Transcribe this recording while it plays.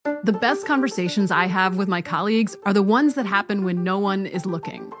The best conversations I have with my colleagues are the ones that happen when no one is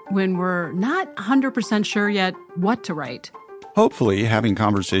looking, when we're not 100% sure yet what to write. Hopefully, having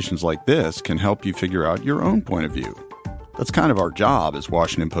conversations like this can help you figure out your own point of view. That's kind of our job as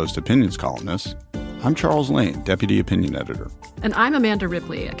Washington Post opinions columnists. I'm Charles Lane, Deputy Opinion Editor. And I'm Amanda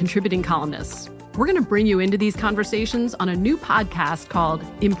Ripley, a contributing columnist. We're going to bring you into these conversations on a new podcast called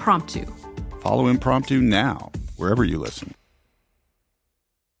Impromptu. Follow Impromptu now, wherever you listen.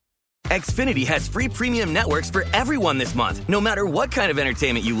 Xfinity has free premium networks for everyone this month, no matter what kind of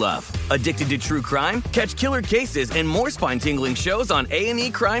entertainment you love. Addicted to true crime? Catch killer cases and more spine-tingling shows on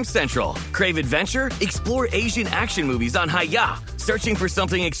A&E Crime Central. Crave adventure? Explore Asian action movies on Hi-YAH. Searching for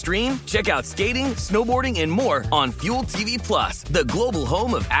something extreme? Check out skating, snowboarding, and more on Fuel TV Plus, the global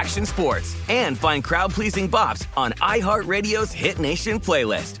home of action sports. And find crowd-pleasing bops on iHeartRadio's Hit Nation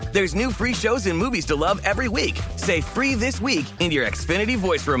playlist. There's new free shows and movies to love every week. Say free this week in your Xfinity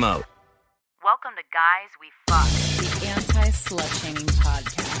voice remote. Welcome to Guys We Fuck, the anti-slut-shaming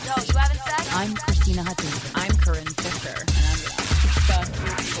podcast. No, you having sex? I'm Christina Hutchinson. I'm Corinne Fisher. And I'm gonna fuck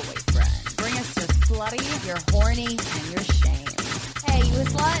your boyfriend. Bring us your slutty, your horny, and your shame. Hey, you a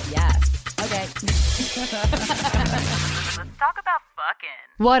slut? Yes. Okay. Let's talk about fucking.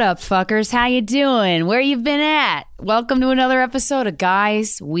 What up, fuckers? How you doing? Where you been at? Welcome to another episode of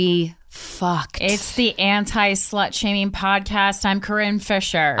Guys We Fucked. It's the anti-slut-shaming podcast. I'm Corinne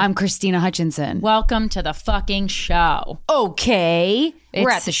Fisher. I'm Christina Hutchinson. Welcome to the fucking show. Okay. We're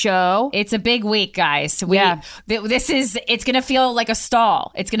at the show. It's a big week, guys. It's going to feel like a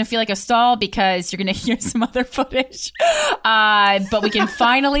stall. It's going to feel like a stall because you're going to hear some other footage. But we can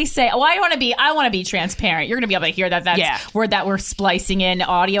finally say, I want to be transparent. You're going to be able to hear that we're splicing in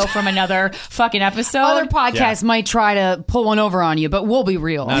audio from another fucking episode. Other podcasts might try to pull one over on you, but we'll be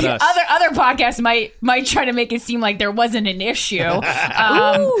real. Not us. Other podcasts might try to make it seem like there wasn't an issue.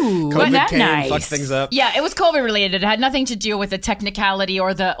 Ooh, COVID came, fucked things up. Yeah, it was COVID related. It had nothing to do with the technicality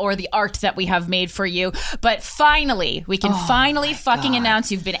or the art that we have made for you. But finally, we can fucking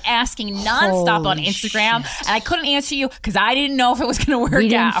announce you've been asking nonstop on Instagram, and I couldn't answer you because I didn't know if it was going to work out. We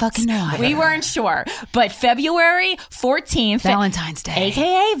didn't fucking know. We weren't sure. But February 14th, Valentine's Day,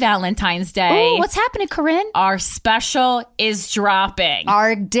 aka Valentine's Day. Ooh, what's happening, Corinne? Our special is dropping.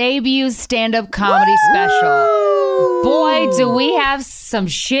 Our debut stand-up comedy special. Boy, do we have some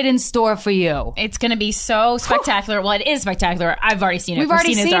shit in store for you. It's going to be so spectacular. Well, it is spectacular. I've already seen it. We've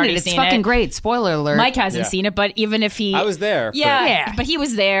already seen it. It's fucking great. Spoiler alert. Mike hasn't seen it, but even if he... I was there. Yeah, but he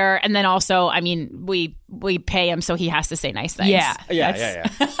was there. And then also, I mean, we pay him, so he has to say nice things. Yeah.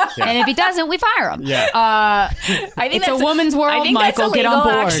 And if he doesn't, we fire him. Yeah. I think it's a woman's world, I think Michael. That's illegal, get on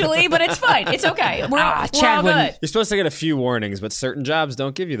board. Actually, but it's fine. It's okay. We're all good. You're supposed to get a few warnings, but certain jobs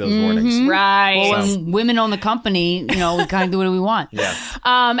don't give you those warnings. Right. Well, when women own the company, we kind of do what we want. Yeah.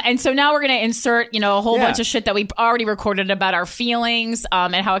 And so now we're going to insert, a whole bunch of shit that we already recorded about our feelings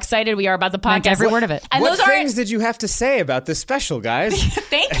and how excited we are about the podcast. Every word of it. And what things did you have to say about this special, guys?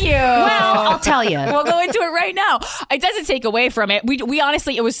 Thank you. Well, I'll tell you. We'll go into it right now. It doesn't take away from it. We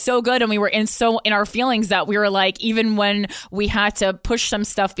honestly, it was so good, and we were in our feelings that we were like, even when we had to push some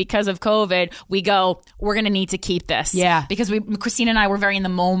stuff because of COVID, we're going to need to keep this. Yeah. Because Christina and I were very in the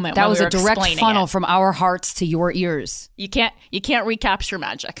moment. That was a direct funnel it. from our hearts to your ears. You can't recapture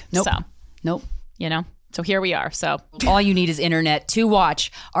magic. Nope. So, nope. So here we are. So all you need is internet to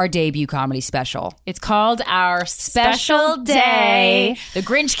watch our debut comedy special. It's called Our Special Day. The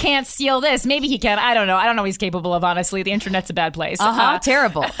Grinch can't steal this. Maybe he can. I don't know. I don't know what he's capable of, honestly. The internet's a bad place.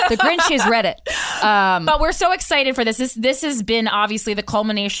 Terrible. The Grinch has read it. But we're so excited for this. This has been obviously the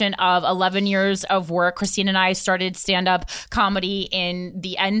culmination of 11 years of work. Christine and I started stand-up comedy in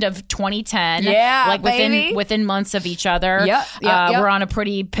the end of 2010. Yeah, like baby. within months of each other. Yep. We're on a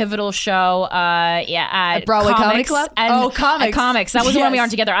pretty pivotal show. At Broadway Comedy Club? Comics. That was the one we were on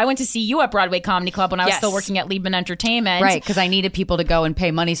together. I went to see you at Broadway Comedy Club when I was still working at Liebman Entertainment. Right, because I needed people to go and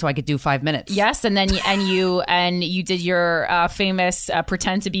pay money so I could do 5 minutes. Yes, and then you did your famous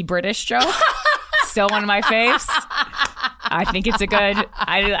pretend to be British joke. Still one of my faves. I think it's a good.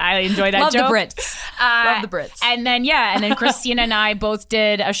 I enjoy that Love joke. The Brits. Love the Brits. And then Christina and I both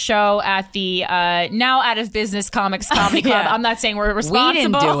did a show at the now out of business Comics Comedy Club. I'm not saying we're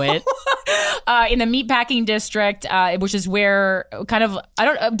responsible. We didn't do it. in the meatpacking district, which is where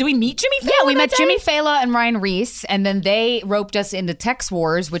do we meet Jimmy Fallon? Yeah, we met that day? Jimmy Fallon and Ryan Reese, and then they roped us into Tex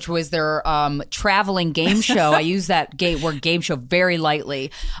Wars, which was their traveling game show. I use that word game show very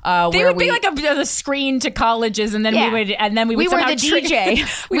lightly. They would be like a screen to colleges, and then we would we were somehow the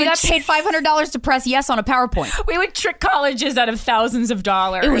DJ. we got paid $500 to press yes on a PowerPoint. We would trick colleges out of thousands of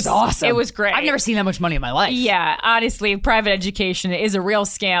dollars. It was awesome. It was great. I've never seen that much money in my life. Yeah, honestly, private education is a real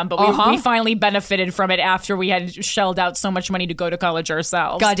scam, but we finally benefited from it after we had shelled out so much money to go to college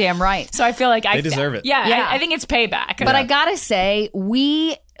ourselves. Goddamn right. So I feel like they deserve it. Yeah. I think it's payback. But I gotta say,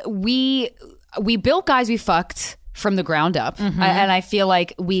 we built Guys We Fucked from the ground up, and I feel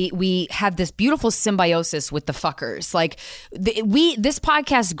like we have this beautiful symbiosis with the fuckers. Like this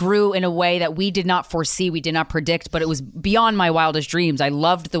podcast grew in a way that we did not foresee, we did not predict, but it was beyond my wildest dreams. I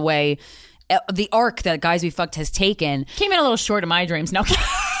loved the way the arc that Guys We Fucked has taken. Came in a little short of my dreams. No.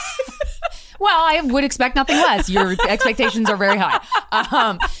 Well, I would expect nothing less. Your expectations are very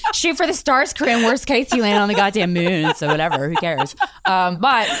high. Shoot for the stars, Corinne. Worst case, you land on the goddamn moon. So whatever, who cares?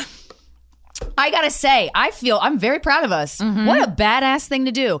 But I gotta say, I'm very proud of us. What a badass thing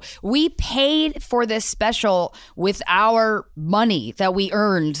to do. We paid for this special with our money that we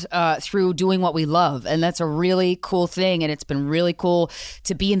earned through doing what we love. And that's a really cool thing. And it's been really cool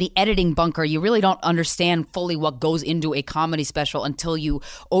to be in the editing bunker. You really don't understand fully what goes into a comedy special until you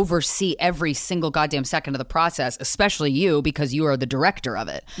oversee every single goddamn second of the process, especially you, because you are the director of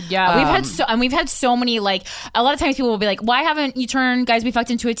it. Yeah, we've had so many, like, a lot of times people will be like, why haven't you turned Guys We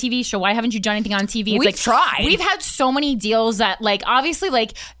Fucked into a TV show? Why haven't you done anything on TV? We've tried. We've had so many deals that, like, obviously,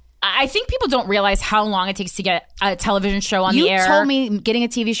 like, I think people don't realize how long it takes to get a television show on the air. You told me getting a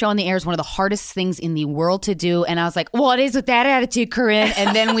TV show on the air is one of the hardest things in the world to do. And I was like, well, it is with that attitude, Corinne.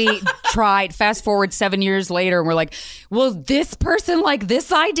 And then we tried. Fast forward 7 years later, and we're like, well, this person like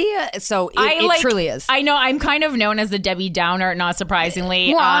this idea? So it truly is. I know I'm kind of known as the Debbie Downer, not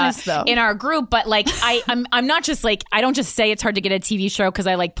surprisingly. We're honest, though. In our group. But, like, I'm not just, like, I don't just say it's hard to get a TV show because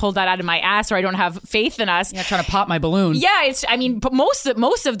I, like, pulled that out of my ass or I don't have faith in us. Yeah, trying to pop my balloon. Yeah, but most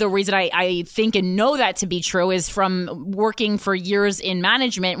of the reason I think and know that to be true is from working for years in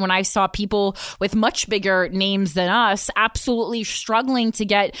management when I saw people with much bigger names than us absolutely struggling to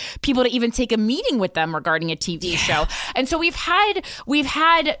get people to even take a meeting with them regarding a TV show. And so we've had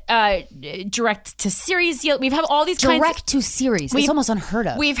direct to series deal. We've had all these direct to series. It's almost unheard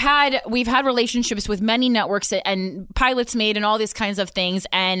of. We've had relationships with many networks and pilots made and all these kinds of things.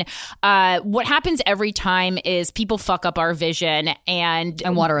 And what happens every time is people fuck up our vision and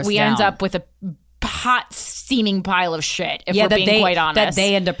water us we down. End up with a hot steaming pile of shit, if we're being quite honest. That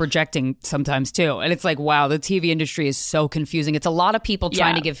they end up rejecting sometimes too. And it's like, wow, the TV industry is so confusing. It's a lot of people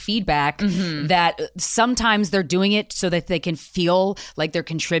trying to give feedback that sometimes they're doing it so that they can feel like they're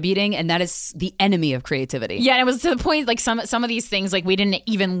contributing, and that is the enemy of creativity. Yeah, and it was to the point, like, some of these things, like, we didn't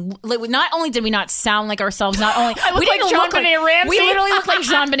even, like, not only did we not sound like ourselves, not only we like didn't look Jean-Benet Ramsey. We literally look like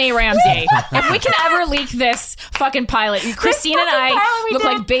Jean-Benet Ramsey. If we can ever leak this fucking pilot, Christine and I look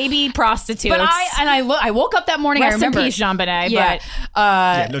like baby prostitutes. But I woke up that morning. Rest I remember in peace, Jean-Benet. Yeah.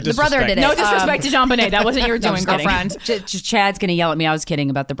 But the brother did it. No disrespect to Jean-Benet. That wasn't your doing, girlfriend. Chad's gonna yell at me. I was kidding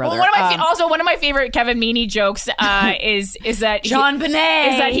about the brother. Well, one of my favorite Kevin Meaney jokes is that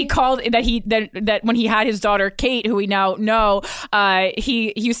Jean-Benet is that he called that when he had his daughter Kate, who we now know,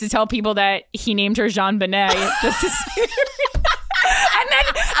 he used to tell people that he named her Jean-Benet. This is.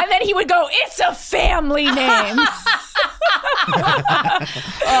 And then he would go, "It's a family name."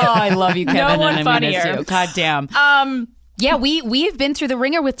 Oh, I love you, Kevin. No one funnier. God damn. Yeah, we've been through the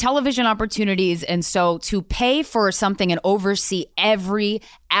ringer with television opportunities, and so to pay for something and oversee every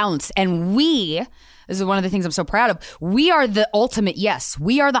ounce, and this is one of the things I'm so proud of. We are the ultimate yes.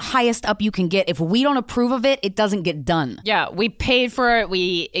 We are the highest up you can get. If we don't approve of it, it doesn't get done. Yeah, we paid for it.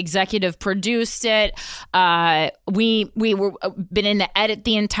 We executive produced it. We were been in the edit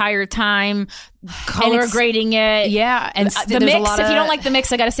the entire time, color grading it. Yeah, and the mix. If you don't like the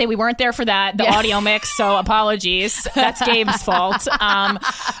mix, I got to say we weren't there for that. The audio mix. So apologies. That's Gabe's fault.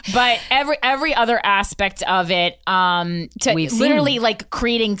 But every other aspect of it, literally like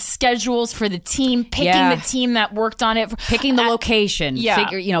creating schedules for the team. Picking the team that worked on it, picking the location,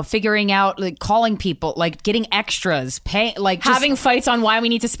 figuring out, like, calling people, like getting extras, having fights on why we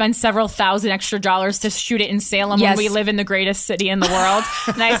need to spend several $1,000 extra to shoot it in Salem when we live in the greatest city in the world.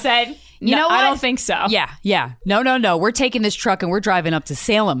 And I said, You know what? I don't think so. Yeah. No. We're taking this truck and we're driving up to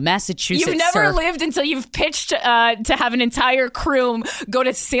Salem, Massachusetts. You've never sir. lived until you've pitched to have an entire crew go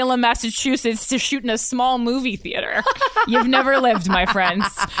to Salem, Massachusetts to shoot in a small movie theater. You've never lived, my friends.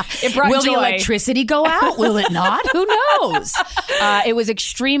 It brought Will joy. the electricity go out? Will it not? Who knows? It was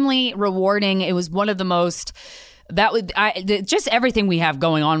extremely rewarding. It was one of the most... just everything we have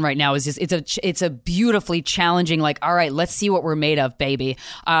going on right now is just it's a beautifully challenging, like, all right, let's see what we're made of, baby.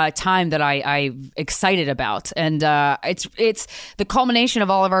 Time that I'm excited about, and it's the culmination of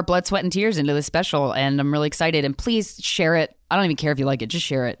all of our blood, sweat, and tears into this special, and I'm really excited. And please share it. I don't even care if you like it. Just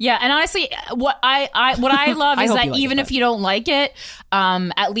share it. Yeah, and honestly, what I love is that even if you don't like it,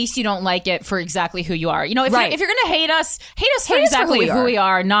 at least you don't like it for exactly who you are. You know, if you're gonna hate us for exactly who we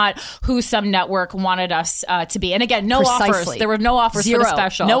are, not who some network wanted us to be. And again, no offers. There were no offers for the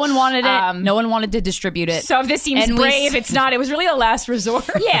special. No one wanted it. No one wanted to distribute it. So if this seems brave, it's not. It was really a last resort.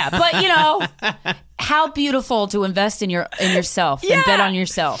 Yeah, but you know. How beautiful to invest in yourself and bet on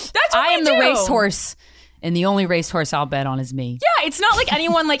yourself. That's what I am we the do. racehorse. And the only racehorse I'll bet on is me. Yeah, it's not like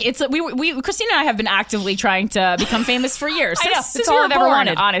anyone like it's. We Christina and I have been actively trying to become famous for years. It's all I've ever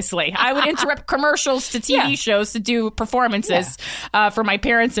wanted. Honestly, I would interrupt commercials to TV shows to do performances for my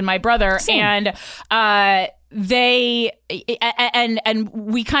parents and my brother, and they and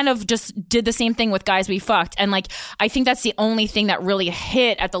we kind of just did the same thing with Guys We Fucked, and like I think that's the only thing that really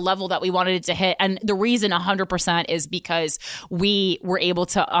hit at the level that we wanted it to hit. And the reason 100% is because we were able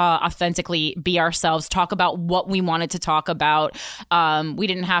to authentically be ourselves, talk about what we wanted to talk about. We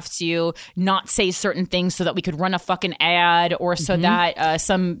didn't have to not say certain things so that we could run a fucking ad or so that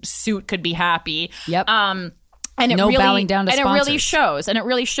some suit could be happy. Yep. And no bowing down to sponsors. It really shows. And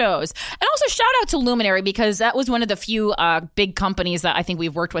also shout out to Luminary, because that was one of the few big companies that I think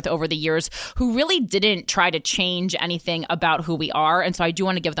we've worked with over the years who really didn't try to change anything about who we are. And so I do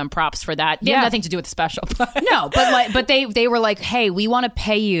want to give them props for that. They have nothing to do with the special. No, but they were like, hey, we want to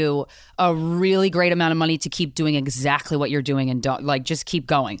pay you a really great amount of money to keep doing exactly what you're doing, and don't just keep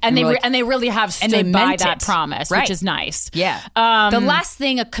going. And they really have stood by that promise, which is nice. Yeah. The last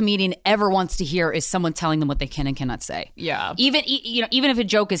thing a comedian ever wants to hear is someone telling them what they can and cannot say. Yeah. Even if a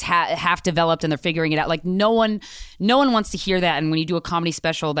joke is half developed and they're figuring it out, like no one wants to hear that. And when you do a comedy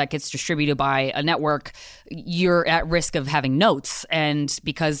special that gets distributed by a network, you're at risk of having notes, and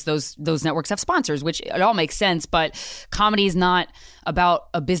because those networks have sponsors, which it all makes sense, but comedy is not about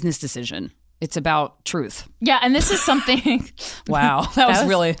a business decision. It's about truth. Yeah, and this is something. Wow,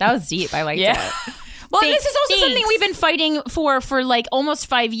 that was deep. I liked it. Well, this is also something we've been fighting for like almost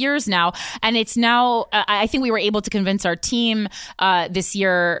 5 years now, and it's now. I think we were able to convince our team this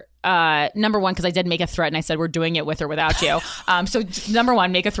year. Number one, because I did make a threat and I said we're doing it with or without you. So number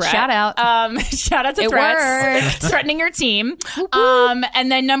one, make a threat. Shout out. Shout out to threats. Threatening your team.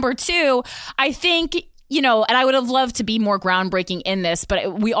 And then number two, I think. And I would have loved to be more groundbreaking in this,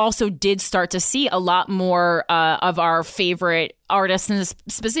 but we also did start to see a lot more of our favorite artists, and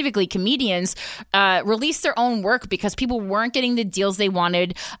specifically comedians, release their own work because people weren't getting the deals they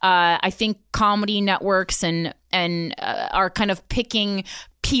wanted. I think comedy networks and are kind of picking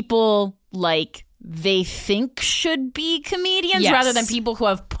people like they think should be comedians rather than people who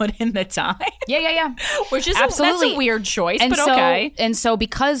have put in the time. Yeah. Which is absolutely that's a weird choice, and but so, okay. And so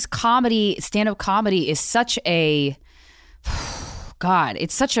because stand-up comedy is such a... God,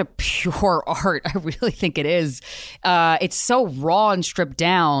 it's such a pure art. I really think it is. It's so raw and stripped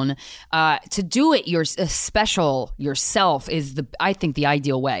down. To do it special yourself is I think the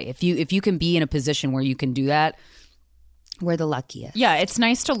ideal way. If you can be in a position where you can do that, we're the luckiest. Yeah, it's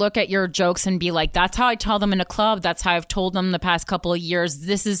nice to look at your jokes and be like, that's how I tell them in a club. That's how I've told them the past couple of years.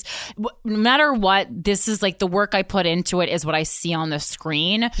 This is, no matter what, this is like the work I put into it is what I see on the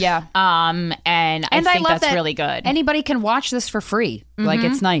screen. Yeah. And I think love that's really good. Anybody can watch this for free. Mm-hmm. Like,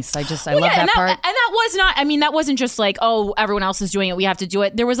 it's nice. I love that part. And that was not, that wasn't just like, oh, everyone else is doing it, we have to do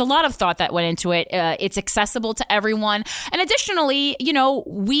it. There was a lot of thought that went into it. It's accessible to everyone. And additionally,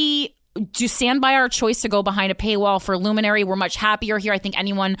 we do stand by our choice to go behind a paywall for Luminary. We're much happier here. I think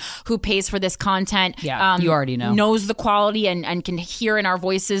anyone who pays for this content you already knows the quality and can hear in our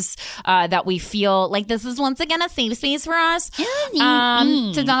voices that we feel like this is once again a safe space for us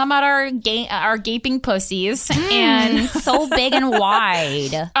to talk about our gaping pussies and so big and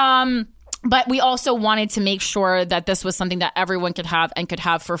wide. But we also wanted to make sure that this was something that everyone could have and could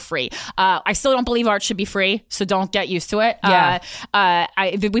have for free. I still don't believe art should be free, so don't get used to it. Yeah.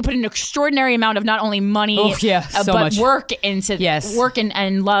 We put an extraordinary amount of not only money, so but much. work into Yes. work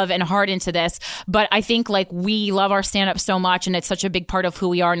and love and heart into this. But I think like we love our stand-up so much, and it's such a big part of who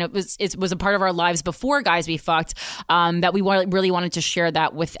we are, and it was a part of our lives before Guys We Fucked, that we really wanted to share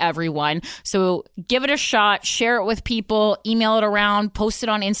that with everyone. So give it a shot, share it with people, email it around, post it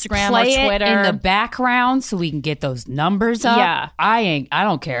on Instagram or Twitter. In the background so we can get those numbers up. Yeah. I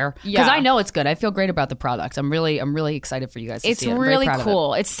don't care because Yeah. I know it's good. I feel great about the product. I'm really excited for you guys to It's see it. I'm very really proud of it.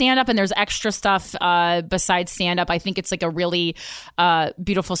 cool. It's stand up, and there's extra stuff besides stand up. I think it's like a really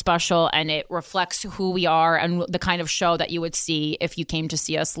beautiful special, and it reflects who we are and the kind of show that you would see if you came to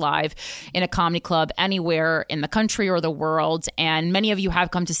see us live in a comedy club anywhere in the country or the world. And many of you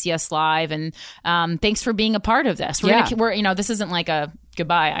have come to see us live, and thanks for being a part of this. We're this isn't like a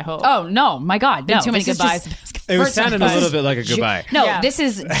goodbye, I hope. Oh no, my God, no! Too many This is goodbyes. It was sounding a little bit like a goodbye. No, Yeah. this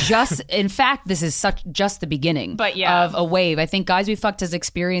is just. In fact, this is just the beginning. But yeah. Of a wave. I think Guys We Fucked has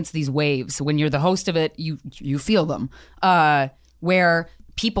experienced these waves. When you're the host of it, you feel them. Where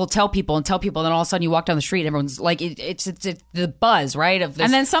people tell people, and then all of a sudden you walk down the street and everyone's like, it's the buzz, right? Of this.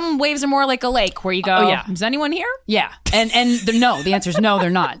 And then some waves are more like a lake where you go, yeah. Is anyone here? Yeah, and no, the answer is no,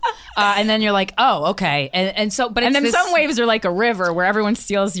 they're not. And then you're like, oh, okay, and so, but And it's then this, some waves are like a river where everyone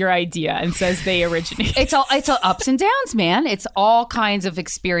steals your idea and says they originate. It's all ups and downs, man. It's all kinds of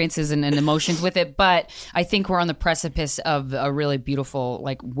experiences and emotions with it. But I think we're on the precipice of a really beautiful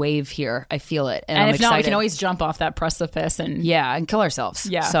like wave here. I feel it, and I'm if not, we excited. can always jump off that precipice and and kill ourselves.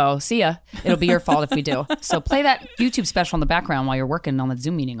 Yeah. So see ya. It'll be your fault if we do. So play that YouTube special in the background while you're working on the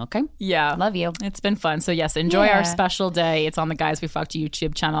Zoom meeting. Okay. yeah. Love you. It's been fun. So yes, enjoy Yeah. our special day. It's on the Guys We Fucked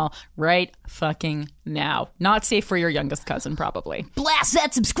YouTube channel right fucking now. Not safe for your youngest cousin, probably. Blast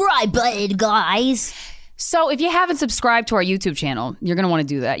that subscribe button, guys. So if you haven't subscribed to our YouTube channel, you're going to want to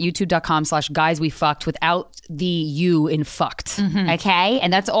do that. YouTube.com/guyswefucked without the U in fucked. Okay?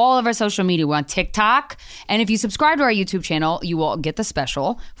 And that's all of our social media. We're on TikTok. And if you subscribe to our YouTube channel, you will get the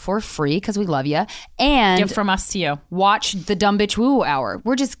special for free because we love you. And Gift from us to you. watch the Dumb Bitch Woo Hour.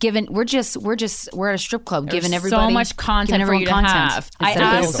 We're at a strip club giving everybody so much content for you to have.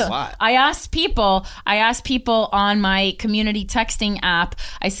 I asked people on my community texting app,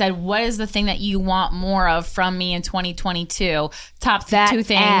 I said, what is the thing that you want more of from me in 2022? Top two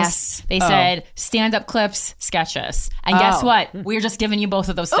things. Ass. They said stand-up clips, sketches. And guess what? We're just giving you both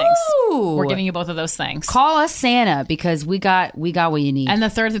of those things. Ooh. We're giving you both of those things. Call us Santa because we got what you need. And the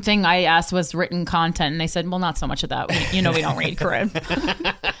third thing I asked was written content, and they said, well, not so much of that. We don't read, Corinne.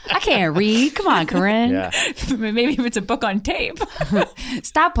 I can't read. Come on, Corinne. Yeah. Maybe if it's a book on tape.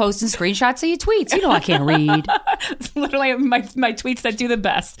 Stop posting screenshots of your tweets. You know I can't read. It's literally my tweets that do the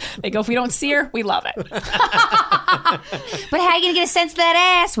best. They go, if we don't see her, we love it. But how are you going to get a sense of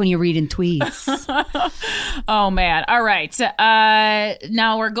that ass when you're reading tweets? Oh, man. All right.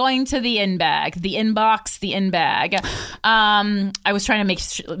 Now we're going to the in-bag. The inbox, the in-bag. I was trying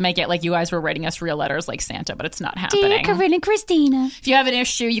to make it like you guys were writing us real letters like Santa, but it's not happening. Dear Corinne and Christina. If you have an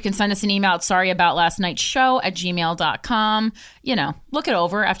issue, you can send us an email at sorryaboutlastnightshow@gmail.com. Look it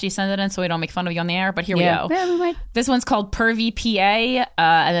over after you send it in so we don't make fun of you on the air, but here we go. Yeah, we might. This one's called Pervy PA,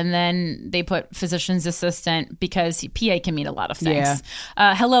 and then they put physician's assistant because PA can mean a lot of things.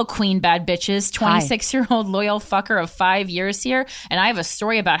 Hello, Queen Bad Bitches. 26-year-old loyal fucker of 5 years here, and I have a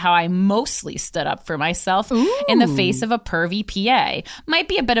story about how I mostly stood up for myself in the face of a pervy PA. Might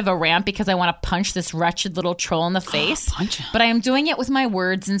be a bit of a rant because I want to punch this wretched little troll in the face, but I am doing it with my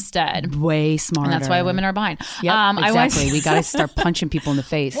words instead. Way smarter. And that's why women are behind. Yep, exactly. We got to start punching people in the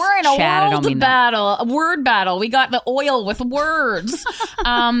face. We're in a Chad, I don't world mean that. battle, a word battle. We got the oil with words.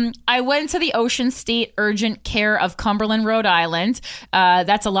 I went to the Ocean State Urgent Care of Cumberland, Rhode Island.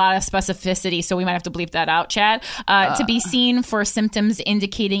 That's a lot of specificity, so we might have to bleep that out, Chad. To be seen for symptoms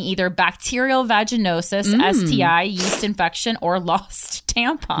indicating either bacterial vaginosis, STI, yeast infection, or lost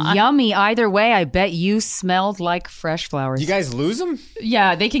tampon. Yummy. Either way, I bet you smelled like fresh flowers. You guys lose them?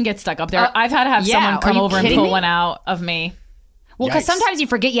 Yeah, they can get stuck up there. I've had to have someone come over and pull one out of me. Well, because sometimes you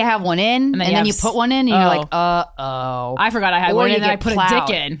forget you have one in, and then you put one in, and you're like, uh-oh. I forgot I had one in, and then I put a dick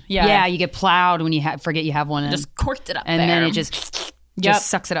in. Yeah, you get plowed when you forget you have one in. Just corked it up and there. then it just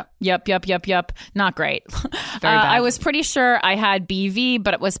sucks it up. Yep. Not great. Very bad. I was pretty sure I had BV,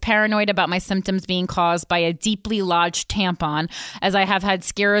 but was paranoid about my symptoms being caused by a deeply lodged tampon, as I have had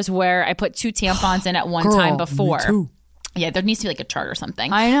scares where I put 2 tampons in at one time before. Me too. Yeah, there needs to be like a chart or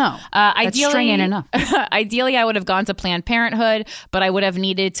something. I know. That string ain't enough. Ideally, I would have gone to Planned Parenthood, but I would have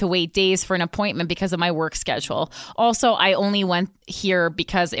needed to wait days for an appointment because of my work schedule. Also, I only went here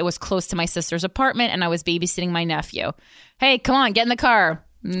because it was close to my sister's apartment and I was babysitting my nephew. Hey, come on, get in the car.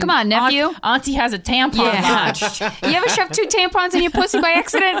 Come on, nephew. Auntie has a tampon lodged. You ever shove 2 tampons in your pussy by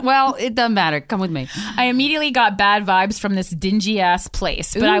accident? Well, it doesn't matter. Come with me. I immediately got bad vibes from this dingy-ass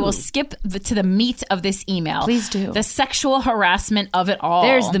place, but I will skip to the meat of this email. Please do. The sexual harassment of it all.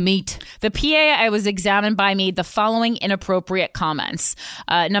 There's the meat. The PA I was examined by made the following inappropriate comments.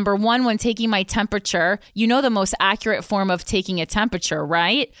 Number 1, when taking my temperature, you know the most accurate form of taking a temperature,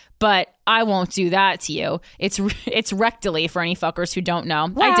 right? But I won't do that to you. It's rectally for any fuckers who don't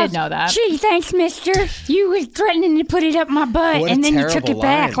know. I did know that. Gee, thanks, mister. You was threatening to put it up my butt, What a and then you took terrible it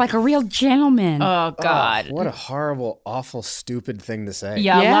back line. like a real gentleman. Oh, God. What a horrible, awful, stupid thing to say.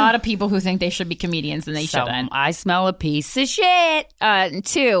 Yeah, Yeah. a lot of people who think they should be comedians and they shouldn't. I smell a piece of shit.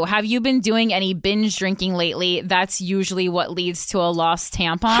 2, have you been doing any binge drinking lately? That's usually what leads to a lost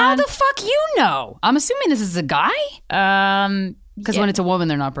tampon. How the fuck you know? I'm assuming this is a guy? Because when it's a woman,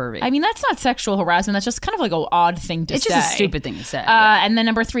 they're not pervy. I mean, that's not sexual harassment. That's just kind of like an odd thing to say. It's just a stupid thing to say. And then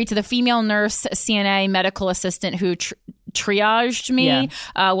number 3, to the female nurse, CNA, medical assistant who triaged me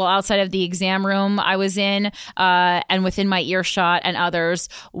while outside of the exam room I was in and within my earshot and others.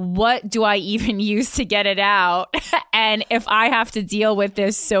 What do I even use to get it out? And if I have to deal with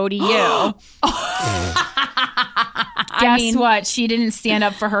this, so do you. Guess what? She didn't stand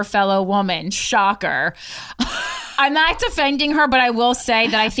up for her fellow woman. Shocker. I'm not defending her, but I will say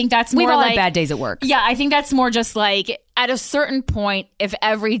that I think that's more We've all like had bad days at work. Yeah, I think that's more just like at a certain point, if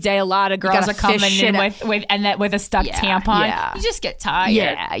every day a lot of girls are coming in with a stuck tampon, you just get tired.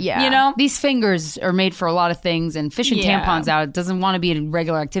 Yeah. You know? These fingers are made for a lot of things, and fishing tampons out, it doesn't want to be a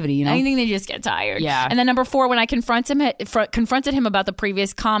regular activity, you know? I think they just get tired. Yeah. And then number 4, when I confronted him about the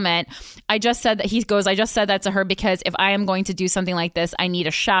previous comment, I just said that to her because if I am going to do something like this, I need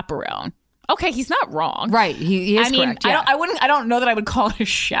a chaperone. Okay, he's not wrong. Right, he is correct. Yeah. I don't know that I would call it a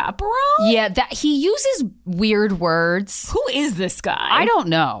chaperone. Yeah, that he uses weird words. Who is this guy? I don't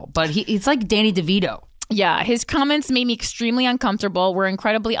know, but it's like Danny DeVito. Yeah, his comments made me extremely uncomfortable, were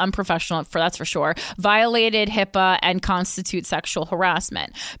incredibly unprofessional, that's for sure, violated HIPAA, and constitute sexual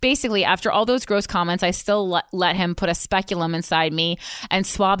harassment. Basically, after all those gross comments, I still let him put a speculum inside me and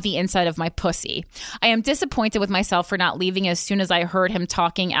swab the inside of my pussy. I am disappointed with myself for not leaving as soon as I heard him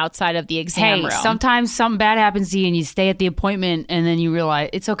talking outside of the exam room. Sometimes something bad happens to you and you stay at the appointment and then you realize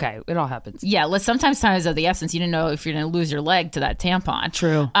it's okay. It all happens. Yeah, sometimes time is of the essence. You didn't know if you're going to lose your leg to that tampon.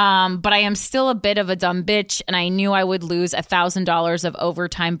 True. But I am still a bit of a dumb bitch, and I knew I would lose $1,000 of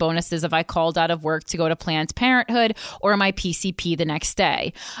overtime bonuses if I called out of work to go to Planned Parenthood or my PCP the next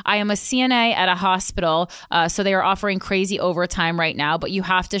day. I am a CNA at a hospital, so they are offering crazy overtime right now, but you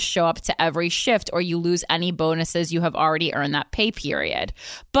have to show up to every shift or you lose any bonuses you have already earned that pay period.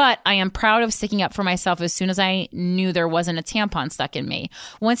 But I am proud of sticking up for myself as soon as I knew there wasn't a tampon stuck in me.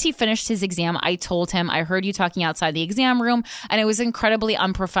 Once he finished his exam, I told him, I heard you talking outside the exam room, and it was incredibly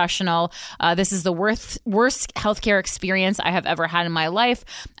unprofessional. This is the worst healthcare experience I have ever had in my life.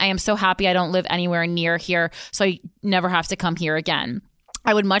 I am so happy I don't live anywhere near here, so I never have to come here again.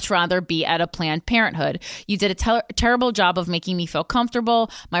 I would much rather be at a Planned Parenthood. You did a terrible job of making me feel comfortable.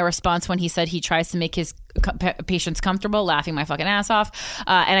 My response when he said he tries to make his patients comfortable, laughing my fucking ass off.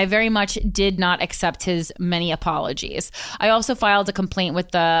 And I very much did not accept his many apologies. I also filed a complaint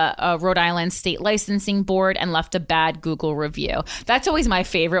with the Rhode Island State Licensing Board and left a bad Google review. That's always my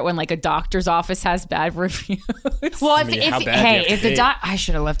favorite when like a doctor's office has bad reviews. Well, I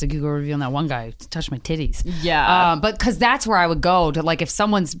should have left a Google review on that one guy who touched my titties. Yeah. But because that's where I would go to, like, if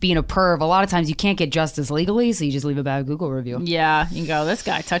someone's being a perv, a lot of times you can't get justice legally, so you just leave a bad Google review. Yeah, you can go, this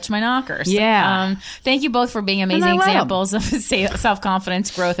guy touched my knockers. Yeah. Thank you both for being amazing examples of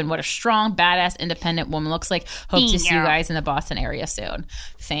self-confidence, growth, and what a strong, badass, independent woman looks like. Hope to see you guys in the Boston area soon.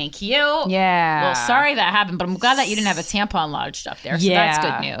 Thank you. Yeah. Well, sorry that happened, but I'm glad that you didn't have a tampon lodged up there. So that's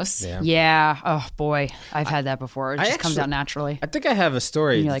good news. Yeah. Oh, boy. I've had that before. It just comes out naturally. I think I have a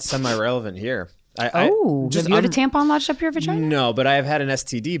story like, that's semi-relevant here. Have you had a tampon lodged up your vagina? No, but I have had an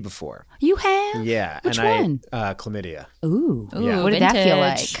STD before. You have? Yeah. Which one? Chlamydia. Ooh. Yeah. What did that feel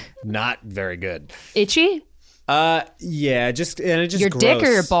Vintage. like? Not very good. Itchy? Yeah, it just your gross. dick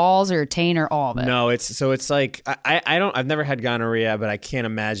or your balls or your taint or all of it? No, it's like I've never had gonorrhea, but I can't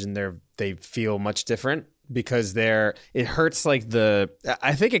imagine they feel much different. because it hurts like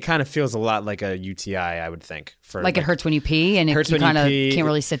I think it kind of feels a lot like a UTI, I would think. Like it hurts when you pee and you kind of can't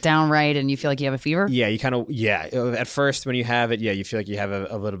really sit down right and you feel like you have a fever? Yeah, you kind of, at first when you have it, you feel like you have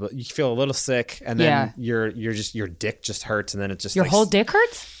a little bit, you feel a little sick and then your dick just hurts and then it just Your whole dick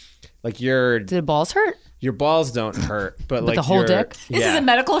hurts? Like Did the balls hurt? Your balls don't hurt, but like the whole dick? This is a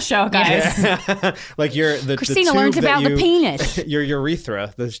medical show, guys. Yeah. Like the Christina tube learns about the penis. Your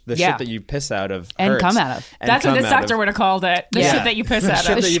urethra, the shit that you piss out of and hurts. come out of. That's what this doctor would have called it. The shit that you piss out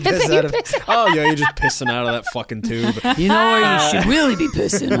of. The shit that you piss out of. Oh yeah, you're just pissing out of that fucking tube. You know where you should really be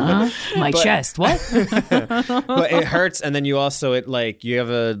pissing, huh? My chest. What? But it hurts, and then you also you have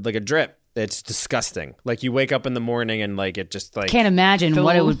a drip. It's disgusting. Like you wake up in the morning and like it just like can't imagine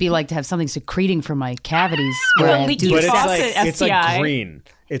what it would be like to have something secreting from my cavities. It's like green.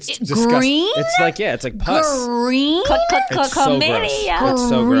 It's disgusting. Green? It's like it's like pus. Green. It's so gross. It's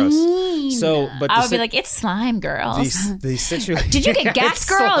so gross. So, but I would be like, it's slime, girls. These situations. Did you get gas,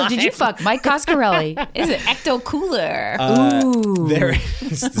 girl? Or did you fuck Mike Coscarelli? Is it ecto cooler? Ooh,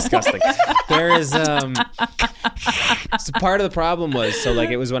 it's disgusting. There is so part of the problem was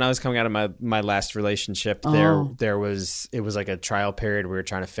it was when I was coming out of my last relationship. It was like a trial period. We were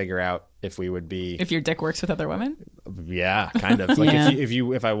trying to figure out if we would be if your dick works with other women. Yeah, kind of. Like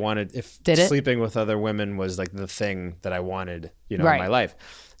if sleeping with other women was like the thing that I wanted, in my life.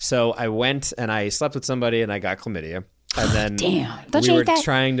 So I went and I slept with somebody and I got chlamydia. And then Damn. we were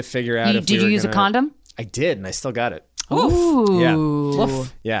trying to figure out if did you use a condom? I did, and I still got it. Ooh.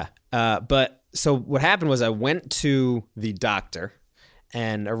 Yeah. But so what happened was I went to the doctor,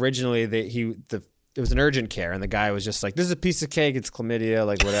 and originally it was an urgent care, and the guy was just like, "This is a piece of cake. It's chlamydia,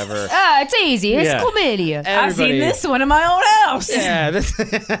 like whatever." It's easy. It's chlamydia. I've seen this one in my own house. Yeah, this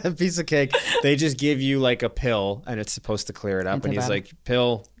piece of cake. They just give you like a pill, and it's supposed to clear it up. And he's like,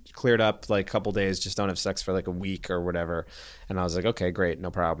 "Pill cleared up like a couple days. Just don't have sex for like a week or whatever." And I was like, "Okay, great,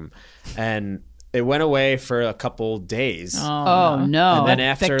 no problem." And it went away for a couple days. Oh no! And then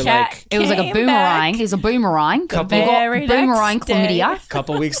after it was like a boomerang. It was a boomerang. Boomerang chlamydia. A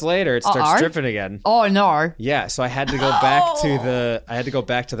couple weeks later, it starts dripping again. Oh no! Yeah, so I had to go back to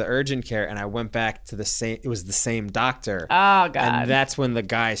the urgent care, and I went back to the same. It was the same doctor. Oh god! And that's when the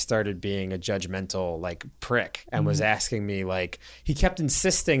guy started being a judgmental prick and was asking me he kept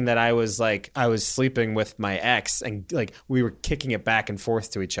insisting that I was sleeping with my ex and we were kicking it back and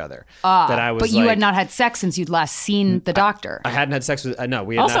forth to each other. That I was. But you had not had sex since you'd last seen the doctor. I hadn't had sex with. No,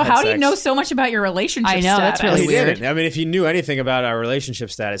 we had also, not had how sex. do you know so much about your relationship? I know status? that's really weird. Didn't. I mean, if he knew anything about our relationship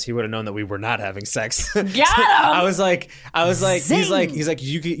status, he would have known that we were not having sex. Got him. I was like, he's like,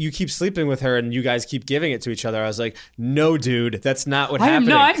 you keep sleeping with her and you guys keep giving it to each other. I was like, no, dude, that's not what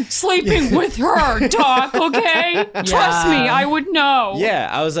happened. I'm not sleeping with her, Doc. Okay, trust me, I would know. Yeah,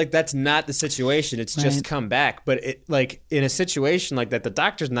 I was like, that's not the situation. It's just come back. But it in a situation like that, the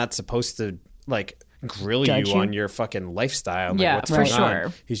doctor's not supposed to grill you on your fucking lifestyle. What's for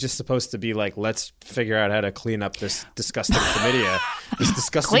sure. He's just supposed to be like, let's figure out how to clean up this disgusting chlamydia, this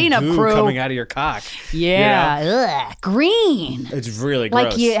disgusting cleanup goo crew coming out of your cock. Yeah, ugh, green. It's really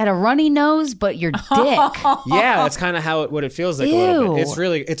gross. Like you had a runny nose, but your dick. Yeah, that's kind of what it feels like. Ew. A little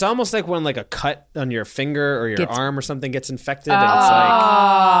bit. It's almost like when a cut on your finger or your arm or something gets infected, and it's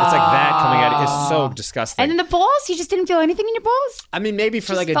like that coming out. It's so disgusting. And then the balls, you just didn't feel anything in your balls? I mean, maybe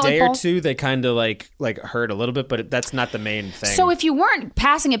for a day or two, they kind of hurt a little bit, but that's not the main thing. So if you weren't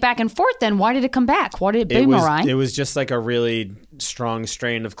passing it back and forth, then why did it come back? Why did it boomerang? It was just a really strong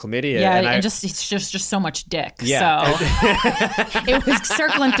strain of chlamydia. Yeah, and it's just so much dick. Yeah. So it was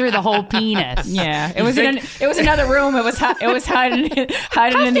circling through the whole penis. Yeah, it was another room. It was hiding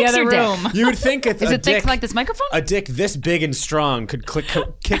in the other room. You would think is it thick like this microphone? A dick this big and strong could kick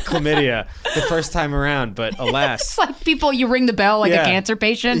chlamydia the first time around, but alas, it's like people you ring the bell like a cancer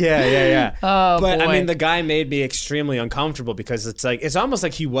patient. Yeah. Oh, but boy. I mean, the guy made me extremely uncomfortable because it's almost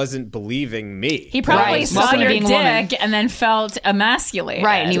like he wasn't believing me. He probably saw Welcome to your being a dick woman. and then felt emasculated.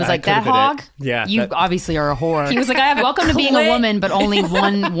 Right, and he was like, that hog? Yeah. You obviously are a whore. He was like, I have a welcome to being a woman, but only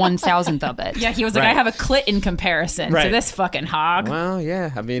 1/1000th of it. Yeah, he was like, I have a clit in comparison to this fucking hog. Well,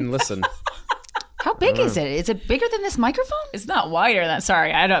 yeah, I mean, listen. How big is it? Is it bigger than this microphone? It's not wider than.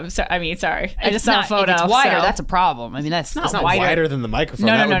 Sorry, I don't. I mean, sorry. I just saw a photo. If it's wider, so. that's a problem. I mean, that's It's not wider than the microphone.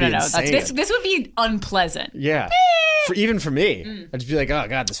 No. Insane. This would be unpleasant. Yeah. Even for me, I'd just be like, oh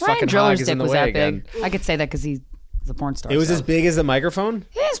god, this Ryan fucking Driller's hog is dick in the was way that again. big. I could say that because he's a porn star. It was so. as big as the microphone?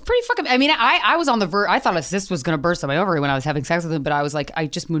 Yeah, it's pretty fucking. I mean, I was on the verge. I thought this was going to burst on my ovary when I was having sex with him, but I was like, I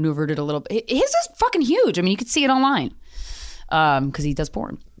just maneuvered it a little bit. His is fucking huge. I mean, you could see it online because he does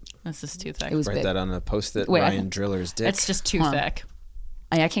porn. This is too thick. It was Write big. that on a post-it. Wait, Ryan Driller's dick. It's just too thick.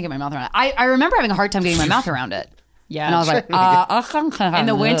 I can't get my mouth around it. I remember having a hard time getting my mouth around it. Yeah. And I was like, in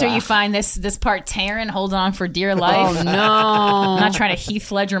the winter, you find this part tearing, holding on for dear life. Oh, no. I'm not trying to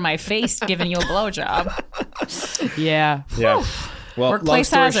Heath Ledger my face, giving you a blowjob. Yeah. Yeah. Well,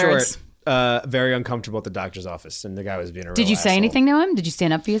 Workplace long story hazards. short, very uncomfortable at the doctor's office, and the guy was being a real Did you say asshole. anything to him? Did you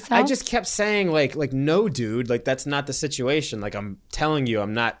stand up for yourself? I just kept saying, like, no, dude, like, that's not the situation. Like, I'm telling you,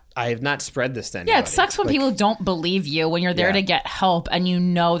 I have not spread this to anybody. Yeah, it sucks when people don't believe you when you're there to get help and you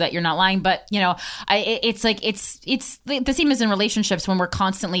know that you're not lying. But, you know, it's the same as in relationships when we're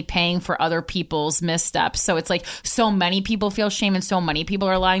constantly paying for other people's missteps. So it's like so many people feel shame and so many people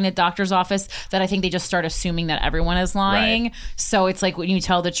are lying at the doctor's office that I think they just start assuming that everyone is lying. Right. So it's like when you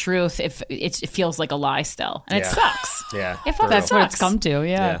tell the truth, it feels like a lie still. And it sucks. Yeah. It fucking That's sucks. what it's come to.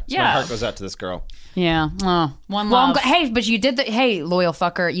 Yeah. So my heart goes out to this girl. Yeah. Oh. One well, love. hey, but you did hey, loyal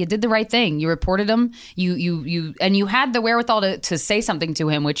fucker, you did the right thing. You reported him. You had the wherewithal to say something to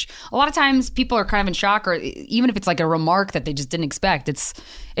him, which a lot of times people are kind of in shock, or even if it's like a remark that they just didn't expect, it's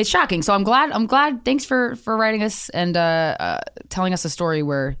shocking. So I'm glad. Thanks for writing us and telling us a story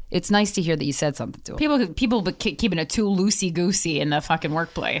where it's nice to hear that you said something to him. People keeping it too loosey goosey in the fucking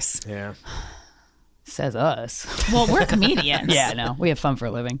workplace. Yeah. Says us. Well, we're comedians. Yeah, I know. We have fun for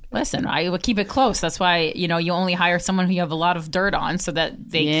a living. Listen, I would keep it close. That's why, you only hire someone who you have a lot of dirt on so that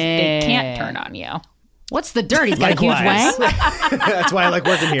they can't turn on you. What's the dirt? He's got a huge Likewise. wang? That's why I like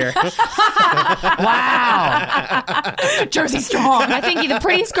working here. Wow. Jersey strong. I think you're the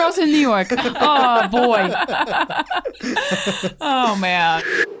prettiest girls in New York. Oh, boy. Oh, man.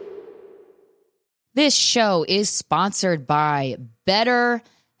 This show is sponsored by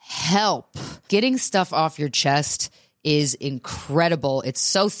BetterHelp. Getting stuff off your chest is incredible. It's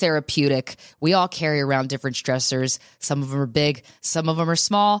so therapeutic. We all carry around different stressors. Some of them are big, some of them are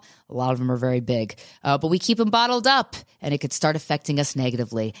small, a lot of them are very big. But we keep them bottled up, and it could start affecting us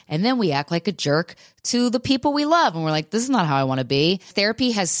negatively. And then we act like a jerk to the people we love, and we're like, this is not how I want to be.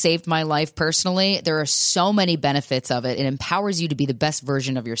 Therapy has saved my life personally. There are so many benefits of it. It empowers you to be the best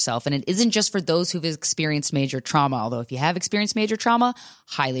version of yourself, and it isn't just for those who've experienced major trauma, although if you have experienced major trauma,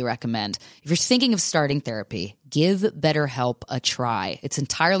 highly recommend. If you're thinking of starting therapy, give BetterHelp a try. It's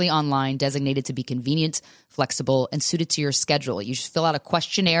entirely online, designated to be convenient, flexible, and suited to your schedule. You just fill out a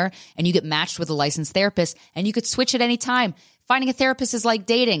questionnaire and you get matched with a licensed therapist, and you could switch at any time. Finding a therapist is like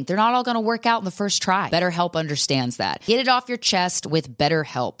dating. They're not all going to work out in the first try. BetterHelp understands that. Get it off your chest with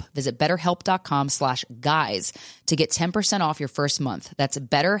BetterHelp. Visit BetterHelp.com/guys to get 10% off your first month. That's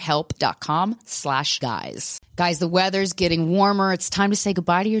BetterHelp.com/guys. Guys, the weather's getting warmer. It's time to say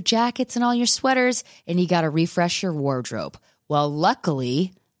goodbye to your jackets and all your sweaters, and you got to refresh your wardrobe. Well,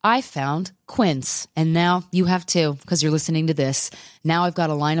 luckily, I found Quince, and now you have too, because you're listening to this. Now I've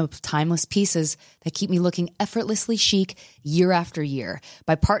got a lineup of timeless pieces that keep me looking effortlessly chic year after year.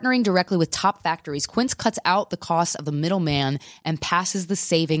 By partnering directly with top factories, Quince cuts out the cost of the middleman and passes the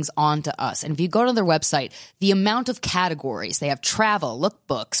savings on to us. And if you go to their website, the amount of categories, they have travel,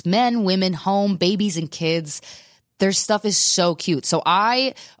 lookbooks, men, women, home, babies, and kids. Their stuff is so cute. So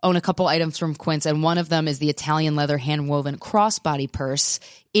I own a couple items from Quince, and one of them is the Italian leather hand-woven crossbody purse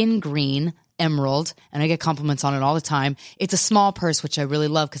in green, emerald, and I get compliments on it all the time. It's a small purse, which I really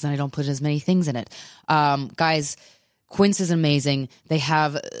love because then I don't put as many things in it. Guys, Quince is amazing. They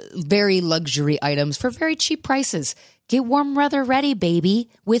have very luxury items for very cheap prices. Get warm weather ready, baby,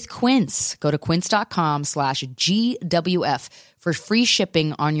 with Quince. Go to quince.com/GWF for free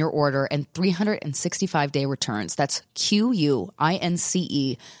shipping on your order and 365-day returns. That's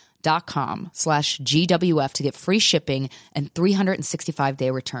QUINCE.com/GWF to get free shipping and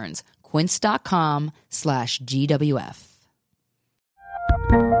 365-day returns. Quince.com/GWF.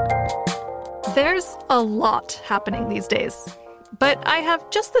 There's a lot happening these days, but I have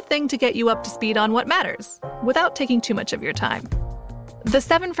just the thing to get you up to speed on what matters without taking too much of your time. The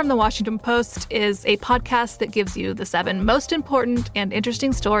 7 from the Washington Post is a podcast that gives you the 7 most important and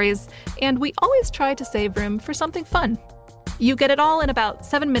interesting stories, and we always try to save room for something fun. You get it all in about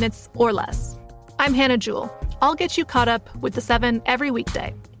 7 minutes or less. I'm Hannah Jewell. I'll get you caught up with the 7 every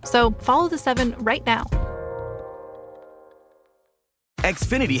weekday. So follow the 7 right now.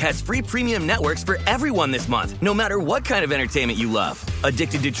 Xfinity has free premium networks for everyone this month, no matter what kind of entertainment you love.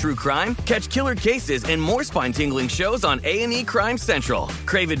 Addicted to true crime? Catch killer cases and more spine-tingling shows on A&E Crime Central.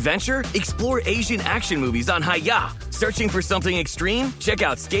 Crave adventure? Explore Asian action movies on Hi-YAH. Searching for something extreme? Check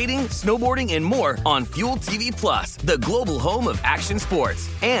out skating, snowboarding, and more on Fuel TV Plus, the global home of action sports.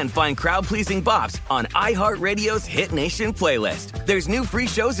 And find crowd-pleasing bops on iHeartRadio's Hit Nation playlist. There's new free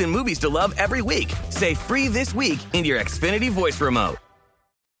shows and movies to love every week. Say free this week in your Xfinity voice remote.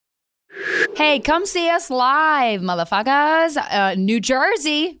 Hey, come see us live, motherfuckers. New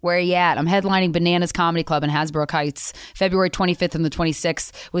Jersey, where you at? I'm headlining Bananas Comedy Club in Hasbrook Heights, February 25th and the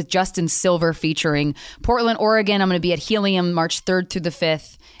 26th with Justin Silver featuring. Portland, Oregon, I'm going to be at Helium March 3rd through the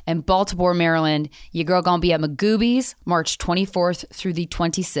 5th. And Baltimore, Maryland, your girl going to be at Magoobies March 24th through the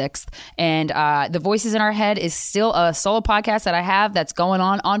 26th. And The Voices in Our Head is still a solo podcast that I have that's going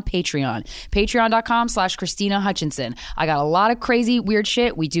on Patreon. Patreon.com/Christina Hutchinson. I got a lot of crazy, weird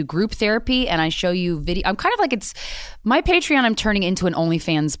shit. We do group therapy and I show you video. I'm kind of like my Patreon I'm turning into an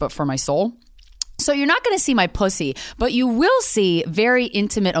OnlyFans, but for my soul. So you're not going to see my pussy, but you will see very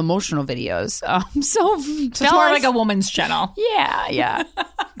intimate, emotional videos. So it's more like a woman's channel. Yeah.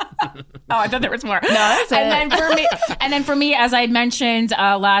 Oh, I thought there was more. No, that's it. And then for me, as I had mentioned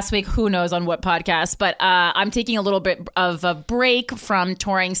last week, who knows on what podcast, but I'm taking a little bit of a break from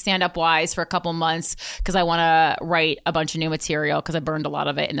touring stand-up wise for a couple months because I want to write a bunch of new material because I burned a lot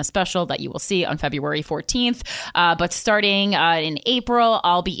of it in a special that you will see on February 14th. But starting in April,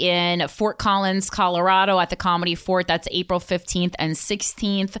 I'll be in Fort Collins, Colorado at the Comedy Fort. That's April 15th and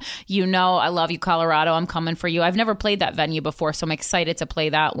 16th. You know I love you, Colorado. I'm coming for you. I've never played that venue before, so I'm excited to play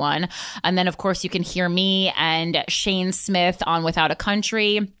that one. And then, of course, you can hear me and Shane Smith on Without a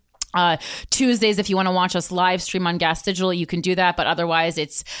Country. Tuesdays, if you want to watch us live stream on Gas Digital, you can do that. But otherwise,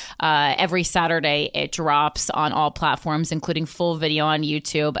 it's every Saturday it drops on all platforms, including full video on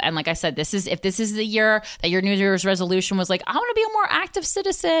YouTube. And like I said, if this is the year that your New Year's resolution was like, I want to be a more active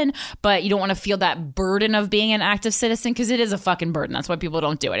citizen, but you don't want to feel that burden of being an active citizen because it is a fucking burden. That's why people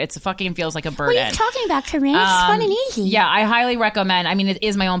don't do it. It fucking feels like a burden. What are you talking about, Corinne? It's fun and easy. Yeah, I highly recommend. I mean, it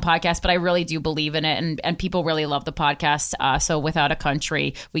is my own podcast, but I really do believe in it, and people really love the podcast. So Without a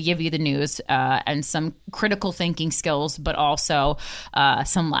Country, we give you the news and some critical thinking skills, but also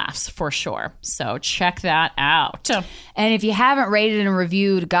some laughs for sure. So check that out. And if you haven't rated and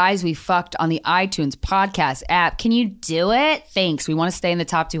reviewed Guys We Fucked on the iTunes podcast app, can you do it? Thanks. We want to stay in the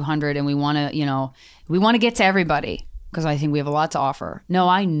top 200 and we want to get to everybody. Because I think we have a lot to offer. No,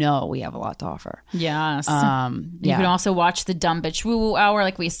 I know we have a lot to offer. Yes. You can also watch the Dumb Bitch Woo Woo Hour,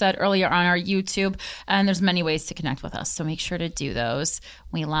 like we said earlier, on our YouTube. And there's many ways to connect with us. So make sure to do those.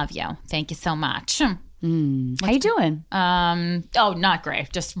 We love you. Thank you so much. How you doing? Not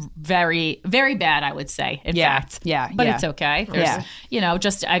great. Just very, very bad, I would say, in fact. Yeah. But it's okay.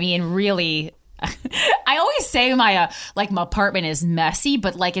 Really... I always say my apartment is messy,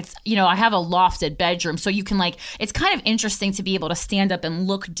 but like it's, I have a lofted bedroom. So you can it's kind of interesting to be able to stand up and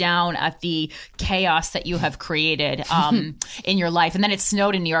look down at the chaos that you have created in your life. And then it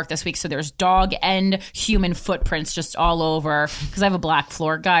snowed in New York this week. So there's dog and human footprints just all over because I have a black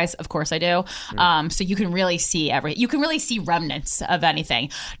floor, guys. Of course I do. So you can really see you can really see remnants of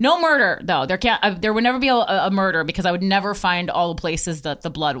anything. No murder though. There would never be a murder because I would never find all the places that the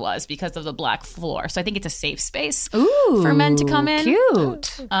blood was because of the black floor. So I think it's a safe space for men to come in.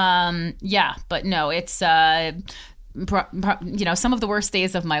 Cute. But no, it's some of the worst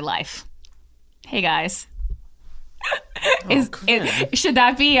days of my life. Hey guys. Should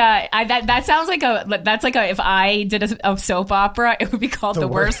that be that sounds like if I did a soap opera, it would be called the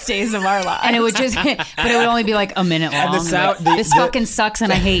worst days of our lives, and it would but it would only be like a minute long. And this fucking sucks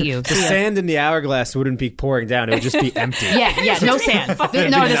and I hate you. The sand in the hourglass wouldn't be pouring down, it would just be empty. No sand.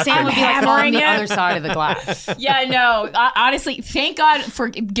 The sand would be like on the other side of the glass. Honestly, thank God for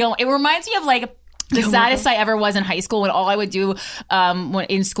Gil. It reminds me of the saddest I ever was in high school when all I would do when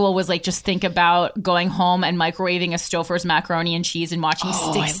in school was just think about going home and microwaving a Stouffer's macaroni and cheese and watching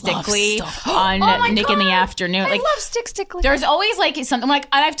Stick Stickly on Nick in the Afternoon. I love Stick Stickly. There's always something and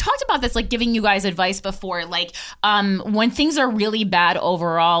I've talked about this, giving you guys advice before, when things are really bad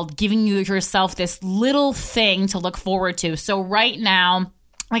overall, giving yourself this little thing to look forward to. So right now,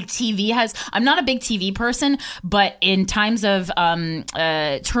 TV I'm not a big TV person, but in times of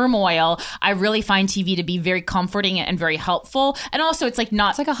turmoil, I really find TV to be very comforting and very helpful. And also it's like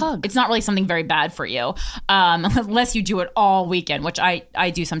a hug. It's not really something very bad for you. Unless you do it all weekend, which I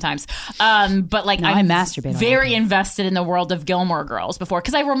do sometimes. I'm masturbate very invested in the world of Gilmore Girls before.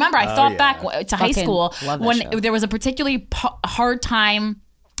 Because I remember I thought back to high school when there was a particularly hard time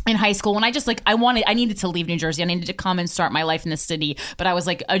in high school when I just I needed to leave New Jersey. I needed to come and start my life in the city, but I was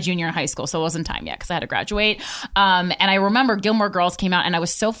a junior in high school, so it wasn't time yet because I had to graduate. And I remember Gilmore Girls came out and I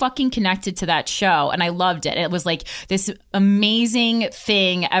was so fucking connected to that show and I loved it. It was this amazing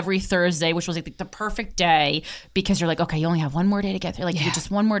thing every Thursday, which was the perfect day because you're okay, you only have one more day to get there. You get just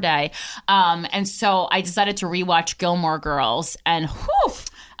one more day. And so I decided to rewatch Gilmore Girls and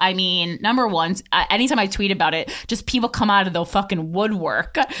I mean, number one, anytime I tweet about it, just people come out of the fucking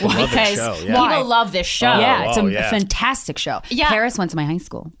woodwork because people love this show. It's a fantastic show. Yeah. Paris went to my high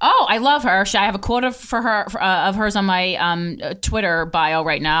school. Oh, I love her. I have a quote of hers on my Twitter bio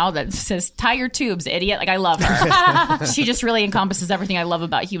right now that says, "Tie your tubes, idiot." Like, I love her. She just really encompasses everything I love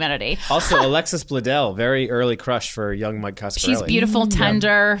about humanity. Also, Alexis Bledel, very early crush for young Mike Coscarelli. She's beautiful,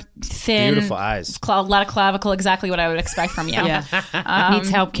 tender, thin. Beautiful eyes. A lot of clavicle, exactly what I would expect from you. Needs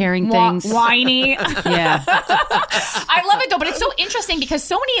help carrying things. Whiny. Yeah. I love it though, but it's so interesting because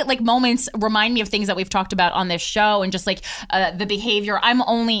so many like moments remind me of things that we've talked about on this show, and just like the behavior. I'm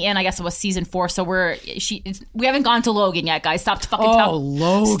only in, I guess it was season 4, so we haven't gone to Logan yet, guys. Stop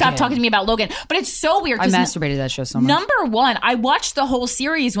talking to me about Logan. But it's so weird. I masturbated that show so much. Number one, I watched the whole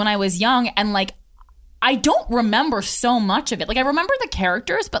series when I was young, and like, I don't remember so much of it. Like, I remember the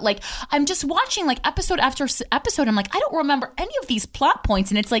characters, but like, I'm just watching like episode after episode. I'm like, I don't remember any of these plot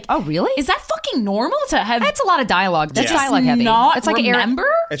points. And it's like, oh, really? Is that fucking normal to have? That's a lot of dialogue. That's dialogue heavy. It's like remember?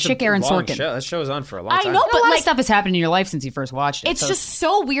 It's Chick a Aaron long Sorkin. show. That show was on for a long time. I know, but a lot like, of stuff has happened in your life since you first watched it. It's just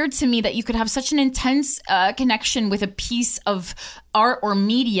so weird to me that you could have such an intense connection with a piece of art or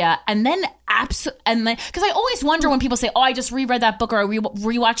media, and then because I always wonder when people say, "Oh, I just reread that book or I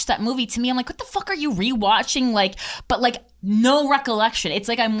rewatched that movie." To me, I'm like, "What the fuck are you rewatching?" Like, but like, no recollection. It's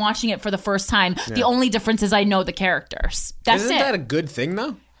like I'm watching it for the first time. Yeah. The only difference is I know the characters. That's Isn't it. that a good thing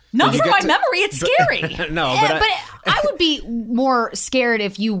though? Not for my memory. It's scary. No, but I would be more scared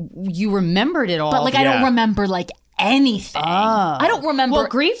if you remembered it all. But like, I don't remember like anything. I don't remember. Well,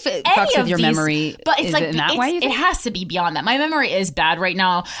 grief fucks with your memory. But it's like in that way. It has to be beyond that. My memory is bad right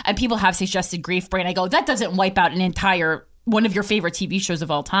now, and people have suggested grief brain. I go, that doesn't wipe out an entire one of your favorite TV shows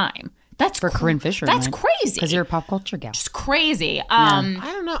of all time. That's for Corinne Fisher. That's crazy. Because you're a pop culture gal. Just crazy. I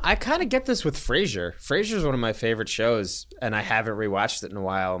don't know. I kind of get this with Frasier. Frasier's one of my favorite shows, and I haven't rewatched it in a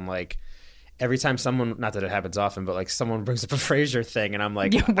while. I'm like, every time someone, not that it happens often, but like someone brings up a Frasier thing, and I'm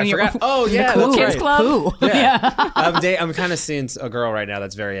like, I forgot. Oh yeah, cool that's Kids right. Club. Yeah. I'm kind of seeing a girl right now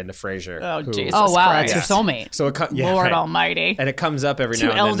that's very into Frasier. Oh Jesus! Oh wow, Christ. that's your soulmate. So Lord Almighty. And it comes up every Two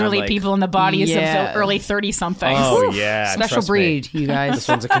now and then. elderly like, people in the bodies of the early 30-somethings. Oh yeah, special breed, you guys. This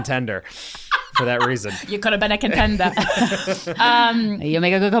one's a contender. For that reason. You could have been a contender. You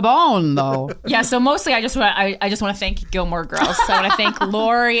make a good cabone, though. Yeah, so mostly I just want to thank Gilmore Girls. So I want to thank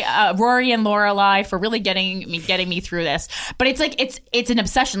Rory and Lorelai for really getting me through this. But it's like it's an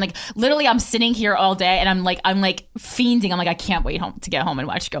obsession. Like, literally, I'm sitting here all day and I'm like fiending. I'm like, I can't wait to get home and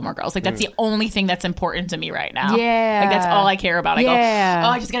watch Gilmore Girls. Like, that's the only thing that's important to me right now. Yeah, like that's all I care about. I go,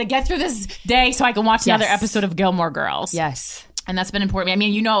 I just gotta get through this day so I can watch another episode of Gilmore Girls. Yes. And that's been important. I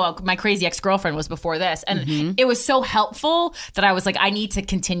mean, you know, my crazy ex-girlfriend was before this. And it was so helpful that I was like, I need to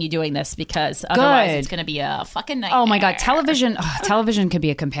continue doing this because otherwise it's going to be a fucking nightmare. Oh, my God. Television could be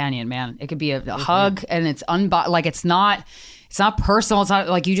a companion, man. It could be a hug, and it's it's not personal. It's not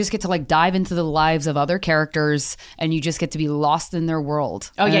like you just get to like dive into the lives of other characters and you just get to be lost in their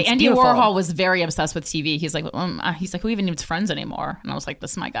world. Oh, and yeah. Andy beautiful. Warhol was very obsessed with TV. He's like, who even needs friends anymore? And I was like,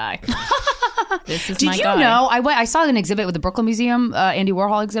 this is my guy. This is my guy. Did you know? I saw an exhibit with the Brooklyn Museum, Andy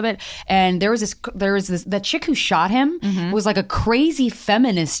Warhol exhibit, and there was this the chick who shot him was like a crazy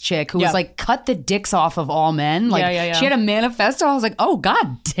feminist chick who was like cut the dicks off of all men. Like she had a manifesto. I was like, oh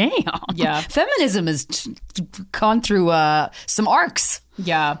God damn. Yeah, feminism has gone through some arcs.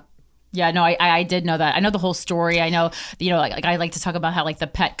 Yeah. Yeah, no, I did know that. I know the whole story. I know, like I like to talk about how like the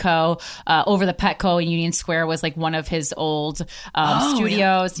Petco, over the Petco in Union Square was like one of his old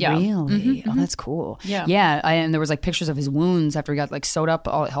studios. Yeah. Really? Oh, that's cool. Yeah. Yeah. And there was like pictures of his wounds after he got like sewed up,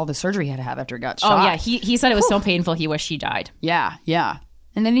 all the surgery he had to have after he got shot. Oh, yeah. He said it was so painful he wished he died. Yeah. Yeah.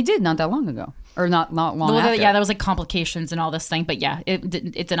 And then he did not that long ago. Or not long after. Yeah, there was like complications and all this thing, but yeah, it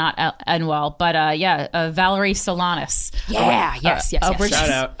did not end well. But Valerie Solanas. Yeah, yes. Shout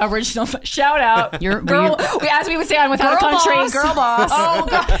out. Original shout out. Girl, as we would say on Without a Country, boss. girl boss. Oh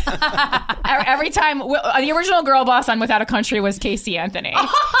God. Every time the original girl boss on Without a Country was Casey Anthony.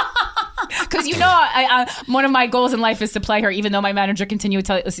 Because one of my goals in life is to play her, even though my manager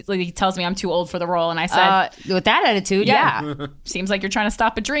tells me I'm too old for the role. And I said, with that attitude, yeah. Seems like you're trying to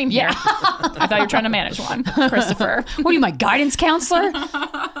stop a dream here. I thought you were trying to manage one, Christopher. What are you, my guidance counselor?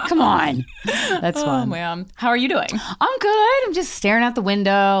 Come on. That's fun. Man. How are you doing? I'm good. I'm just staring out the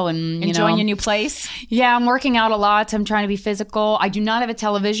window and enjoying your new place. Yeah, I'm working out a lot. I'm trying to be physical. I do not have a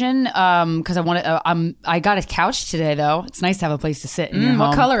television because I got a couch today though. It's nice to have a place to sit in your home.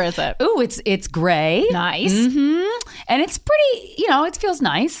 What color is it? Ooh, it's gray. Nice. And it's pretty. It feels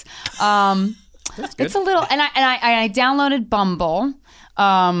nice. It's a little. And I downloaded Bumble.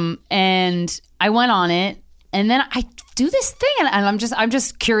 And I went on it, And then I do this thing, and I'm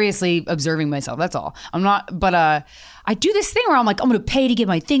just curiously observing myself. That's all. I'm not, but I do this thing where I'm like, I'm going to pay to get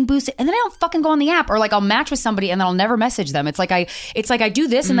my thing boosted, and then I don't fucking go on the app, or like I'll match with somebody and then I'll never message them. It's like I do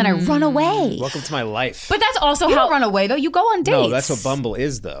this and then I run away. Welcome to my life. But that's also You how don't run away though. You go on dates. No, that's what Bumble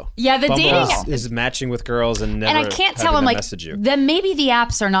is though. Yeah, the Bumble dating is matching with girls and never. And I can't tell having him to like, message you. then maybe the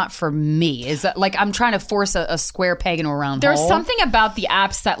apps are not for me. Is that like I'm trying to force a square peg into a round There's hole? something about the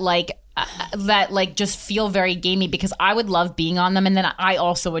apps that just feel very gamey, because I would love being on them, and then I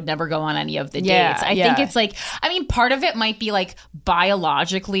also would never go on any of the dates. I think it's like, I mean, part of it might be like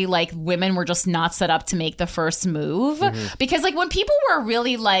biologically, like women were just not set up to make the first move, because like when people were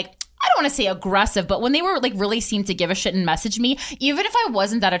really like, I don't want to say aggressive, but when they were like really seemed to give a shit and message me, even if I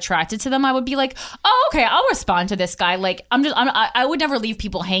wasn't that attracted to them, I would be like, oh, okay, I'll respond to this guy. Like I would never leave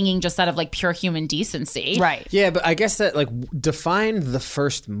people hanging just out of like pure human decency. Right. Yeah, but I guess that like define the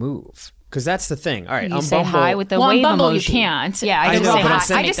first move. Because that's the thing. All right, You on say Bumble, hi with the Well, on wave Bumble, emoji. you can't. Yeah, I I just know, say but I'm hi.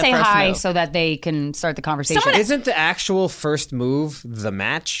 saying I just make say the first hi move. so that they can start the conversation. Isn't the actual first move the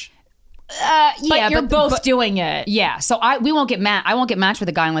match? But you're both doing it. Yeah, so we won't get I won't get matched with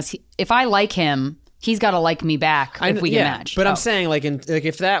a guy unless if I like him, he's got to like me back if we get matched. But I'm saying like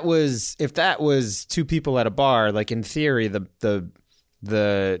if that was two people at a bar, like in theory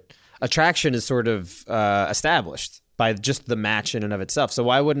the attraction is sort of established by just the match in and of itself. So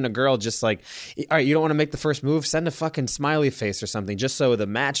why wouldn't a girl just like, all right, you don't want to make the first move, send a fucking smiley face or something just so the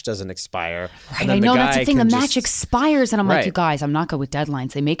match doesn't expire. Right, I know that's the thing. The match expires. expires, and I'm Right. like, you guys, I'm not good with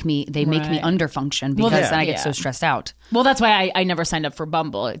deadlines. They make me underfunction because then I get so stressed out. Well, that's why I never signed up for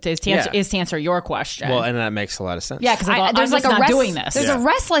Bumble. Is to answer your question. Well, and that makes a lot of sense. Yeah, because There's like not doing this. There's a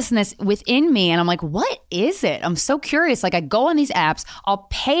restlessness within me, and I'm like, what is it? I'm so curious. Like I go on these apps, I'll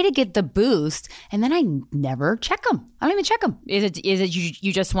pay to get the boost, and then I never check them. I don't even check them. Is it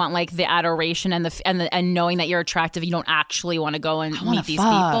you just want like the adoration and knowing that you're attractive? You don't actually want to go and meet these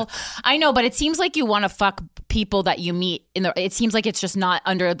people. I know, but it seems like you want to fuck people that you meet it seems like it's just not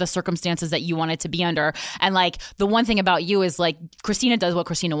under the circumstances that you want it to be under. And like the one thing about you is like Christina does what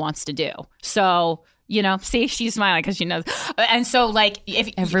Christina wants to do. So, you know, see, she's smiling because she knows. And so, like, if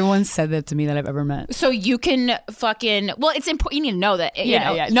everyone said that to me that I've ever met, so you can fucking. Well, it's important. You need to know that.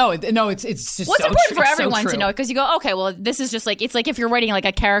 No, it's just. What's important for everyone to know, because you go, okay, well, this is just like it's like if you're writing like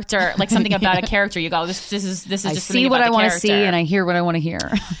a character, like something about a character, you go, this is just. I see what I want to see, and I hear what I want to hear.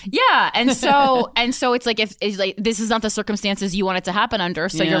 Yeah, and so it's like if it's like this is not the circumstances you want it to happen under,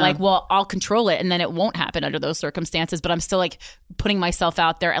 so you're like, well, I'll control it, and then it won't happen under those circumstances. But I'm still like putting myself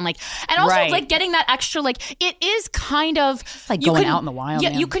out there, and also like getting that extra, like it is kind of it's like going out in the wild. Yeah,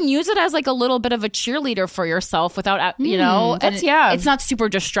 man. you can use it as like a little bit of a cheerleiter for yourself without, you know, it's not super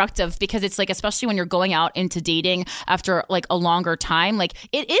destructive, because it's like, especially when you're going out into dating after like a longer time, like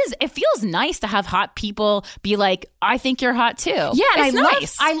it feels nice to have hot people be like, I think you're hot too. Yeah, it's and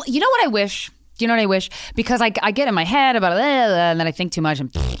nice. you know what I wish? Do you know what I wish? Because I get in my head about it, and then I think too much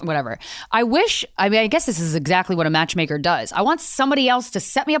and whatever. I guess this is exactly what a matchmaker does. I want somebody else to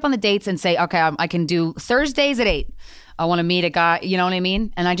set me up on the dates and say, okay, I can do Thursdays at 8. I want to meet a guy, you know what I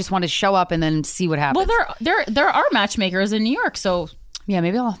mean? And I just want to show up and then see what happens. Well, there are matchmakers in New York, so yeah,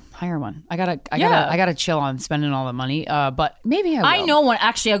 maybe I'll hire one. I gotta chill on spending all the money. But maybe I will. I know one,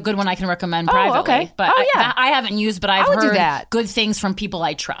 actually a good one I can recommend privately. Okay. But I haven't used, but I've would do heard that. good things from people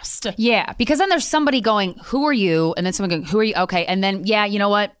I trust. Yeah, because then there's somebody going, who are you? And then someone going, who are you? Okay. And then, yeah, you know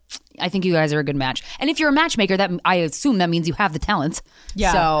what? I think you guys are a good match. And if you're a matchmaker, that I assume that means you have the talent.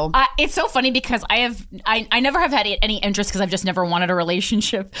 Yeah. So it's so funny because I never have had any interest, because I've just never wanted a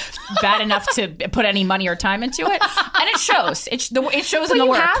relationship bad enough to put any money or time into it, and it shows. It shows in the you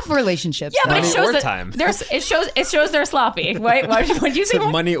work. have relationships. Yeah, but it Money shows or that time. it shows they're sloppy. Right? What did you say?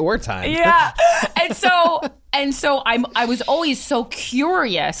 Money or time. Yeah. And so I was always so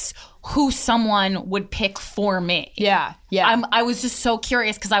curious who someone would pick for me. Yeah. I was just so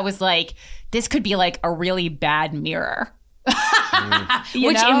curious, because I was like, this could be like a really bad mirror.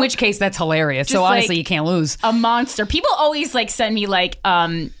 In which case that's hilarious. Just so honestly, like you can't lose. A monster. People always like send me like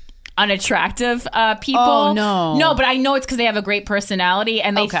unattractive people. Oh, no. No, but I know it's because they have a great personality,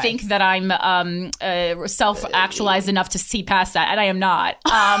 and they think that I'm self-actualized enough to see past that, and I am not.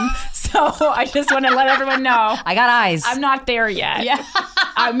 So I just want to let everyone know. I got eyes. I'm not there yet. Yeah.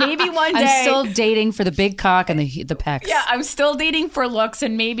 Maybe one day. I'm still dating for the big cock and the pecs. Yeah, I'm still dating for looks,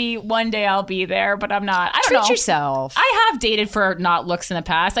 and maybe one day I'll be there, but I'm not. I don't know. Treat yourself. I have dated for not looks in the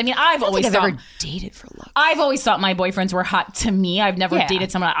past. I mean, I've ever dated for looks. I've always thought my boyfriends were hot to me. I've never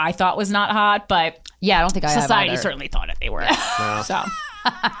dated someone I thought was not hot, but yeah, I don't think society have certainly thought it they were. So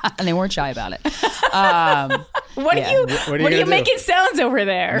And they weren't shy about it. What are you making sounds over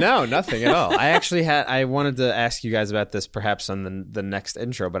there? No, nothing at all. I wanted to ask you guys about this perhaps on the next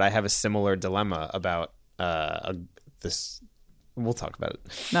intro, but I have a similar dilemma about this. We'll talk about it.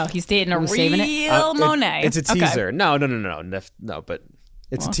 No, he's dating a real Monet. It's a teaser. Okay. No, but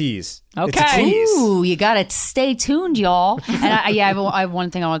it's a tease. Okay. It's a tease. Ooh, you got to stay tuned, y'all. And I have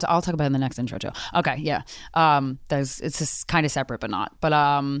one thing I'll talk about in the next intro too. Okay, yeah. It's just kind of separate, but not. But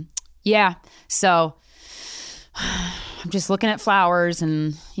yeah. So I'm just looking at flowers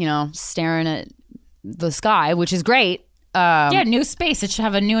and staring at the sky, which is great. New space. It should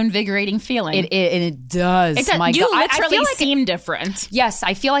have a new invigorating feeling. It does. You literally seem different. Yes,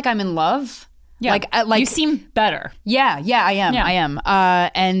 I feel like I'm in love. Yeah, like you seem better. Yeah, I am. Yeah. I am.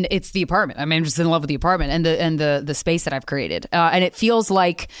 And it's the apartment. I mean, I'm just in love with the apartment and the space that I've created. And it feels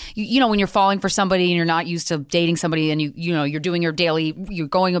like when you're falling for somebody and you're not used to dating somebody, and you're doing your daily, you're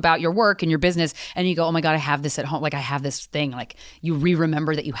going about your work and your business, and you go, oh my God, I have this at home. Like I have this thing. Like you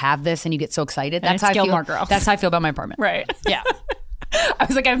remember that you have this, and you get so excited. That's how I feel. Girls. That's how I feel about my apartment. Right. Yeah. I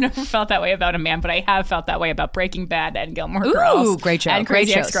was like, I've never felt that way about a man, but I have felt that way about Breaking Bad and Gilmore Girls. Ooh, great show. And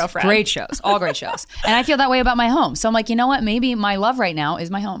Crazy Ex-Girlfriend. Great shows. All great shows. And I feel that way about my home. So I'm like, you know what? Maybe my love right now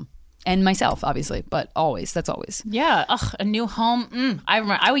is my home. And myself, obviously, but that's always. Yeah, a new home. I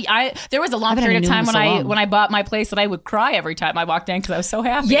remember. There was a long period of time when I bought my place that I would cry every time I walked in because I was so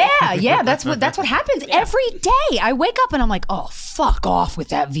happy. Yeah. That's what happens every day. I wake up and I'm like, oh, fuck off with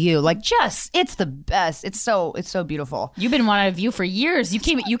that view. Like, it's the best. It's so beautiful. You've been wanting a view for years. You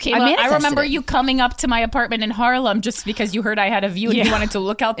came. I remember you coming up to my apartment in Harlem just because you heard I had a view and you wanted to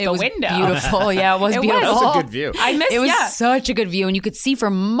look out the window. Beautiful. Yeah, it was beautiful. It was a good view. It was such a good view, and you could see for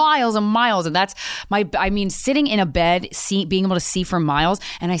miles and miles, and that's sitting in a bed, being able to see for miles,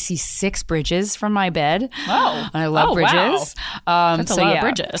 and I see 6 bridges from my bed. Oh, and I love bridges. Wow. That's a lot of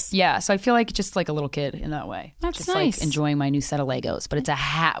bridges. Yeah, so I feel like just like a little kid in that way. That's just nice. Like enjoying my new set of Legos, but it's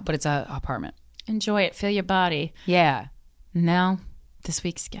a apartment. Enjoy it. Feel your body. Yeah. Now, this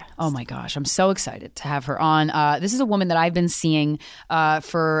week's guest. Oh my gosh, I'm so excited to have her on. This is a woman that I've been seeing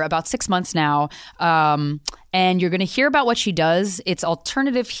for about 6 months now. And you're going to hear about what she does. It's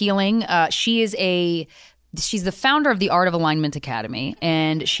alternative healing. She's the founder of the Art of Alignment Academy,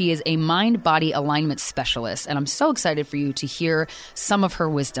 and she is a mind-body alignment specialist. And I'm so excited for you to hear some of her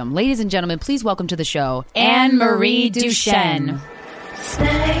wisdom. Ladies and gentlemen, please welcome to the show, Anne-Marie DUCHêNE.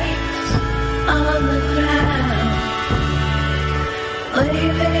 Snakes on the ground,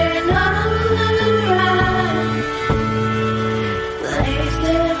 leaving on the ground. They've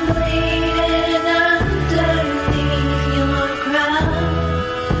been bleeding underneath your crown.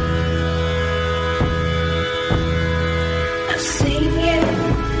 I've seen you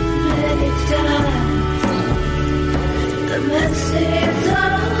many times. The message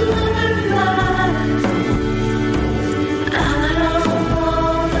on the rise. I don't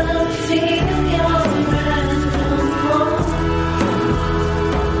wanna feel your breath no more.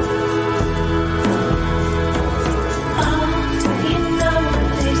 Oh, you know what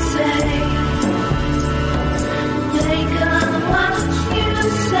they say. Make of what you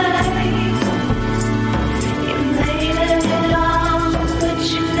say. You made it all, but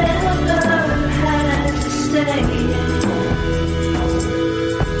you never had to stay.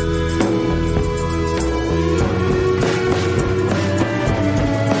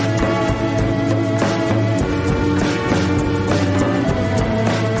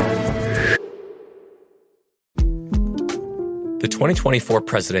 The 2024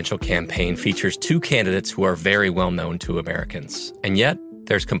 presidential campaign features 2 candidates who are very well known to Americans. And yet,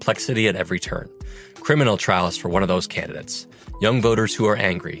 there's complexity at every turn. Criminal trials for one of those candidates. Young voters who are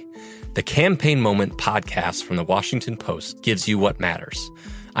angry. The Campaign Moment podcast from the Washington Post gives you what matters.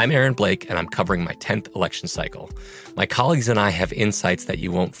 I'm Aaron Blake, and I'm covering my 10th election cycle. My colleagues and I have insights that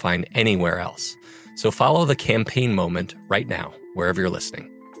you won't find anywhere else. So follow the Campaign Moment right now, wherever you're listening.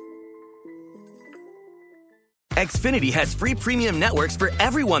 Xfinity has free premium networks for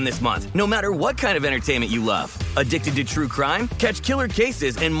everyone this month, no matter what kind of entertainment you love. Addicted to true crime? Catch killer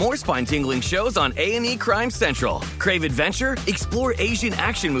cases and more spine-tingling shows on A&E Crime Central. Crave adventure? Explore Asian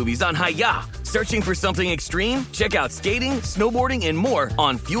action movies on Hi-Ya. Searching for something extreme? Check out skating, snowboarding, and more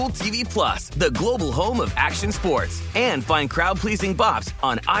on Fuel TV Plus, the global home of action sports. And find crowd-pleasing bops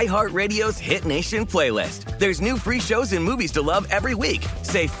on iHeartRadio's Hit Nation playlist. There's new free shows and movies to love every week.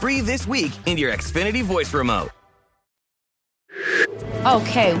 Say free this week in your Xfinity voice remote.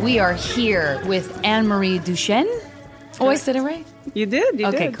 Okay, we are here with Anne-Marie DUCHêNE. Oh, I said it right? You did. You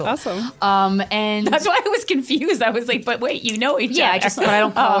Okay, did. cool. Awesome. And That's why I was confused. I was like, but wait, you know each other. but I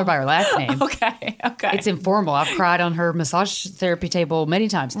don't call her by her last name. Okay. It's informal. I've cried on her massage therapy table many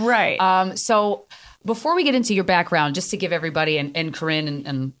times. Right. So before we get into your background, just to give everybody and Corinne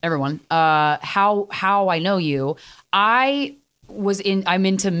and everyone how I know you, I'm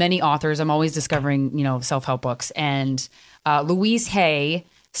into many authors. I'm always discovering, self-help books. And Louise Hay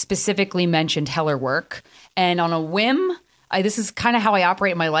specifically mentioned Heller work. And on a whim, this is kind of how I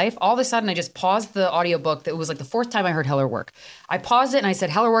operate in my life. All of a sudden, I just paused the audiobook. That was like the fourth time I heard Heller work. I paused it and I said,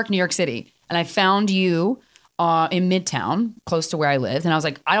 Heller work, New York City. And I found you in Midtown, close to where I lived. And I was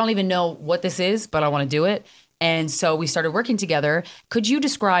like, I don't even know what this is, but I want to do it. And so we started working together. Could you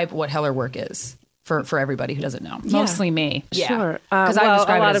describe what Heller work is for everybody who doesn't know? Mostly me. Yeah. Sure. Because I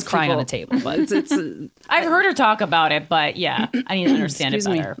describe it as of crying on people- a table. But It's I've heard her talk about it, but yeah, I need to understand it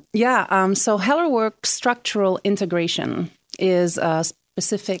better. Yeah. So Heller work structural integration is a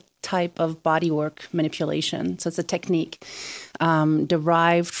specific type of bodywork manipulation. So it's a technique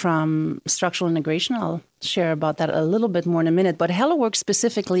derived from structural integration. I'll share about that a little bit more in a minute. But Heller work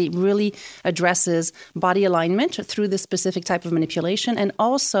specifically really addresses body alignment through this specific type of manipulation and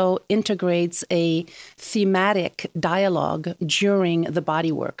also integrates a thematic dialogue during the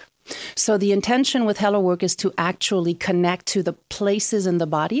body work. So the intention with Heller work is to actually connect to the places in the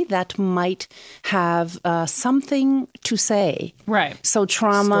body that might have something to say. Right. So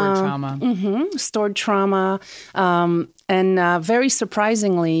trauma. Stored trauma. Stored trauma. And very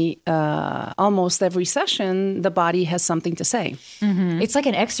surprisingly, almost every session, the body has something to say. It's like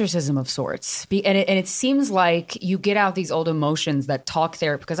an exorcism of sorts. And it seems like you get out these old emotions that talk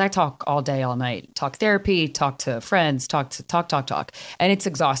therapy, because I talk all day, all night. Talk therapy, talk to friends, talk. And it's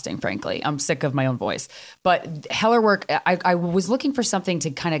exhausting, frankly. I'm sick of my own voice. But Heller work, I was looking for something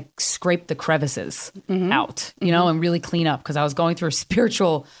to kind of scrape the crevices out, and really clean up, because I was going through a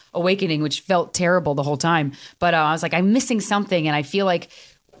spiritual awakening, which felt terrible the whole time. But I was like, I'm missing something, and I feel like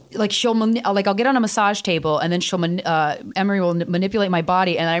I'll get on a massage table, and then Emery will manipulate my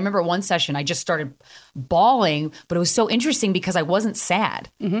body. And I remember one session I just started bawling, but it was so interesting because I wasn't sad.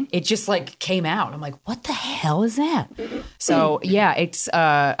 It just came out. I'm like, what the hell is that? So yeah, it's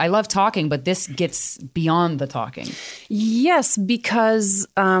I love talking, but this gets beyond the talking. Yes, because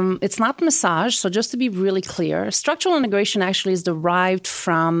it's not massage. So just to be really clear, structural integration actually is derived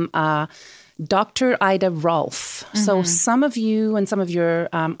from Dr. Ida Rolf. So some of you and some of your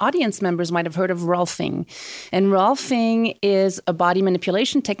audience members might have heard of Rolfing. And Rolfing is a body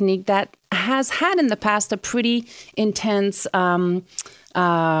manipulation technique that has had in the past a pretty intense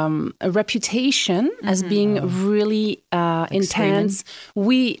reputation as being really intense.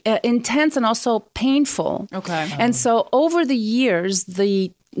 Intense and also painful. Okay. And so over the years,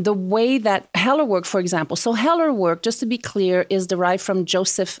 the way that Heller work, for example, so Heller work, just to be clear, is derived from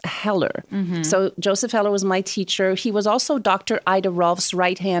Joseph Heller. So Joseph Heller was my teacher. He was also Dr. Ida Rolf's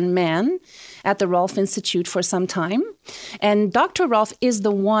right-hand man at the Rolf Institute for some time. And Dr. Rolf is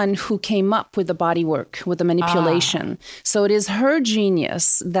the one who came up with the body work, with the manipulation. So it is her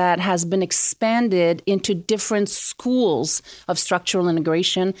genius that has been expanded into different schools of structural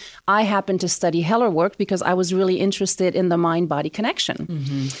integration. I happen to study Heller work because I was really interested in the mind-body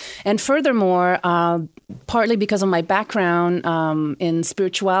connection. And furthermore, partly because of my background in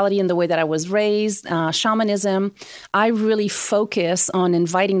spirituality and the way that I was raised, shamanism, I really focus on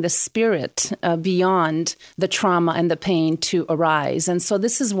inviting the spirit beyond the trauma and the pain to arise. And so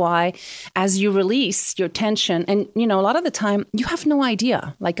this is why, as you release your tension, and, a lot of the time you have no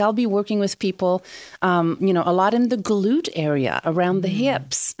idea. Like I'll be working with people, a lot in the glute area, around the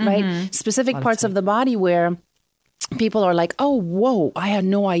hips, right? Specific parts of the body where people are like, oh, whoa, I had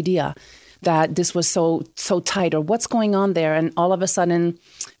no idea that this was so tight, or what's going on there. And all of a sudden,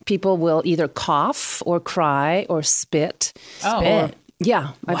 people will either cough or cry or spit. Spit.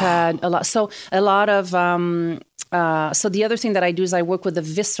 Yeah, I've had a lot. So a lot of, so the other thing that I do is I work with the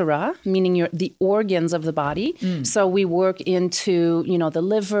viscera, meaning the organs of the body. So we work into, the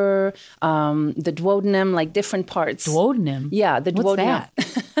liver, the duodenum, like different parts. Duodenum? Yeah, the duodenum.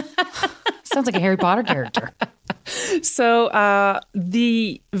 What's that? Sounds like a Harry Potter character. So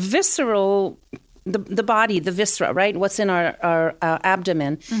the visceral, the body, the viscera, right? What's in our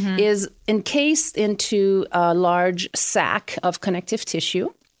abdomen is encased into a large sac of connective tissue.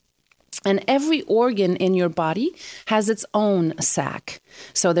 And every organ in your body has its own sac.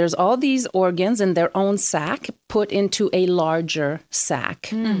 So there's all these organs in their own sac, put into a larger sack.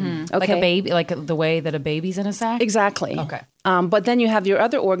 Mm-hmm. Like a baby, like the way that a baby's in a sack? Exactly. Okay. But then you have your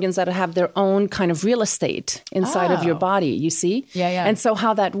other organs that have their own kind of real estate inside of your body, you see? Yeah. And so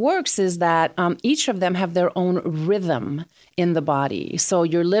how that works is that each of them have their own rhythm in the body. So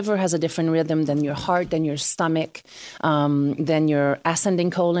your liver has a different rhythm than your heart, than your stomach, than your ascending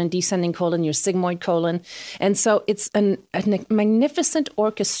colon, descending colon, your sigmoid colon. And so it's a magnificent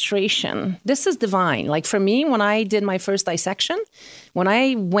orchestration. This is divine. Like for me, when I did my first dissection, when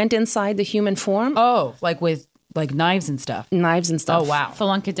I went inside the human form. Oh, like with like knives and stuff. Oh, wow.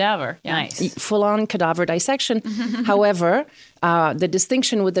 Full-on cadaver. Yeah. Nice. Full-on cadaver dissection. However, the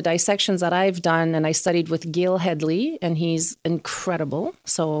distinction with the dissections that I've done, and I studied with Gil Headley, and he's incredible.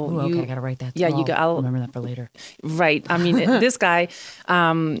 So okay, I got to write that. Yeah, I'll remember that for later. Right. I mean, this guy,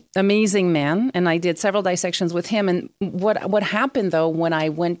 amazing man, and I did several dissections with him. And what happened, though, when I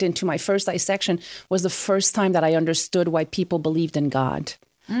went into my first dissection was the first time that I understood why people believed in God.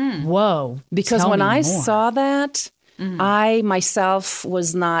 Whoa. Because when I saw that, I myself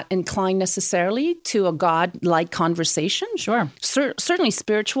was not inclined necessarily to a God-like conversation. Sure. Certainly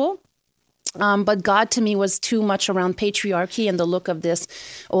spiritual. But God to me was too much around patriarchy and the look of this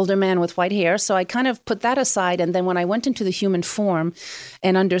older man with white hair. So I kind of put that aside. And then when I went into the human form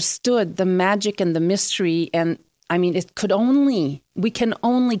and understood the magic and the mystery, and I mean, we can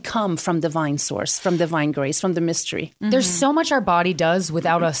only come from divine source, from divine grace, from the mystery. There's so much our body does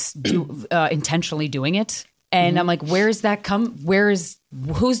without us intentionally doing it. And I'm like, who's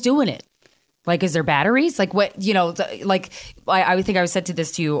doing it? Like, is there batteries? Like what, I think I said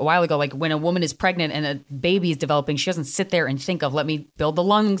this to you a while ago, like when a woman is pregnant and a baby is developing, she doesn't sit there and think of, let me build the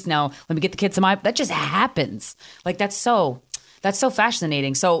lungs now. Let me get the kids that just happens. Like, that's so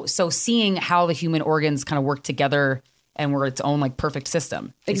fascinating. So seeing how the human organs kind of work together and we're its own like perfect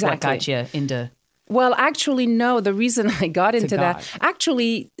system is what got you into. Well, actually, no. The reason I got into that,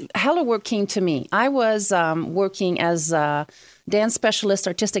 actually, Hello Work came to me. I was working as a dance specialist,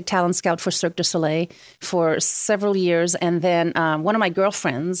 artistic talent scout for Cirque du Soleil for several years. And then one of my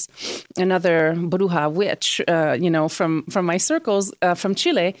girlfriends, another bruja witch, from my circles from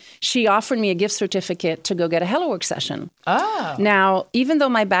Chile, she offered me a gift certificate to go get a Hello Work session. Oh. Now, even though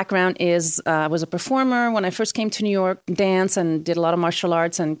my background was a performer when I first came to New York, dance and did a lot of martial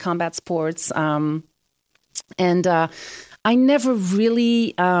arts and combat sports, and I never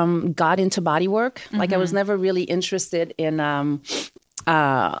really got into body work. Like I was never really interested in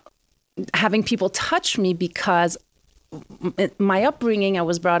having people touch me because my upbringing, I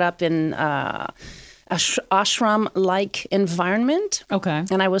was brought up in ashram-like environment. Okay.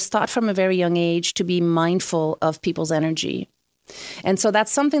 And I was taught from a very young age to be mindful of people's energy. And so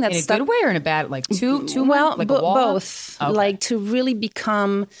that's something that's in a good way or in a bad, like too well, like a wall? Both. Okay. Like to really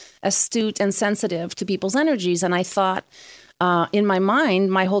become astute and sensitive to people's energies. And I thought, in my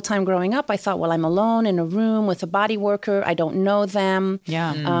mind, my whole time growing up, I thought, well, I'm alone in a room with a body worker. I don't know them.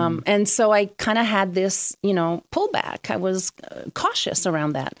 Yeah. And so I kind of had this, pullback. I was cautious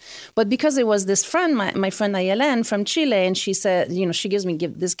around that. But because it was this friend, my friend Ayelen from Chile, and she said, she gives me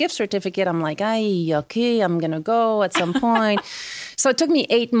this gift certificate. I'm like, okay, I'm going to go at some point. So it took me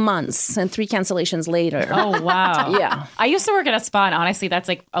 8 months and 3 cancellations later. Oh, wow. Yeah. I used to work at a spa, and honestly, that's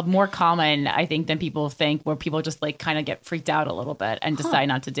like a more common, I think, than people think, where people just like kind of get freaked out a little bit and decide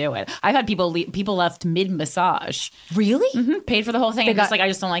not to do it. I've had people left mid-massage. Really? Mm-hmm. Paid for the whole thing and just like, I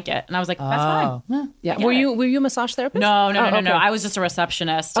just don't like it. And I was like, that's fine. Yeah. Were you a massage therapist? No. Okay. I was just a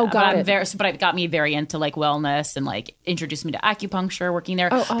receptionist. Oh, got it. But it got me very into like wellness and like introduced me to acupuncture working there.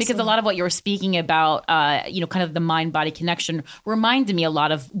 Oh, awesome. Because a lot of what you were speaking about, kind of the mind-body connection reminded me a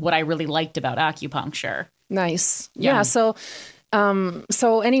lot of what I really liked about acupuncture. Nice. Yeah. So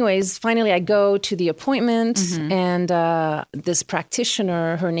anyways, finally I go to the appointment and this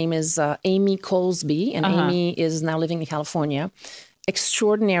practitioner, her name is Amy Colesby, and Amy is now living in California.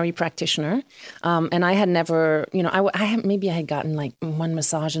 Extraordinary practitioner. And I had never, I had gotten like 1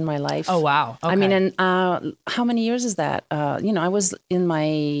 massage in my life. Oh, wow. Okay. I mean, and how many years is that? I was in my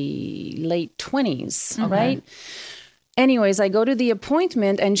late 20s, right? Anyways, I go to the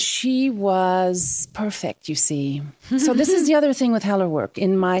appointment and she was perfect, you see. So this is the other thing with Hello Work.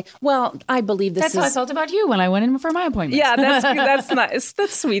 I believe that's how I felt about you when I went in for my appointment. Yeah, that's nice.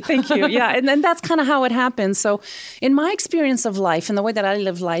 That's sweet. Thank you. Yeah, and then that's kind of how it happens. So in my experience of life and the way that I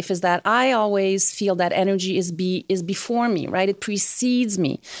live life is that I always feel that energy is before me, right? It precedes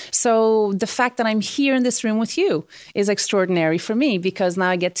me. So the fact that I'm here in this room with you is extraordinary for me because now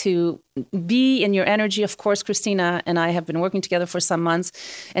I get to be in your energy. Of course, Christina and I have been working together for some months,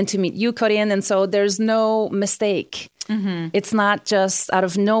 and to meet you, Corinne. And so there's no mistake. It's not just out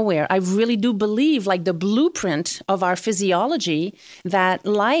of nowhere. I really do believe, like the blueprint of our physiology, that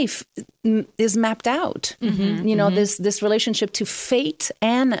life is mapped out. You know, this relationship to fate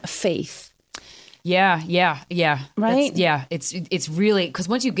and faith. Yeah. Right? It's really, because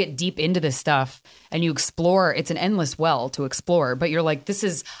once you get deep into this stuff and you explore, it's an endless well to explore. But you're like,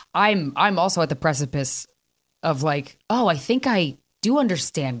 I'm also at the precipice of like, oh, I think I do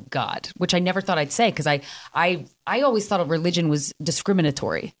understand God, which I never thought I'd say, because I always thought religion was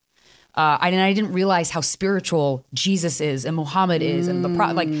discriminatory. And I didn't realize how spiritual Jesus is and Muhammad is, and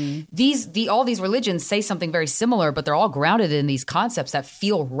all these religions say something very similar, but they're all grounded in these concepts that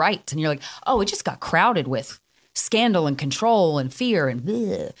feel right. And you're like, oh, it just got crowded with scandal and control and fear and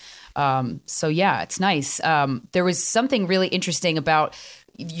bleh. So yeah, it's nice. There was something really interesting about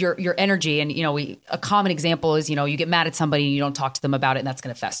your energy, and a common example is you get mad at somebody and you don't talk to them about it, and that's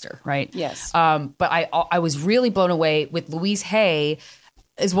going to fester, right? Yes. But I was really blown away with Louise Hay.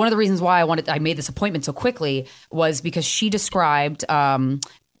 Is one of the reasons why I made this appointment so quickly, was because she described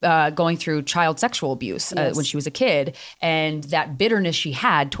going through child sexual abuse when she was a kid, and that bitterness she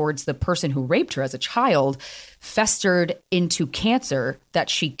had towards the person who raped her as a child festered into cancer that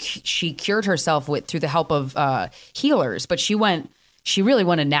she cured herself with through the help of healers. But she really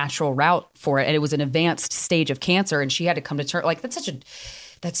went a natural route for it, and it was an advanced stage of cancer, and she had to come to terms. Like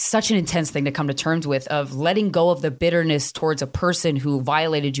that's such an intense thing to come to terms with, of letting go of the bitterness towards a person who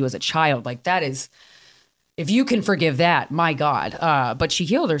violated you as a child. Like that is, if you can forgive that, my God. But she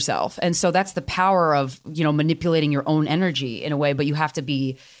healed herself. And so that's the power of, manipulating your own energy in a way. But you have to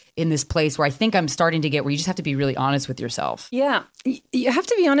be in this place where I think I'm starting to get, where you just have to be really honest with yourself. Yeah, you have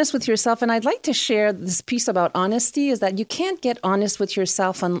to be honest with yourself. And I'd like to share this piece about honesty, is that you can't get honest with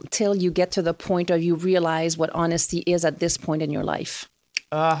yourself until you get to the point of you realize what honesty is at this point in your life.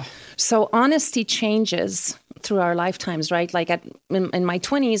 So honesty changes through our lifetimes, right? Like in my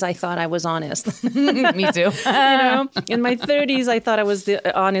 20s, I thought I was honest. Me too. In my 30s, I thought I was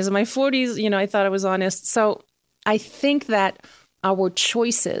honest. In my 40s, I thought I was honest. So I think that our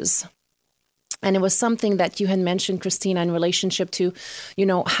choices, and it was something that you had mentioned, Christina, in relationship to,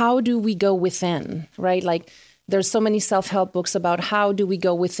 how do we go within, right? Like, there's so many self-help books about how do we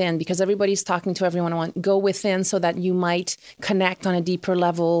go within, because everybody's talking to everyone on go within so that you might connect on a deeper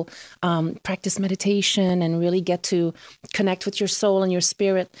level, practice meditation, and really get to connect with your soul and your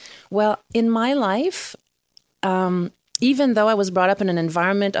spirit. Well, in my life, even though I was brought up in an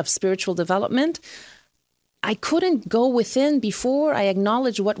environment of spiritual development, I couldn't go within before I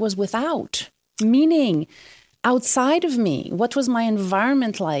acknowledged what was without, meaning outside of me. What was my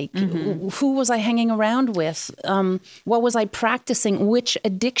environment like? Who was I hanging around with? What was I practicing? Which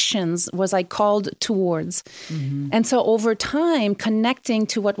addictions was I called towards? And so over time, connecting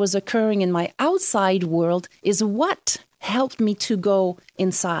to what was occurring in my outside world is what helped me to go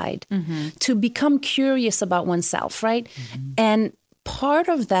inside, to become curious about oneself, right? And part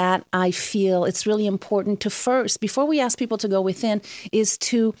of that, I feel it's really important to first, before we ask people to go within, is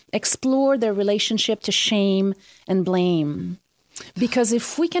to explore their relationship to shame and blame. Because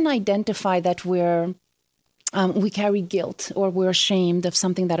if we can identify that we carry guilt or we're ashamed of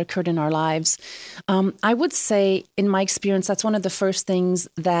something that occurred in our lives, I would say, in my experience, that's one of the first things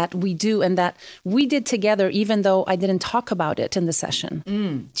that we do, and that we did together, even though I didn't talk about it in the session.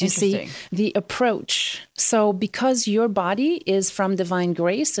 Do you see the approach? So because your body is from divine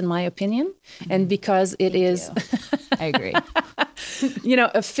grace, in my opinion, and because it is... I agree.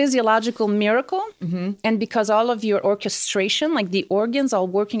 A physiological miracle, and because all of your orchestration, like the organs all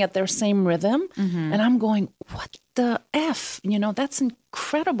working at their same rhythm, and I'm going, what the F? That's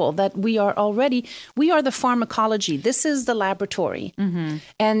incredible that we are the pharmacology. This is the laboratory.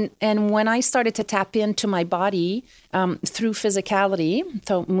 And when I started to tap into my body through physicality,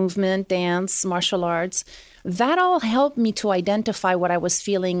 so movement, dance, martial arts, that all helped me to identify what I was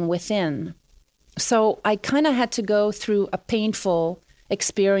feeling within. So I kind of had to go through a painful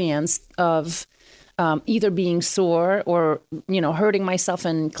experience of either being sore or, hurting myself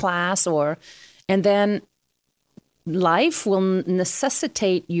in class, and then life will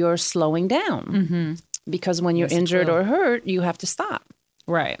necessitate your slowing down because when you're injured or hurt, you have to stop.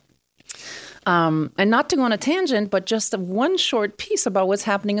 Right. And not to go on a tangent, but just one short piece about what's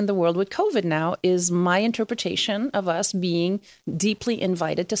happening in the world with COVID now is my interpretation of us being deeply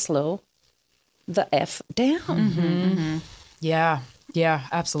invited to slow the F down. Yeah. Yeah,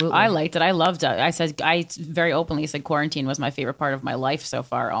 absolutely. I liked it. I loved it. I very openly said quarantine was my favorite part of my life so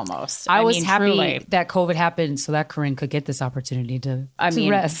far, almost. I was happy truly. that COVID happened so that Corinne could get this opportunity to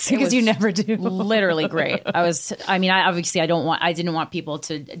rest it because was you never do. Literally great. I didn't want people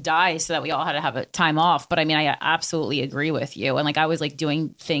to die so that we all had to have a time off. But I mean, I absolutely agree with you. And like, I was like doing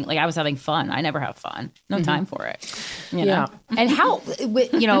things, like I was having fun. I never have fun. No time for it. You know? And how,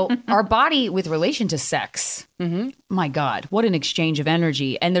 our body with relation to sex, my God, what an exchange of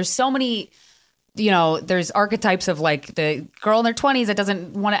energy. And there's so many, there's archetypes of like the girl in their 20s that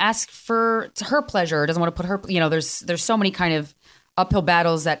doesn't want to ask for her pleasure, doesn't want to put her, there's so many kind of uphill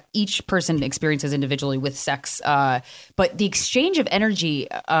battles that each person experiences individually with sex. But the exchange of energy,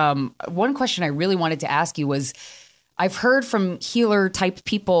 one question I really wanted to ask you was, I've heard from healer type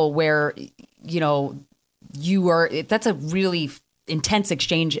people where, that's a really intense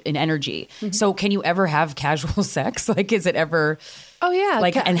exchange in energy. So can you ever have casual sex? Like, is it ever... Oh yeah.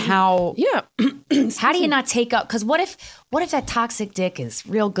 Like, and how... Yeah. How do you not take up... Because what if that toxic dick is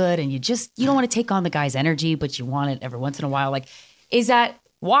real good and you don't want to take on the guy's energy, but you want it every once in a while? Like, is that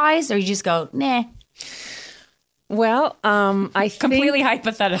wise or you just go, nah? Well, I think... Completely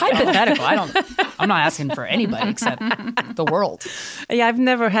hypothetical. I'm not asking for anybody except the world. Yeah, I've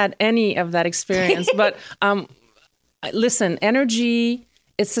never had any of that experience. But listen, energy,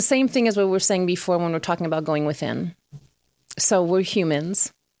 it's the same thing as what we were saying before when we're talking about going within. So we're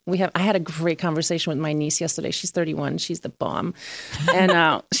humans. I had a great conversation with my niece yesterday. She's 31. She's the bomb.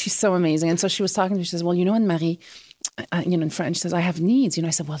 And she's so amazing. And so she was talking to me. She says, well, Anne-Marie, in French, says, I have needs.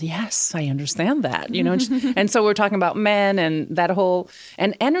 I said, well, yes, I understand that. And so we're talking about men and that whole,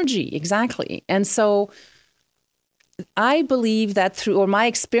 and energy, exactly. And so I believe that or my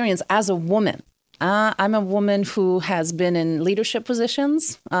experience as a woman, I'm a woman who has been in leadership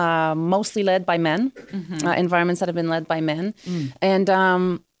positions, mostly led by men, environments that have been led by men. And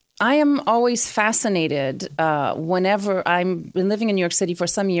I am always fascinated whenever I've been living in New York City for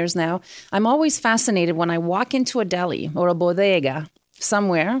some years now. I'm always fascinated when I walk into a deli or a bodega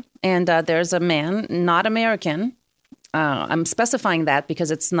somewhere and there's a man, not American. I'm specifying that because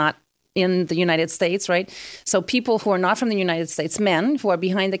it's not in the United States, right? So people who are not from the United States, men who are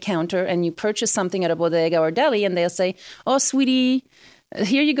behind the counter, and you purchase something at a bodega or deli and they'll say, oh, sweetie,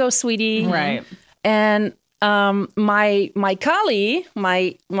 here you go, sweetie. Right. And my Kali,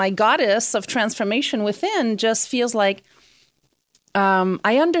 my goddess of transformation within, just feels like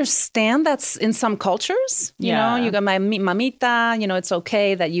I understand that's in some cultures. You got my mamita, it's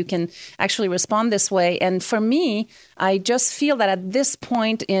okay that you can actually respond this way. And for me, I just feel that at this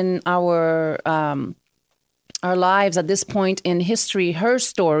point in our lives, at this point in history, her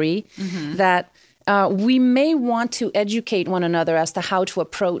story, that we may want to educate one another as to how to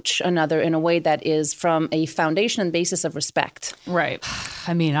approach another in a way that is from a foundation and basis of respect. Right.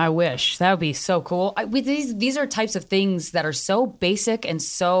 I mean, I wish. That would be so cool. These are types of things that are so basic and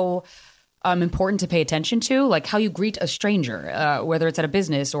so important to pay attention to, like how you greet a stranger, whether it's at a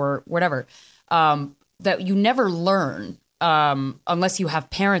business or whatever, that you never learn unless you have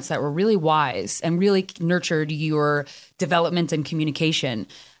parents that were really wise and really nurtured your development and communication.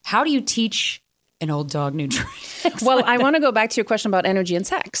 How do you teach an old dog new tricks? Well, I want to go back to your question about energy and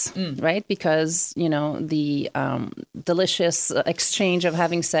sex, right? Because, the delicious exchange of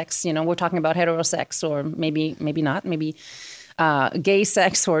having sex, we're talking about heterosex or maybe not, maybe gay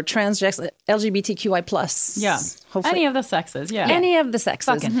sex or trans sex, LGBTQI plus. Yeah. Hopefully. Any of the sexes. Yeah. Any of the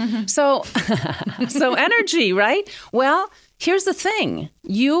sexes. So energy, right? Well, here's the thing.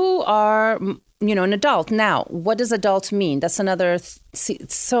 You are, an adult. Now, what does adult mean? That's another... it's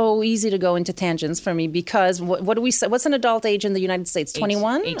so easy to go into tangents for me because what do we say? What's an adult age in the United States?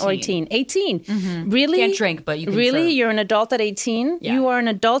 21 or 18? 18. Really? Can't drink, but you can Really? serve. You're an adult at 18? Yeah. You are an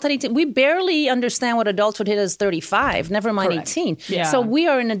adult at 18? We barely understand what adulthood is 35, never mind Correct. 18. Yeah. So we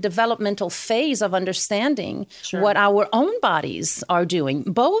are in a developmental phase of understanding what our own bodies are doing,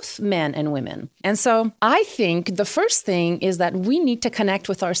 both men and women. And so I think the first thing is that we need to connect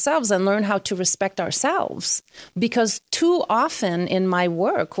with ourselves and learn how to respect ourselves. Because too often in my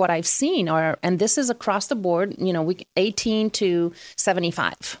work, what I've seen are, and this is across the board, 18 to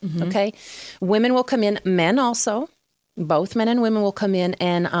 75, okay? Women will come in, men also, both men and women will come in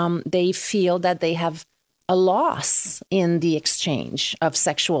and they feel that they have a loss in the exchange of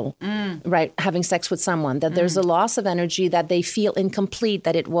sexual, right, having sex with someone, that there's a loss of energy, that they feel incomplete,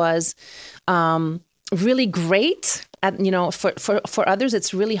 that it was really great. For others,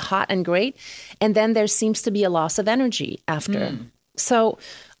 it's really hot and great. And then there seems to be a loss of energy after. So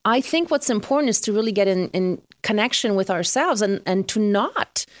I think what's important is to really get in connection with ourselves and to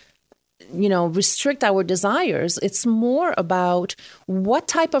not restrict our desires. It's more about what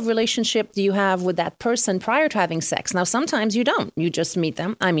type of relationship do you have with that person prior to having sex. Now, sometimes you don't. You just meet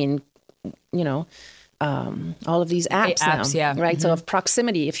them. I mean, all of these apps now, yeah. right? So of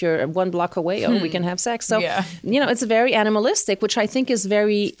proximity, if you're 1 block away, we can have sex. So, it's very animalistic, which I think is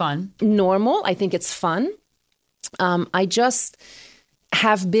very fun, normal. I think it's fun. I just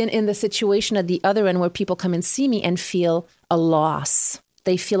have been in the situation at the other end where people come and see me and feel a loss.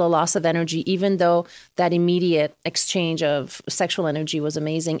 They feel a loss of energy, even though that immediate exchange of sexual energy was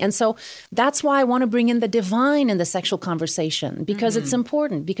amazing. And so that's why I want to bring in the divine in the sexual conversation, because it's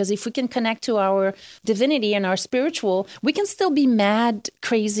important. Because if we can connect to our divinity and our spiritual, we can still be mad,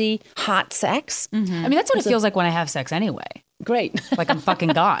 crazy, hot sex. I mean, that's what it feels like when I have sex anyway. Great. Like I'm fucking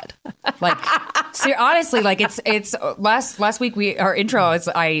God. Like, honestly, like it's last week our intro is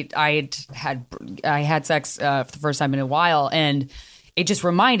I had sex for the first time in a while, and it just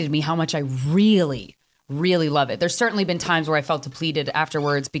reminded me how much I really, really love it. There's certainly been times where I felt depleted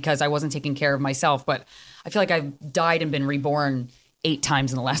afterwards because I wasn't taking care of myself, but I feel like I've died and been reborn 8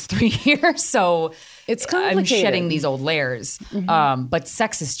 times in the last 3 years. So it's complicated. I'm shedding these old layers. But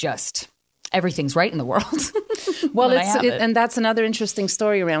sex is just, everything's right in the world. Well, and that's another interesting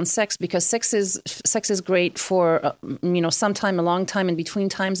story around sex, because sex is great for sometime, a long time in between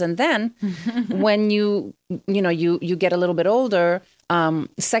times, and then when you get a little bit older,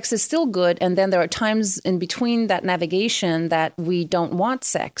 sex is still good, and then there are times in between that navigation that we don't want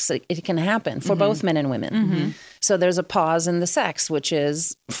sex. It can happen for both men and women. So there's a pause in the sex, which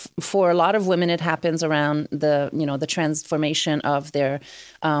is for a lot of women, it happens around the transformation of their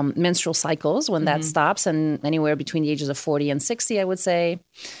menstrual cycles, when that stops, and anywhere between the ages of 40 and 60, I would say.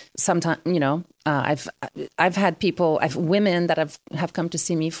 Sometimes, I've had women that have come to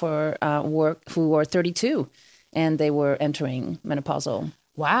see me for work who are 32, and they were entering menopausal.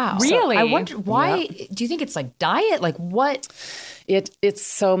 Wow. Really? I wonder why. Do you think it's like diet? Like what? It's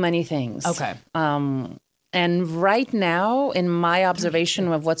so many things. Okay. And right now, in my observation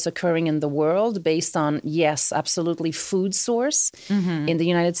of what's occurring in the world, based on, yes, absolutely food source in the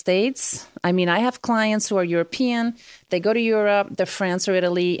United States. I mean, I have clients who are European. They go to Europe, they're France or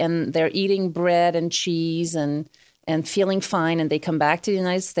Italy, and they're eating bread and cheese and feeling fine, and they come back to the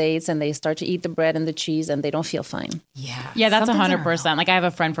United States and they start to eat the bread and the cheese, and they don't feel fine. Yeah, that's 100%. Like I have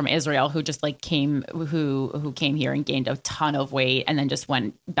a friend from Israel who just like came here and gained a ton of weight, and then just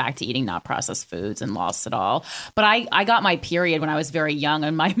went back to eating not processed foods and lost it all. But I got my period when I was very young,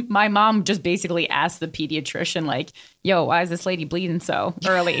 and my mom just basically asked the pediatrician, like, yo, why is this lady bleeding so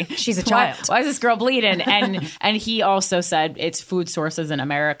early? She's a child. Why is this girl bleeding? And he also said it's food sources in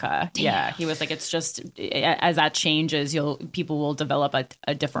America. Damn. Yeah, he was like, it's just as that changes, people will develop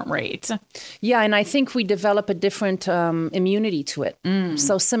a different rate. Yeah, and I think we develop a different immunity to it.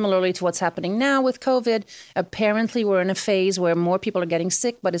 So similarly to what's happening now with COVID, apparently we're in a phase where more people are getting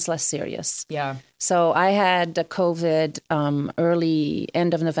sick, but it's less serious. Yeah. So I had COVID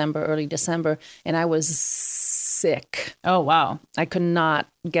end of November, early December, and I was sick. Oh, wow. I could not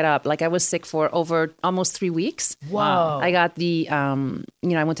get up. Like I was sick for over almost 3 weeks. Whoa. I got the, I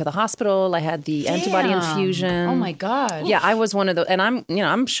went to the hospital. I had the antibody infusion. Oh my God. Yeah, I was one of those. And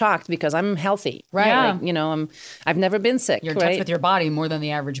I'm shocked because I'm healthy. Right. Yeah. Like, I've never been sick. You're in touch with your body more than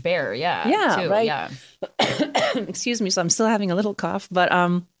the average bear. Yeah. Yeah. Too. Right. Yeah. Excuse me. So I'm still having a little cough, but,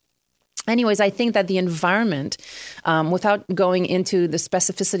 anyways, I think that the environment, without going into the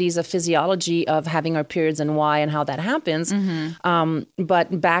specificities of physiology of having our periods and why and how that happens,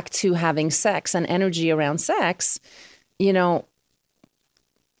 but back to having sex and energy around sex,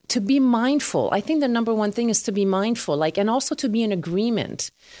 to be mindful. I think the number one thing is to be mindful, and also to be in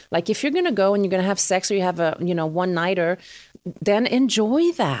agreement. Like if you're going to go and you're going to have sex, or you have a, one-nighter, then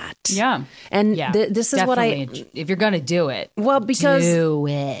enjoy that. Yeah. And this is definitely. what if you're going to do it. Well, because do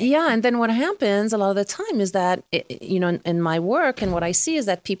it. Yeah. And then what happens a lot of the time is that, in my work and what I see is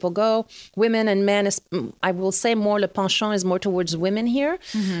that people go, women and men, I will say more, le penchant is more towards women here,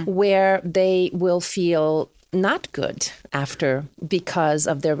 where they will feel not good after because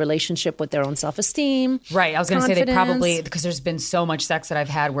of their relationship with their own self-esteem. Right. I was going to say they probably, because there's been so much sex that I've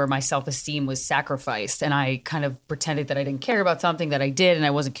had where my self-esteem was sacrificed, and I kind of pretended that I didn't care about something that I did, and I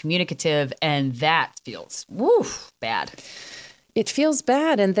wasn't communicative, and that feels bad. It feels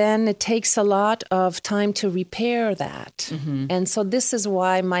bad, and then it takes a lot of time to repair that. And so this is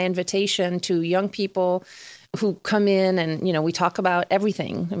why my invitation to young people who come in and, we talk about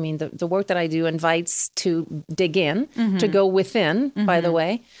everything. I mean, the work that I do invites to dig in, to go within, by the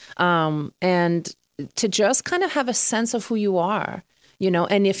way, and to just kind of have a sense of who you are.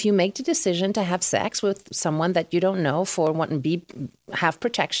 and if you make the decision to have sex with someone that you don't know for what and have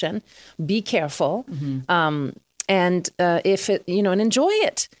protection, be careful. And if it, and enjoy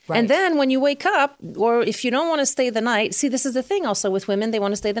it. Right. And then when you wake up, or if you don't want to stay the night, see, this is the thing also with women, they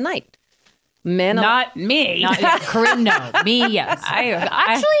want to stay the night. Men, not me. Not yet. Corinne, no. Me, yes.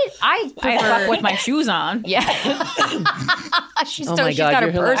 I fuck with my shoes on. Yeah. she's my God, got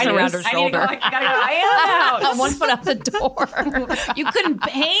her you're purse hilarious. around her shoulder. I am out. One foot out the door. You couldn't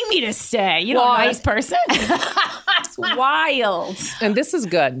pay me to stay. You don't know this person. It's wild. And this is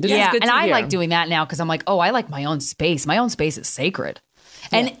good. This is good and to I hear. like doing that now because I'm like, I like my own space. My own space is sacred.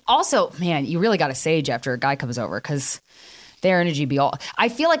 And also, man, you really got to sage after a guy comes over because their energy be all. I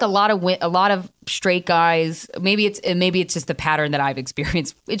feel like a lot of straight guys. Maybe it's just the pattern that I've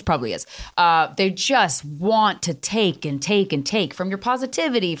experienced. It probably is. They just want to take and take and take from your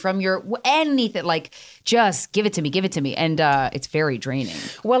positivity, from your anything. Like, just give it to me, and it's very draining.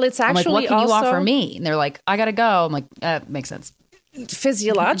 Well, it's actually I'm like, what can you also offer me? And they're like, I gotta go. I'm like, makes sense.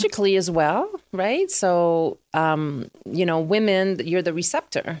 Physiologically as well, right? So, women, you're the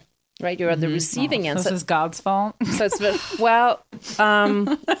receptor. Right, you're at the receiving end. So this is God's fault. So it's I'm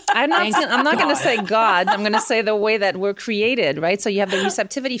not going to say God. I'm going to say the way that we're created. Right, so you have the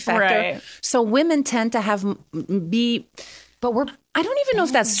receptivity factor. Right. So women tend to I don't even know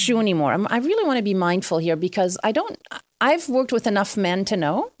if that's true anymore. I really want to be mindful here because I've worked with enough men to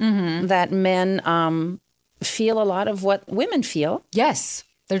know that men feel a lot of what women feel. Yes,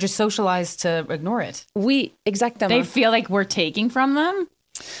 they're just socialized to ignore it. They feel like we're taking from them.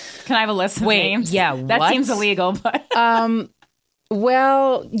 Can I have a list of names? Yeah, that seems illegal, but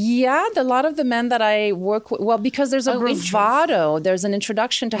well, yeah, a lot of the men that I work with, because there's a bravado, there's an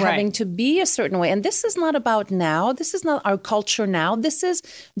introduction to having to be a certain way, and this is not about now. This is not our culture now. This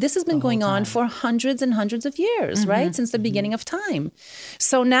has been going on for hundreds and hundreds of years, right, since the beginning of time.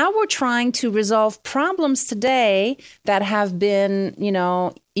 So now we're trying to resolve problems today that have been,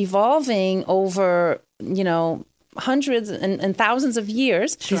 evolving over, hundreds and thousands of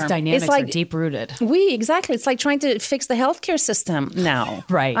years. These dynamics are deep rooted. Exactly. It's like trying to fix the healthcare system now.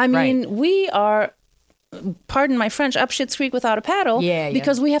 Right. I mean, we are, pardon my French, up shit's creek without a paddle.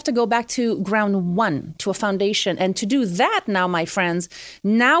 Because we have to go back to ground one, to a foundation. And to do that now, my friends,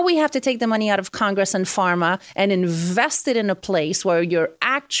 now we have to take the money out of Congress and pharma and invest it in a place where you're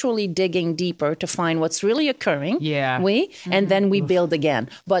actually digging deeper to find what's really occurring. Yeah. And then we build again.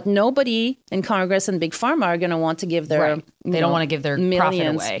 But nobody in Congress and big pharma are going to want to give their They don't want to give their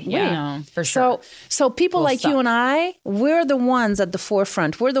millions profit away. Yeah, for sure. So people like you and I, we're the ones at the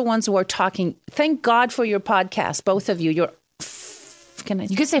forefront. We're the ones who are talking. Thank God for your podcast, both of you. You can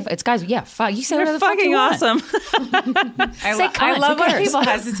say it's guys. Yeah, fuck. You say whatever the fuck fucking you awesome. I love when people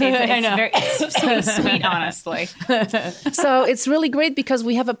hesitate. But it's sweet, honestly. So it's really great because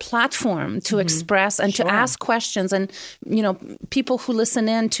we have a platform to express and to ask questions, and people who listen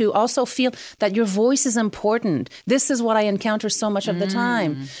in to also feel that your voice is important. This is what I encounter so much of the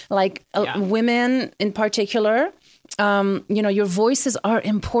time, like women in particular. Your voices are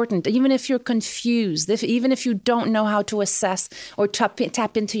important, even if you're confused, even if you don't know how to assess or tap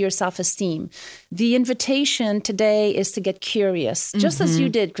into your self-esteem. The invitation today is to get curious, just as you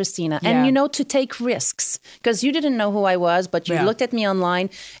did, Christina, and, to take risks, because you didn't know who I was, but you looked at me online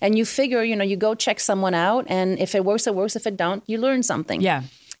and you figure, you go check someone out, and if it works, it works. If it don't, you learn something. Yeah.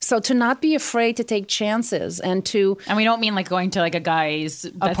 So to not be afraid to take chances and we don't mean like going to like a guy's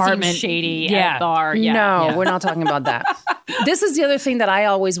apartment, shady at a bar. No, we're not talking about that. This is the other thing that I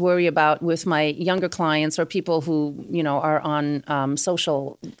always worry about with my younger clients or people who, are on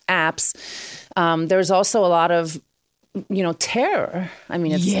social apps. There's also a lot of terror. I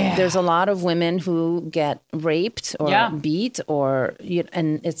mean, there's a lot of women who get raped or beat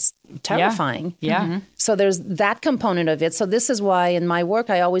and it's terrifying. Yeah. So there's that component of it. So this is why in my work,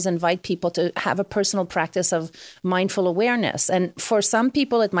 I always invite people to have a personal practice of mindful awareness. And for some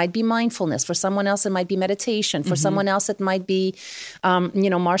people, it might be mindfulness. For someone else, it might be meditation. For someone else, it might be,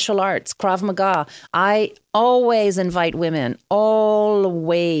 martial arts, Krav Maga. I always invite women,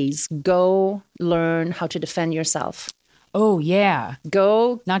 always go learn how to defend yourself. Oh, yeah.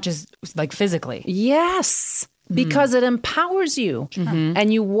 Go. Not just like physically. Yes. Because it empowers you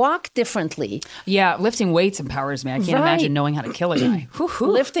and you walk differently. Yeah, lifting weights empowers me. I can't imagine knowing how to kill a guy.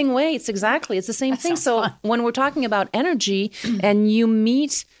 Lifting weights, exactly. It's the same thing. So when we're talking about energy and you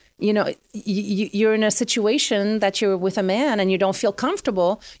meet, you're in a situation that you're with a man and you don't feel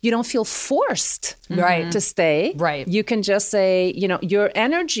comfortable, you don't feel forced to stay. Right. You can just say, your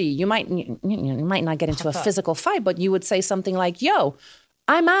energy, you might not get into a physical fight, but you would say something like, yo,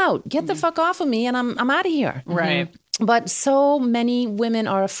 I'm out. Get the fuck off of me, and I'm out of here. Right. But so many women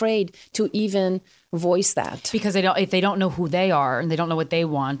are afraid to even voice that because if they don't know who they are and they don't know what they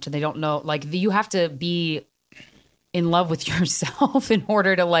want and they don't know, like, you have to be in love with yourself in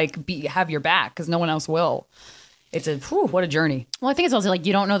order to have your back, because no one else will. It's what a journey. Well, I think it's also like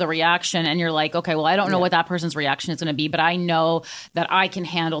you don't know the reaction and you're like, okay, well, I don't know what that person's reaction is going to be, but I know that I can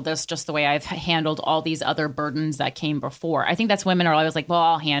handle this just the way I've handled all these other burdens that came before. I think that's women are always like, well,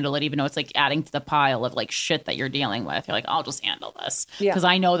 I'll handle it, even though it's like adding to the pile of like shit that you're dealing with. You're like, I'll just handle this because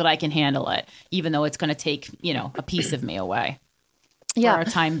I know that I can handle it, even though it's going to take, a piece of me away. Yeah. For a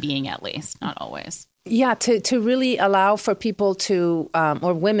time being, at least, not always. Yeah, to really allow for people to,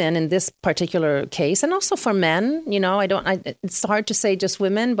 or women in this particular case, and also for men, it's hard to say just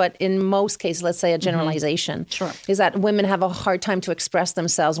women, but in most cases, let's say a generalization, is that women have a hard time to express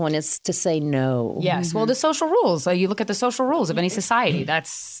themselves when it's to say no. Yes. Well, the social rules, you look at the social rules of any society, that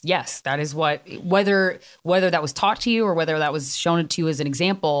is what, whether that was taught to you or whether that was shown to you as an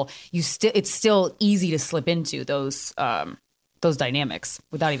example, it's still easy to slip into those dynamics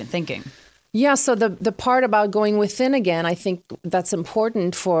without even thinking. Yeah, so the part about going within again, I think that's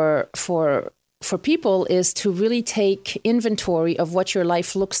important for people is to really take inventory of what your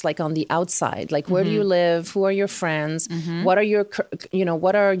life looks like on the outside. Like, where do you live? Who are your friends? What are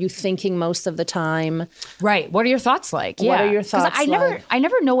what are you thinking most of the time? Right. What are your thoughts like? Yeah. What are your thoughts like? I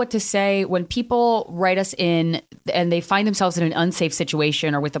never know what to say when people write us in and they find themselves in an unsafe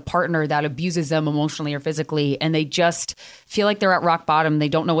situation or with a partner that abuses them emotionally or physically, and they just feel like they're at rock bottom. They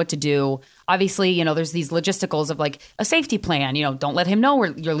don't know what to do. Obviously, there's these logisticals of like a safety plan, don't let him know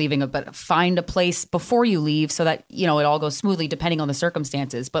where you're leaving, but find a place before you leave so that, it all goes smoothly depending on the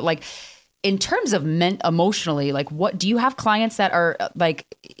circumstances. But like in terms of emotionally, like what do you have clients that are like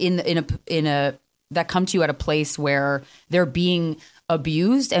in a that come to you at a place where they're being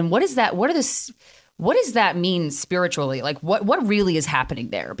abused? And what is that? What does that mean spiritually? Like what really is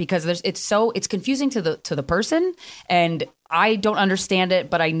happening there? Because it's confusing to the person, and I don't understand it,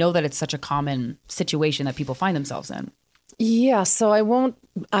 but I know that it's such a common situation that people find themselves in. Yeah, so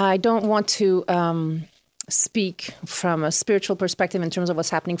I don't want to speak from a spiritual perspective in terms of what's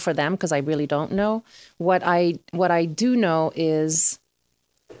happening for them, because I really don't know. What I do know is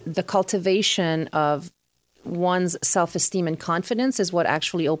the cultivation of one's self-esteem and confidence is what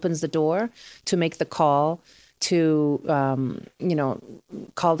actually opens the door to make the call to,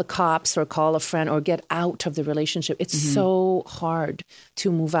 call the cops or call a friend or get out of the relationship. It's so hard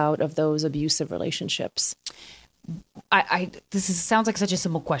to move out of those abusive relationships. Sounds like such a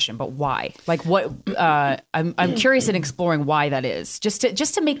simple question, but why? Like what? I'm curious in exploring why that is. Just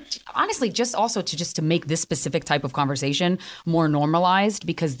to make, honestly, just to make this specific type of conversation more normalized,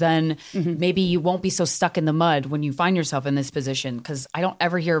 because then maybe you won't be so stuck in the mud when you find yourself in this position. Because I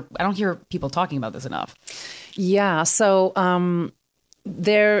don't hear people talking about this enough. Yeah. So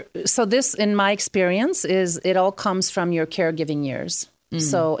this, in my experience, is it all comes from your caregiving years.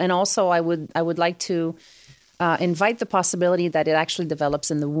 So, and also I would like to invite the possibility that it actually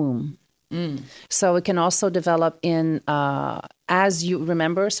develops in the womb. So it can also develop in, as you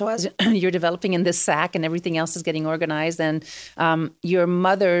remember, so as you're developing in this sac and everything else is getting organized, and your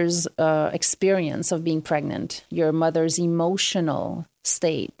mother's experience of being pregnant, your mother's emotional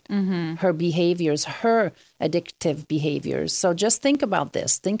state, her behaviors, her addictive behaviors. So just think about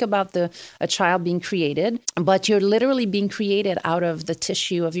this. Think about a child being created, but you're literally being created out of the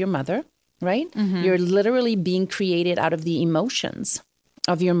tissue of your mother. Right? You're literally being created out of the emotions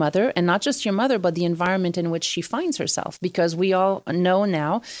of your mother, and not just your mother, but the environment in which she finds herself. Because we all know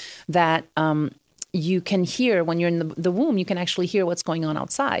now that you can hear, when you're in the womb, you can actually hear what's going on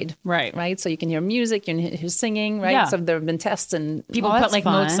outside. Right? So you can hear music, you can hear singing, right? Yeah. So there have been tests and people put like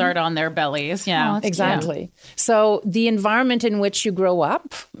fun. Mozart on their bellies. Yeah. Exactly. Yeah. So the environment in which you grow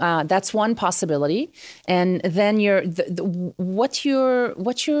up, that's one possibility. And then what you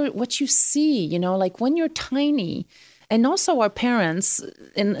see, like when you're tiny, and also our parents,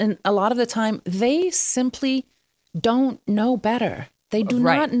 and a lot of the time, they simply don't know better. They do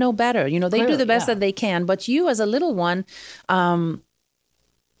not know better. They Clearly, do the best that they can. But you as a little one,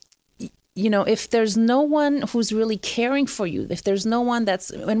 if there's no one who's really caring for you, if there's no one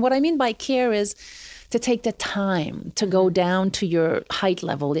and what I mean by care is to take the time to go down to your height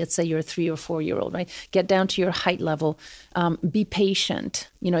level. Let's say you're a 3 or 4 year old, right? Get down to your height level. Be patient.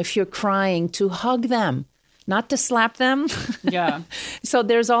 If you're crying, to hug them. Not to slap them. Yeah. So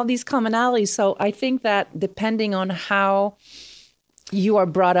there's all these commonalities. So I think that depending on how you are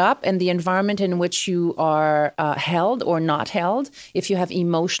brought up and the environment in which you are held or not held, if you have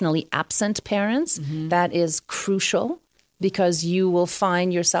emotionally absent parents, that is crucial. because you will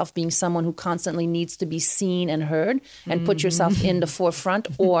find yourself being someone who constantly needs to be seen and heard and put yourself in the forefront,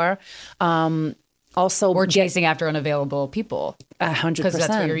 or also or chasing after unavailable people. 100%. Because that's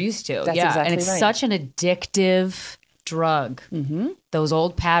what you're used to. That's yeah. exactly And it's right. such an addictive drug. Those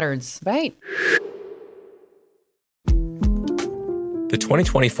old patterns. Right. The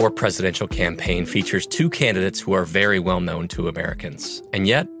 2024 presidential campaign features two candidates who are very well known to Americans. And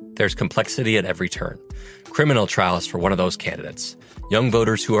yet, there's complexity at every turn. Criminal trials for one of those candidates. Young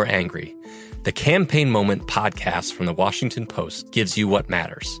voters who are angry. The Campaign Moment podcast from the Washington Post gives you what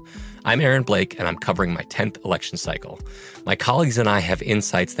matters. I'm Aaron Blake, and I'm covering my 10th election cycle. My colleagues and I have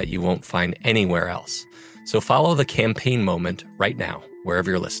insights that you won't find anywhere else. So follow the Campaign Moment right now, wherever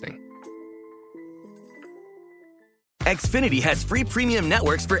you're listening. Xfinity has free premium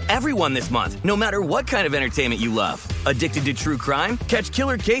networks for everyone this month, no matter what kind of entertainment you love. Addicted to true crime? Catch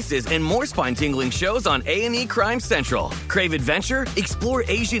killer cases and more spine-tingling shows on A&E Crime Central. Crave adventure? Explore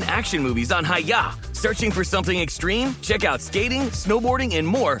Asian action movies on Hi-Ya. Searching for something extreme? Check out skating, snowboarding, and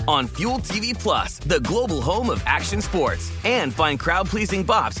more on Fuel TV Plus, the global home of action sports. And find crowd-pleasing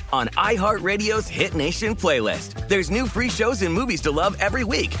bops on iHeartRadio's Hit Nation playlist. There's new free shows and movies to love every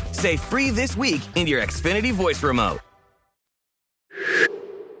week. Say free this week into your Xfinity voice remote.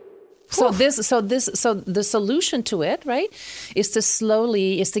 So the solution to it, right, is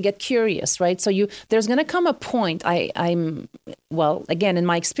to get curious, right? So there's going to come a point, again, in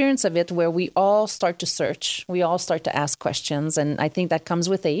my experience of it, where we all start to search, we all start to ask questions. And I think that comes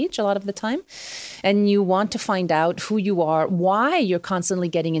with age a lot of the time. And you want to find out who you are, why you're constantly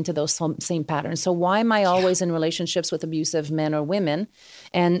getting into those same patterns. So why am I always in relationships with abusive men or women?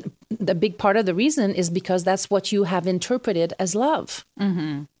 And the big part of the reason is because that's what you have interpreted as love.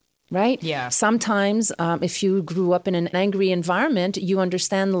 Mm-hmm. Right? Yeah. Sometimes if you grew up in an angry environment, you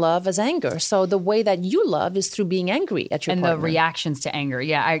understand love as anger. So the way that you love is through being angry at your partner. And the reactions to anger.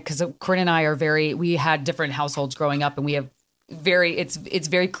 Yeah. Because Corinne and I we had different households growing up, and we have it's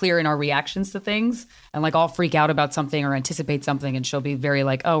very clear in our reactions to things. And like I'll freak out about something or anticipate something, and she'll be very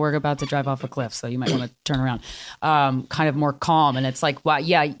like, oh, we're about to drive off a cliff, so you might want to turn around. Kind of more calm. And it's like, wow,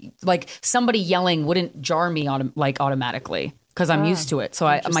 yeah, like somebody yelling wouldn't jar me automatically. Because I'm used to it. So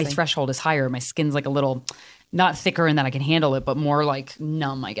my threshold is higher. My skin's like a little, not thicker in that I can handle it, but more like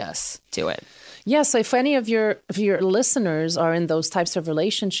numb, I guess, to it. Yeah. So if any of your listeners are in those types of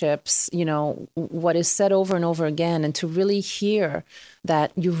relationships, what is said over and over again, and to really hear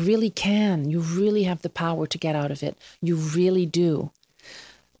that you really have the power to get out of it. You really do.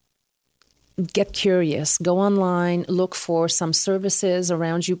 Get curious, go online, look for some services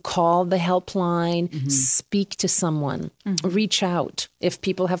around you, call the helpline, speak to someone, reach out. If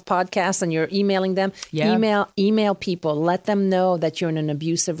people have podcasts and you're emailing them, email people, let them know that you're in an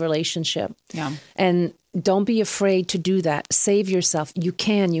abusive relationship. Yeah. And don't be afraid to do that. Save yourself.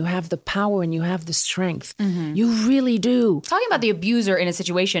 You have the power and you have the strength. You really do. Talking about the abuser in a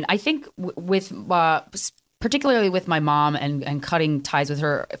situation, I think particularly with my mom and cutting ties with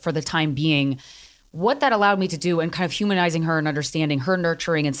her for the time being, what that allowed me to do and kind of humanizing her and understanding her,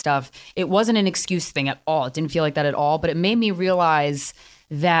 nurturing and stuff, it wasn't an excuse thing at all. It didn't feel like that at all, but it made me realize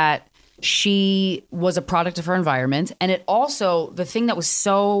that she was a product of her environment. And it also, the thing that was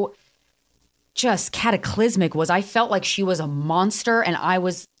so just cataclysmic was I felt like she was a monster and I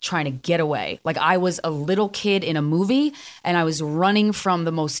was trying to get away. Like I was a little kid in a movie and I was running from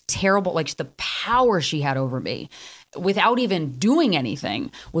the most terrible, like the power she had over me without even doing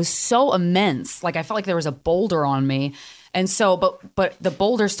anything was so immense. Like I felt like there was a boulder on me. And so, but the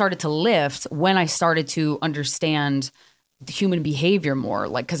boulder started to lift when I started to understand the human behavior more,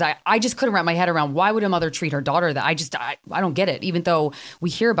 like, because I just couldn't wrap my head around why would a mother treat her daughter that I don't get it, even though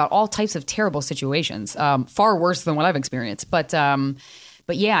we hear about all types of terrible situations, far worse than what I've experienced. But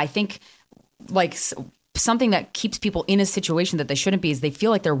yeah, I think like something that keeps people in a situation that they shouldn't be is they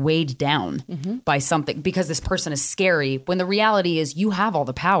feel like they're weighed down by something because this person is scary, when the reality is you have all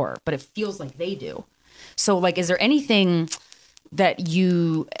the power, but it feels like they do. So like, is there anything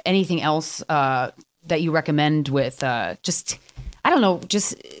else that you recommend with just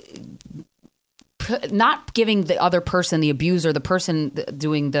not giving the other person, the abuser, the person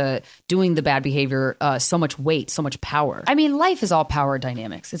doing the bad behavior, so much weight, so much power? I mean, life is all power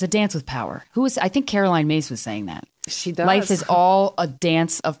dynamics. It's a dance with power. I think Caroline Myss was saying that. She does. Life is all a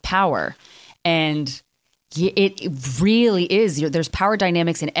dance of power. And it really is. There's power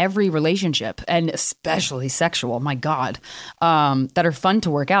dynamics in every relationship, and especially sexual, my God, that are fun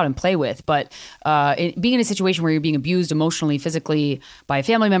to work out and play with. But being in a situation where you're being abused emotionally, physically by a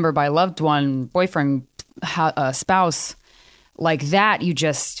family member, by a loved one, boyfriend, spouse, like that, you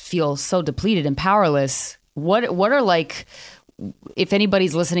just feel so depleted and powerless What are like, if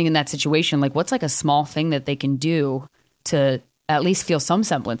anybody's listening in that situation, like what's like a small thing that they can do to at least feel some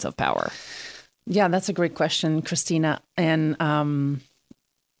semblance of power? Yeah, that's a great question, Christina. And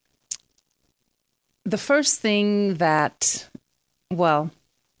the first thing that, well,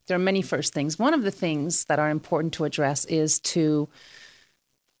 there are many first things. One of the things that are important to address is to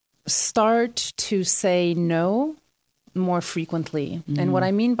start to say no more frequently. And what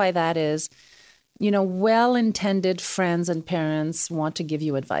I mean by that is, well-intended friends and parents want to give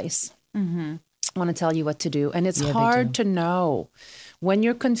you advice, want to tell you what to do. And it's hard to know. When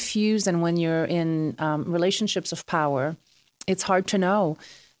you're confused and when you're in relationships of power, it's hard to know,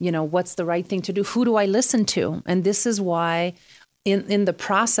 what's the right thing to do? Who do I listen to? And this is why in the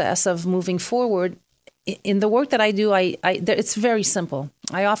process of moving forward, in the work that I do, it's very simple.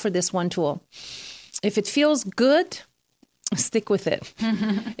 I offer this one tool. If it feels good, stick with it.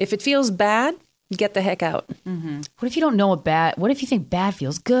 If it feels bad, get the heck out. What if you don't know what if you think bad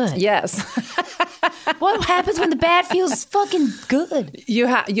feels good? Yes. What happens when the bad feels fucking good? You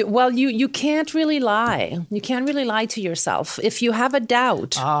can't really lie. You can't really lie to yourself. If you have a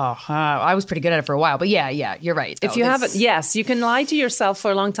doubt. I was pretty good at it for a while, but yeah, you're right. If you have it, yes, you can lie to yourself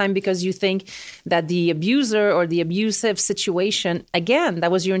for a long time because you think that the abuser or the abusive situation, again,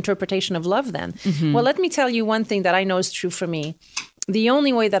 that was your interpretation of love then. Well, let me tell you one thing that I know is true for me. The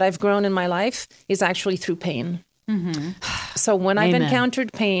only way that I've grown in my life is actually through pain. So when I've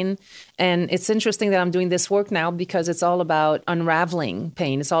encountered pain, and it's interesting that I'm doing this work now because it's all about unraveling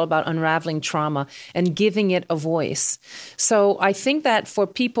pain. It's all about unraveling trauma and giving it a voice. So I think that for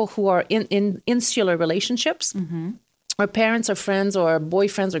people who are in insular relationships, or parents or friends or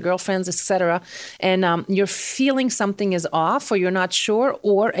boyfriends or girlfriends, etc., and you're feeling something is off or you're not sure,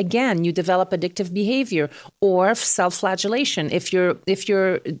 or again, you develop addictive behavior or self-flagellation. If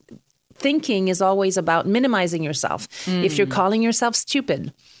you're thinking is always about minimizing yourself. If you're calling yourself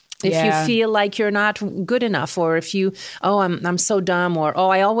stupid, if you feel like you're not good enough, or if you, I'm so dumb, or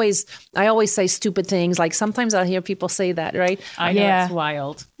I always say stupid things. Like sometimes I'll hear people say that, right? I know, it's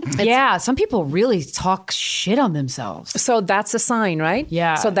wild. Some people really talk shit on themselves. So that's a sign, right?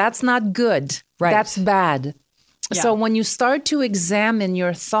 Yeah. So that's not good. Right. That's bad. Yeah. So when you start to examine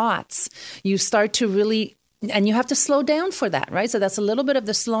your thoughts, you start to really. And you have to slow down for that, right? So that's a little bit of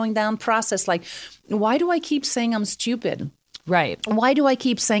the slowing down process. Like, why do I keep saying I'm stupid? Right. Why do I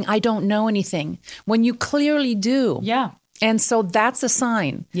keep saying I don't know anything when you clearly do? Yeah. And so that's a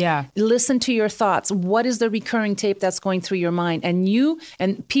sign. Yeah. Listen to your thoughts. What is the recurring tape that's going through your mind?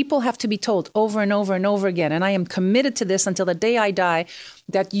 And people have to be told over and over and over again. And I am committed to this until the day I die,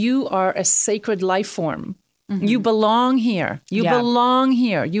 that you are a sacred life form. You belong here. You belong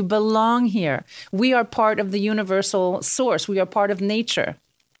here. You belong here. We are part of the universal source. We are part of nature.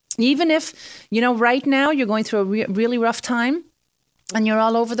 Even if, right now you're going through a really rough time and you're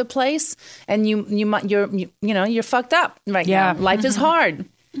all over the place and you're fucked up right now. Life is hard.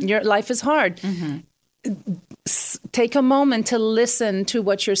 Your life is hard. Take a moment to listen to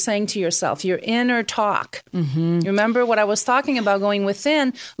what you're saying to yourself, your inner talk. Remember what I was talking about, going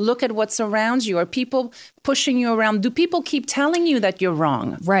within. Look at what surrounds you. Are people pushing you around? Do people keep telling you that you're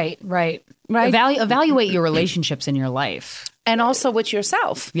wrong? Right. Evaluate your relationships in your life. And also with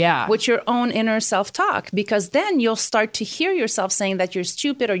yourself. Yeah. With your own inner self-talk. Because then you'll start to hear yourself saying that you're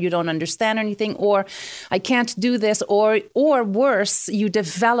stupid or you don't understand anything or I can't do this. Or worse, you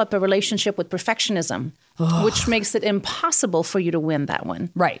develop a relationship with perfectionism, which makes it impossible for you to win that one.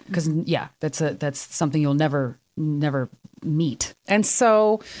 Right. Because, that's something you'll never meet. And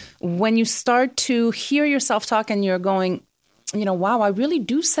so when you start to hear yourself talk and you're going, wow, I really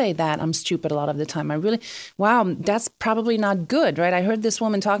do say that I'm stupid a lot of the time. Wow, that's probably not good, right? I heard this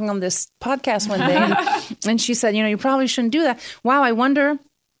woman talking on this podcast one day and she said, you probably shouldn't do that. Wow, I wonder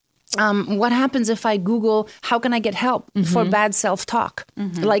what happens if I Google, how can I get help for bad self-talk?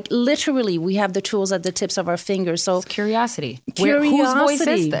 Like literally, we have the tools at the tips of our fingers. So it's curiosity. Curiosity. Whose voice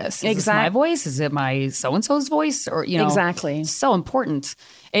is this? Exactly. Is this my voice? Is it my so-and-so's voice? Or, exactly. So important.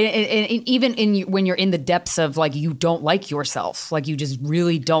 And even when you're in the depths of like, you don't like yourself, like you just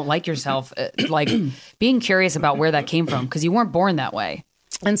really don't like yourself, like being curious about where that came from, because you weren't born that way.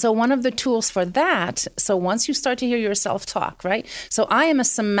 And so one of the tools for that, so once you start to hear yourself talk, right? So I am a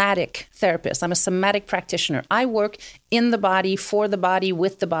somatic therapist. I'm a somatic practitioner. I work in the body, for the body,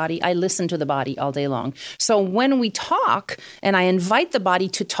 with the body. I listen to the body all day long. So when we talk and I invite the body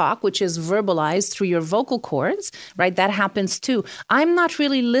to talk, which is verbalized through your vocal cords, right? That happens too. I'm not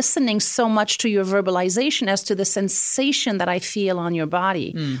really listening so much to your verbalization as to the sensation that I feel on your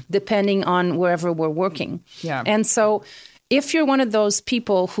body, depending on wherever we're working. Yeah. And so if you're one of those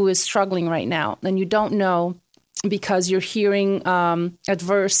people who is struggling right now, then you don't know because you're hearing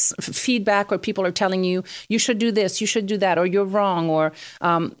adverse feedback or people are telling you, you should do this, you should do that, or you're wrong, or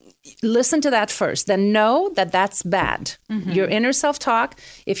listen to that first. Then know that that's bad. Your inner self-talk,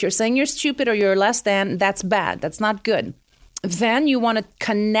 if you're saying you're stupid or you're less than, that's bad. That's not good. Then you want to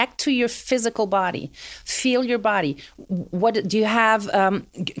connect to your physical body. Feel your body. What do you have?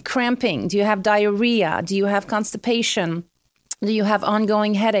 Cramping? Do you have diarrhea? Do you have constipation? Do you have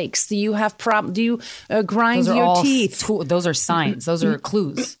ongoing headaches? Do you have do you grind your teeth? Those are signs. Those are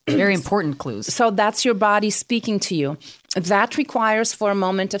clues. Very important clues. So that's your body speaking to you. That requires for a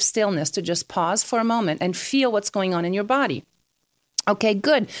moment of stillness to just pause for a moment and feel what's going on in your body. Okay,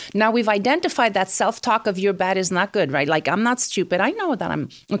 good. Now we've identified that self-talk of your bad is not good, right? Like, I'm not stupid. I know that I'm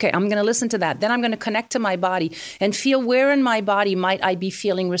going to listen to that. Then I'm going to connect to my body and feel where in my body might I be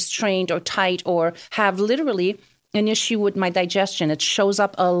feeling restrained or tight or have literally an issue with my digestion. It shows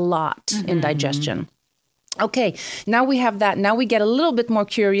up a lot in digestion. Okay, now we have that. Now we get a little bit more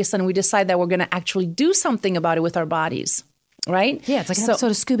curious and we decide that we're going to actually do something about it with our bodies, right? Yeah, it's like an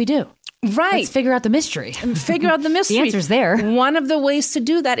episode of Scooby-Doo. Right. Let's figure out the mystery. Figure out the mystery. The answer's there. One of the ways to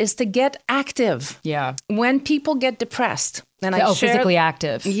do that is to get active. Yeah. When people get depressed. And physically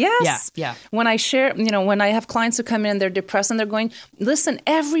active. Yes. Yeah. When I share, when I have clients who come in, they're depressed and they're going, listen,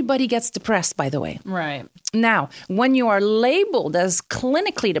 everybody gets depressed, by the way. Right. Now, when you are labeled as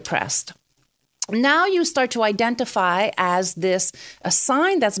clinically depressed, now you start to identify as a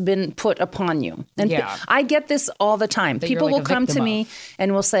sign that's been put upon you. And I get this all the time. People will come to me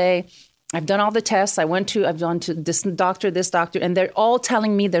and will say, I've done all the tests. I've gone to this doctor, and they're all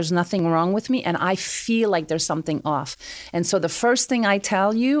telling me there's nothing wrong with me, and I feel like there's something off. And so the first thing I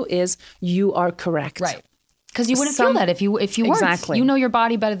tell you is you are correct. Right. Because you wouldn't feel that if you weren't. Exactly. You know your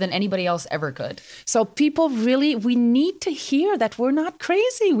body better than anybody else ever could. So people really, we need to hear that we're not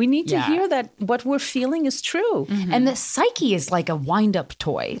crazy. We need to hear that what we're feeling is true. And the psyche is like a wind-up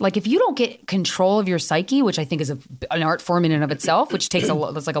toy. Like if you don't get control of your psyche, which I think is an art form in and of itself, which takes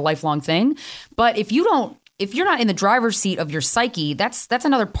that's like a lifelong thing. But if you're not in the driver's seat of your psyche, that's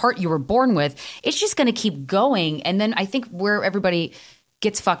another part you were born with. It's just going to keep going. And then I think where everybody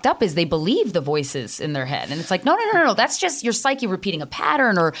gets fucked up is they believe the voices in their head. And it's like, no. That's just your psyche repeating a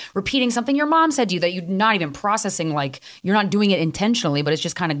pattern or repeating something your mom said to you that you're not even processing. Like you're not doing it intentionally, but it's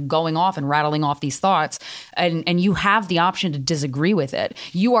just kind of going off and rattling off these thoughts. And you have the option to disagree with it.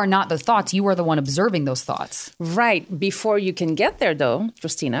 You are not the thoughts. You are the one observing those thoughts. Right. Before you can get there, though,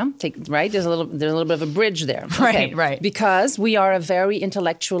 Christina, right? There's a little bit of a bridge there. Okay. Right. Because we are a very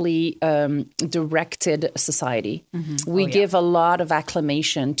intellectually directed society. We give a lot of acclamation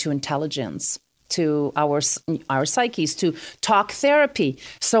to intelligence, to our psyches, to talk therapy.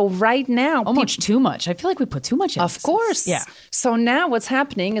 So right now, almost too much. I feel like we put too much emphasis. Of course. Yeah. So now what's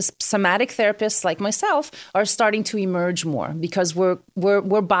happening is somatic therapists like myself are starting to emerge more because we're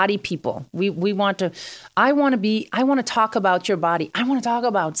body people. We want to. I want to talk about your body. I want to talk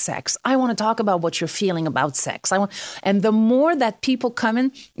about sex. I want to talk about what you're feeling about sex. And the more that people come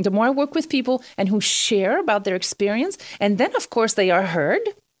in, the more I work with people and who share about their experience, and then of course they are heard.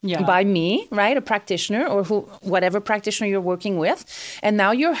 By me, right? A practitioner or whatever practitioner you're working with. And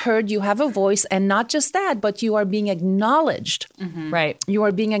now you're heard, you have a voice, and not just that, but you are being acknowledged. Right. You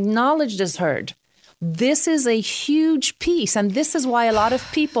are being acknowledged as heard. This is a huge piece, and this is why a lot of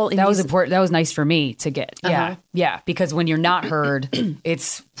people... That was important. That was nice for me to get. Yeah, because when you're not heard,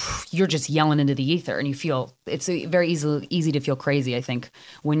 you're just yelling into the ether, and you feel... It's very easy to feel crazy, I think,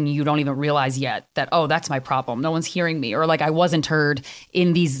 when you don't even realize yet that, oh, that's my problem. No one's hearing me, or like I wasn't heard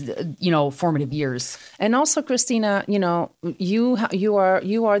in these, formative years. And also, Christina, you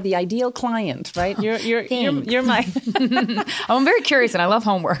are the ideal client, right? You're my... I'm very curious, and I love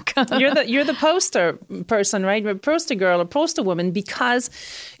homework. You're the poster person, right? You're a poster girl or poster woman because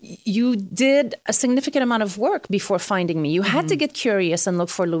you did a significant amount of work before finding me. You had to get curious and look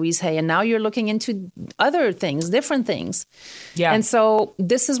for Louise Hay, and now you're looking into other things, different things. Yeah. And so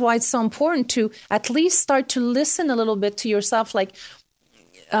this is why it's so important to at least start to listen a little bit to yourself, like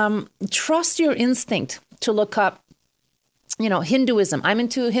trust your instinct to look up. Hinduism. I'm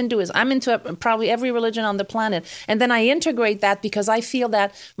into Hinduism. I'm into probably every religion on the planet. And then I integrate that because I feel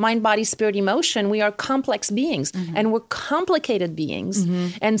that mind, body, spirit, emotion, we are complex beings and we're complicated beings.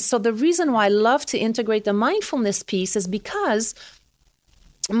 And so the reason why I love to integrate the mindfulness piece is because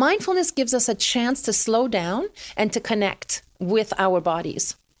mindfulness gives us a chance to slow down and to connect with our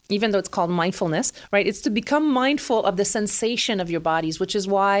bodies. Even though it's called mindfulness, right? It's to become mindful of the sensation of your bodies, which is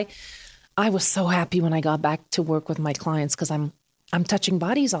why I was so happy when I got back to work with my clients because I'm touching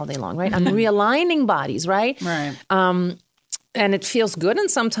bodies all day long, right? I'm realigning bodies, right? Right. and it feels good. And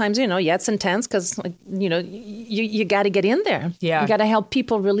sometimes, it's intense because, you got to get in there. Yeah. You got to help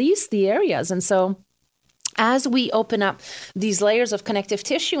people release the areas. And so as we open up these layers of connective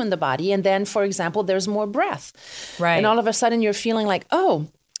tissue in the body, and then, for example, there's more breath. Right. And all of a sudden you're feeling like, oh,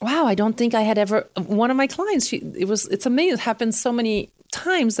 wow, I don't think I had ever, one of my clients, it's amazing. It happened so many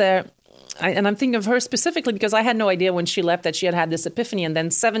times there. And I'm thinking of her specifically because I had no idea when she left that she had this epiphany. And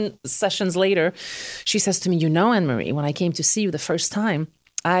then 7 sessions later, she says to me, Anne-Marie, when I came to see you the first time,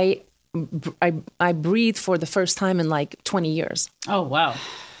 I breathed for the first time in like 20 years. Oh, wow.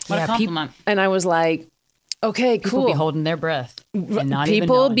 What a compliment. And I was like, okay, cool. People be holding their breath. And not even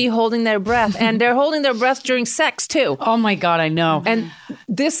People knowing. be holding their breath. And they're holding their breath during sex too. Oh my God, I know. And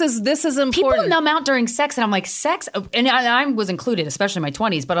this is important. People numb out during sex, and I'm like, sex, and I was included, especially in my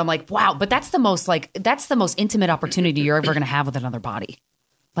 20s. But I'm like, wow, but that's the most intimate opportunity you're ever going to have with another body.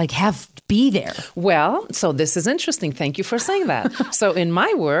 Like, be there. Well, so this is interesting. Thank you for saying that. So in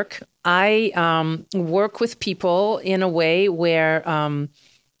my work, I work with people in a way where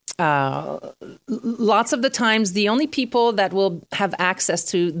lots of the times, the only people that will have access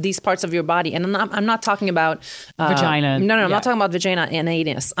to these parts of your body, and I'm not talking about vagina. No, I'm not talking about vagina and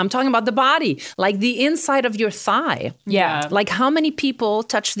anus. I'm talking about the body, like the inside of your thigh. Yeah. Like how many people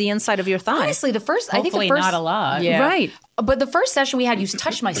touch the inside of your thigh? Honestly, Hopefully not a lot. Yeah. Right. But the first session we had, you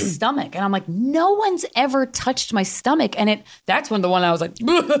touched my stomach. And I'm like, no one's ever touched my stomach. And that's when the one I was like,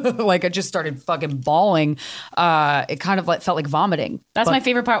 like I just started fucking bawling. It kind of felt like vomiting. That's my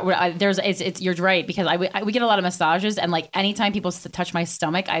favorite part. Where you're right, because we get a lot of massages, and like anytime people touch my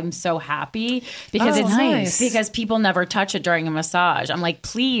stomach, I'm so happy because it's nice. because people never touch it during a massage. I'm like,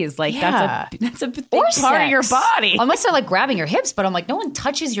 please, like that's a big Or part of your body. Unless they're like grabbing your hips, but I'm like, no one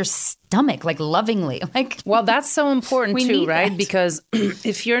touches your stomach like lovingly. Like, well, that's so important too, right? That. Because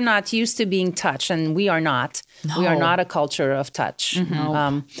if you're not used to being touched, and we are not a culture of touch.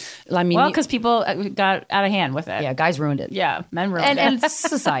 Mm-hmm. I mean, because people got out of hand with it. Yeah, guys ruined it. Yeah, men ruined it. And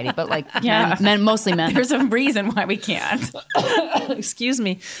society, but like men, mostly men. There's a reason why we can't. Excuse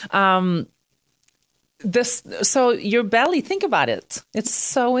me. So your belly, think about it. It's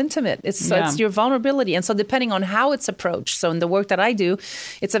so intimate. It's your vulnerability. And so depending on how it's approached. So in the work that I do,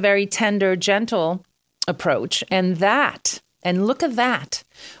 it's a very tender, gentle approach. And look at that.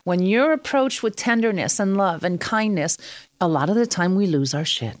 When you're approached with tenderness and love and kindness, a lot of the time we lose our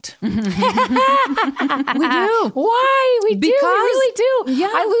shit. We do. Why? We really do.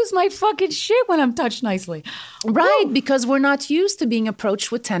 Yeah. I lose my fucking shit when I'm touched nicely. Right, because we're not used to being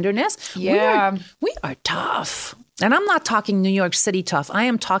approached with tenderness. Yeah. We are tough. And I'm not talking New York City tough. I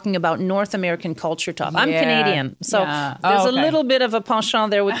am talking about North American culture tough. I'm Canadian. So there's a little bit of a penchant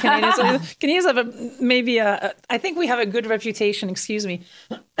there with Canadians. So Canadians have I think we have a good reputation, excuse me.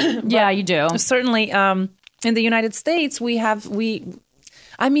 Yeah, you do. Certainly in the United States, and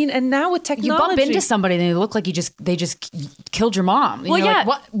now with technology. You bump into somebody and they look like they just killed your mom. Well, yeah. Like,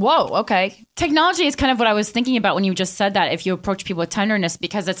 what? Whoa, okay. Technology is kind of what I was thinking about when you just said that. If you approach people with tenderness,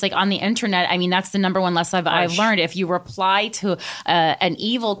 because it's like on the internet, I mean, that's the number one lesson I've learned. If you reply to an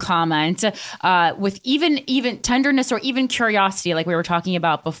evil comment with even tenderness or even curiosity, like we were talking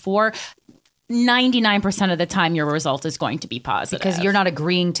about before, 99% of the time your result is going to be positive. Because you're not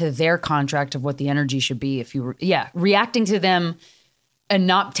agreeing to their contract of what the energy should be. If you reacting to them and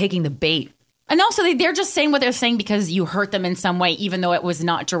not taking the bait. And also, they're just saying what they're saying because you hurt them in some way, even though it was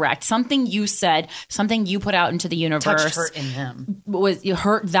not direct. Something you said, something you put out into the universe. Touched hurt in them. You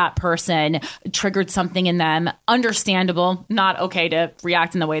hurt that person, triggered something in them. Understandable. Not okay to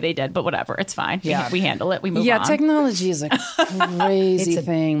react in the way they did, but whatever. It's fine. Yeah. We handle it. We move on. Yeah, technology is a crazy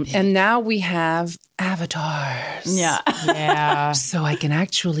thing. And now we have avatars. Yeah. So I can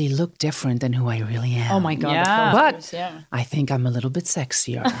actually look different than who I really am. Oh my God. Yeah. But I think I'm a little bit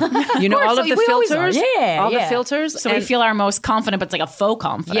sexier. All of the we always filters. are. The filters. So we feel our most confident, but it's like a faux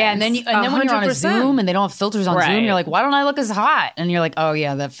confidence. Yeah, and then when you're on a Zoom and they don't have filters on Zoom, you're like, why don't I look as hot? And you're like, oh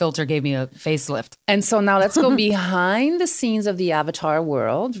yeah, that filter gave me a facelift. And so now let's go behind the scenes of the avatar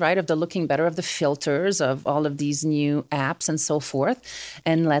world, right? Of the looking better, of the filters, of all of these new apps and so forth.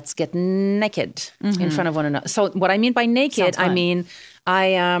 And let's get naked in front of one another. So what I mean by naked, I mean, I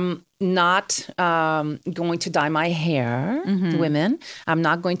am not going to dye my hair, women. I'm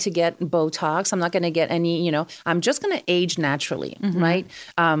not going to get Botox. I'm not going to get any, I'm just going to age naturally, right?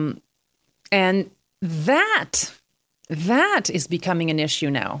 And that is becoming an issue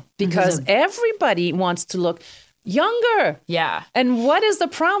now because everybody wants to look younger. Yeah. And what is the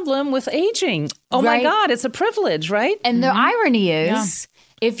problem with aging? Oh my God, it's a privilege, right? And the irony is,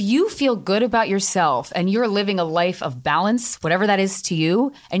 if you feel good about yourself and you're living a life of balance, whatever that is to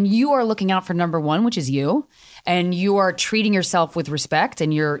you, and you are looking out for number one, which is you, and you are treating yourself with respect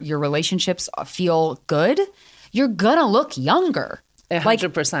and your relationships feel good, you're gonna look younger.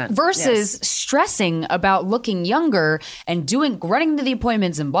 100%. Versus stressing about looking younger and running to the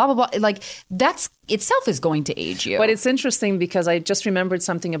appointments and blah, blah, blah. Like that's itself is going to age you. But it's interesting because I just remembered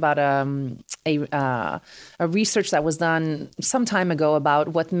something about a research that was done some time ago about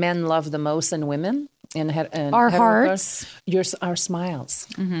what men love the most in women. Our hearts. Our smiles.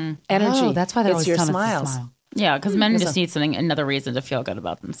 Mm-hmm. Energy. Oh, that's why they're always your telling us to smiles. smile. Yeah, because men just need another reason to feel good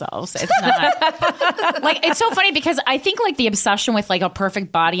about themselves. It's not like it's so funny because I think like the obsession with like a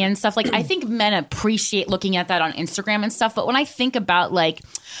perfect body and stuff. Like I think men appreciate looking at that on Instagram and stuff. But when I think about like,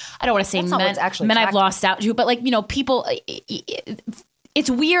 I don't want to say men I've lost out to, but like people. It's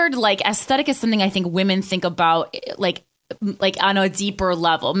weird. Like aesthetic is something I think women think about like on a deeper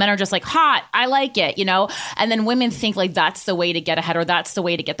level. Men are just like, hot, I like it, and then women think like that's the way to get ahead or that's the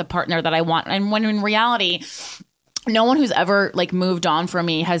way to get the partner that I want. And when in reality, no one who's ever like moved on from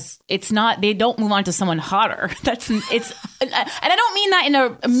me they don't move on to someone hotter. And I don't mean that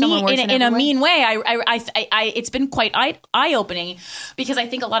in a mean way. I it's been quite eye-opening because I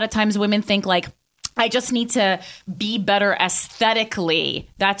think a lot of times women think like, I just need to be better aesthetically.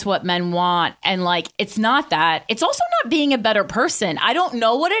 That's what men want. And like, it's not that. It's also not being a better person. I don't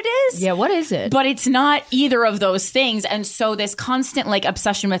know what it is. Yeah, what is it? But it's not either of those things. And so this constant like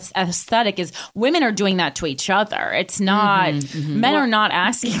obsession with aesthetic is women are doing that to each other. It's not, men are not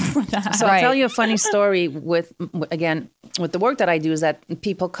asking for that. So I'll tell you a funny story with the work that I do is that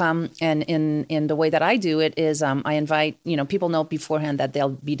people come and in the way that I do it is I invite, people know beforehand that they'll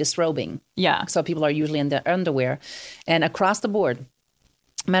be disrobing. Yeah. So people are usually in their underwear. And across the board,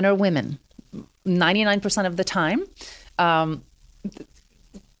 men or women, 99% of the time,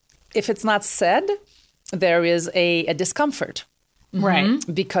 if it's not said, there is a discomfort. Right.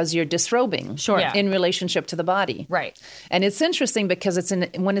 Because you're disrobing in relationship to the body. Right. And it's interesting because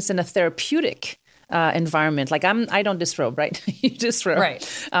when it's in a therapeutic environment. Like I don't disrobe, right? You disrobe.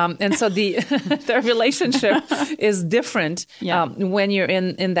 Right. And so the relationship is different when you're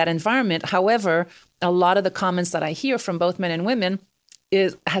in that environment. However, a lot of the comments that I hear from both men and women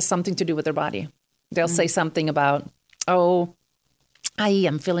has something to do with their body. They'll say something about, I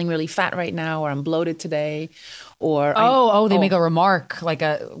am feeling really fat right now, or I'm bloated today, or they make a remark like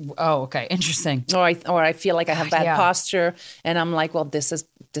okay, interesting, or I feel like I have bad posture, and I'm like, well, this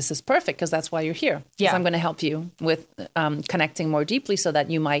is perfect because that's why you're here. Yeah, I'm going to help you with connecting more deeply so that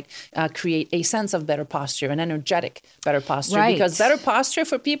you might create a sense of better posture, an energetic better posture, right. Because better posture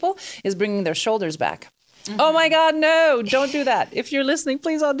for people is bringing their shoulders back. Mm-hmm. Oh my God, no, don't do that. If you're listening,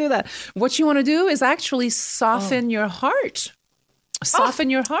 please don't do that. What you want to do is actually soften your heart. Soften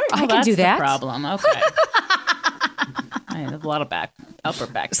your heart. I can do that. The problem. Okay. I have a lot of upper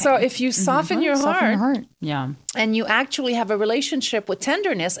back pain. So if you soften your heart, yeah, and you actually have a relationship with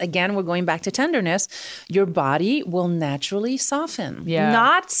tenderness, again, we're going back to tenderness, your body will naturally soften. Yeah.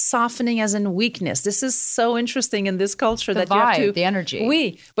 Not softening as in weakness. This is so interesting in this culture that vibe, you have to the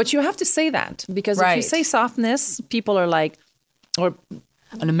energy. But you have to say that because if you say softness, people are like, or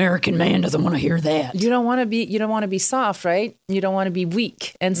an American man doesn't want to hear that. You don't want to be soft, right? You don't want to be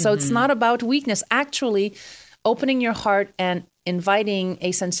weak. And so it's not about weakness. Actually, opening your heart and inviting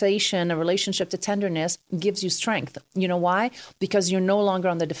a sensation, a relationship to tenderness gives you strength. You know why? Because you're no longer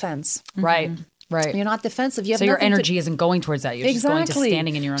on the defense. Right. Right. You're not defensive. You have so your energy isn't going towards that. You're just going to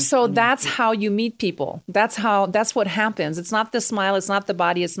standing in your own. So that's how you meet people. That's what happens. It's not the smile. It's not the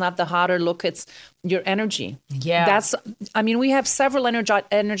body. It's not the hotter look. It's your energy. Yeah. We have several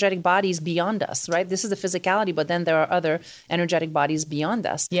energetic bodies beyond us, right? This is the physicality, but then there are other energetic bodies beyond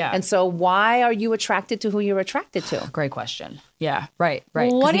us. Yeah. And so why are you attracted to who you're attracted to? Great question. Yeah. Right.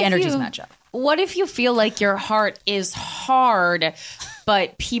 Because the energies match up. What if you feel like your heart is hard,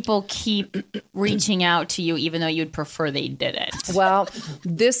 but people keep reaching out to you even though you'd prefer they didn't? Well,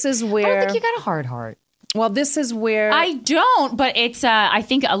 this is where... I don't think you got a hard heart. Well, this is where... I don't, but it's, I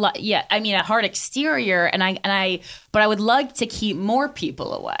think a lot, a hard exterior, but I would like to keep more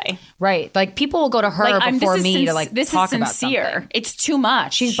people away. Right. Like, people will go to her before me to, like, this talk is about sincere. something. It's too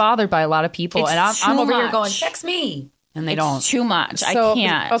much. She's bothered by a lot of people, It's and I'm over too here going, much. text me. And they It's don't. too much. So, I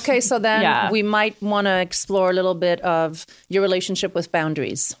can't. Okay, so then we might want to explore a little bit of your relationship with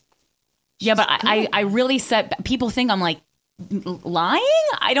boundaries. Yeah, but I really people think I'm like lying.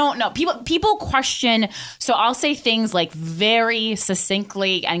 I don't know. People question. So I'll say things like very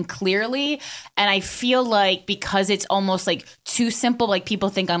succinctly and clearly, and I feel like because it's almost like too simple, like people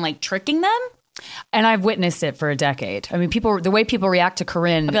think I'm like tricking them. And I've witnessed it for a decade. I mean, the way people react to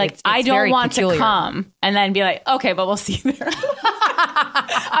Corinne, I'll be like, it's I don't very want peculiar. to come, and then be like, okay, but we'll see you there.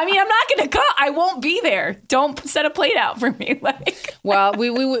 I mean, I'm not going to cook. I won't be there. Don't set a plate out for me. Like, well, we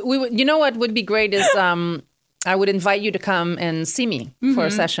you know what would be great is I would invite you to come and see me for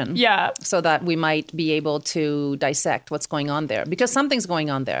a session. Yeah. So that we might be able to dissect what's going on there, because something's going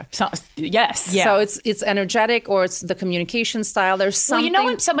on there. Yes. Yeah. So it's energetic, or it's the communication style. There's something. Well, you know,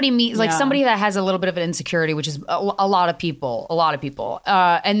 when somebody meets, like somebody that has a little bit of an insecurity, which is a lot of people,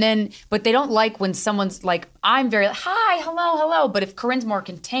 and then, but they don't like when someone's like, I'm very, hi, hello. But if Corinne's more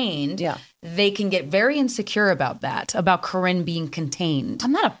contained, they can get very insecure about that, about Corinne being contained.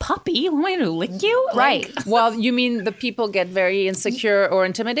 I'm not a puppy. Am I going to lick you? Right. Like, well, you mean the people get very insecure or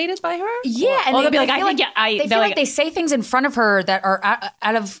intimidated by her? Yeah. And they'll be like, they feel like they say things in front of her that are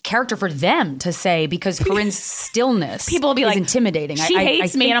out of character for them to say, because Corinne's stillness people will be like, intimidating. She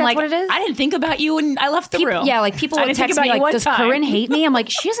hates me. And I'm like, what it is. I didn't think about you when I left the room. Yeah, like people will text me like, does Corinne hate me? I'm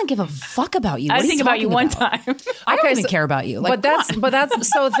like, she doesn't give a fuck about you. I think about you one time. I don't even care about you. Like, but that's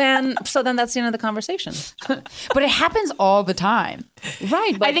so then that's the end of the conversation. But it happens all the time.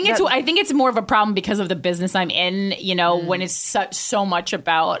 Right. But I think it's more of a problem because of the business I'm in, you know, when it's so much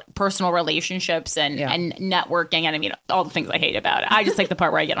about personal relationships and networking, and I mean all the things I hate about it. I just like the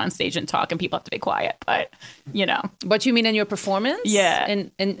part where I get on stage and talk and people have to be quiet, but you know. But you mean in your performance? Yeah.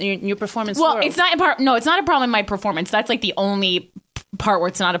 In your performance Well, world. it's not a problem in my performance. That's like the only part where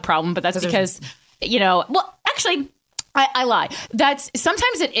it's not a problem, but that's because, you know, well, actually, I lie.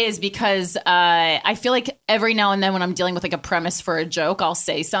 Sometimes it is because I feel like every now and then when I'm dealing with like a premise for a joke, I'll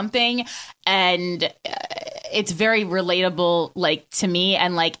say something and it's very relatable, like to me.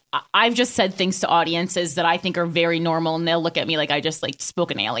 And like I've just said things to audiences that I think are very normal, and they'll look at me like I just like spoke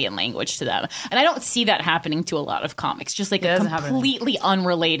an alien language to them. And I don't see that happening to a lot of comics. Just like a completely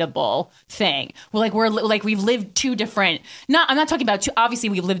unrelatable thing. We've lived two different. I'm not talking about two. Obviously,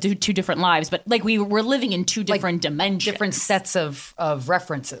 we lived two different lives, but like we're living in two different dimensions, different sets of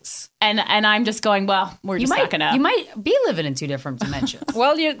references. And I'm just going, well, we're just not gonna. You might be living in two different dimensions.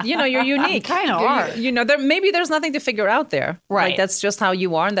 Well, you're unique. Kind of are. You know, maybe there's nothing to figure out there. Right. Like, that's just how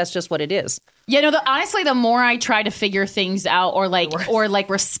you are, and that's just what it is. You know, honestly, the more I try to figure things out, or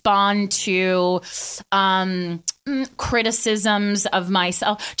respond to criticisms of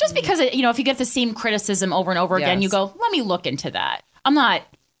myself, just because you know, if you get the same criticism over and over again, you go, let me look into that. I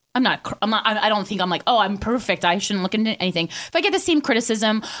don't think I'm like, oh, I'm perfect, I shouldn't look into anything. If I get the same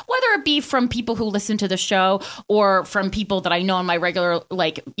criticism, whether it be from people who listen to the show or from people that I know in my regular,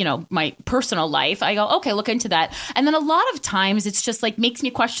 like, you know, my personal life, I go, okay, look into that. And then a lot of times it's just like makes me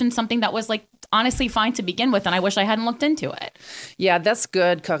question something that was like honestly fine to begin with, and I wish I hadn't looked into it. Yeah, that's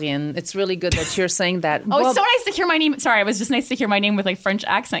good, Corinne. It's really good that you're saying that. Oh, it's so nice to hear my name. Sorry, it was just nice to hear my name with like French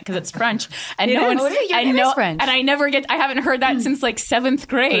accent because it's French, and your name is French. And I haven't heard that since like 7th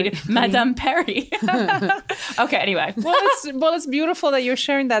grade, Madame Perry. Okay, anyway. Well, it's beautiful that you're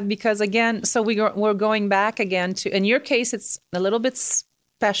sharing that, because again, so we're going back again to, in your case, it's a little bit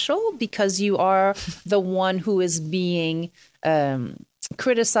special because you are the one who is being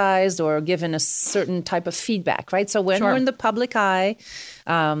criticized or given a certain type of feedback, right? So when we're in the public eye,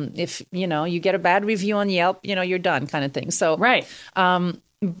 if you know you get a bad review on Yelp, you know, you're done, kind of thing. So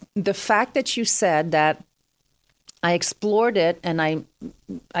the fact that you said that I explored it and I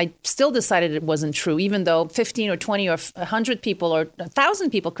still decided it wasn't true, even though 15 or 20 or 100 people or 1,000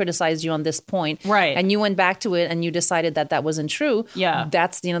 people criticized you on this point, right? And you went back to it and you decided that wasn't true. Yeah,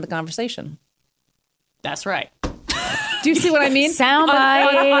 that's the end of the conversation. That's right. Do you see what I mean?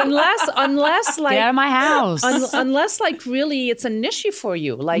 Soundbite. Unless like, get out of my house. Unless like really it's an issue for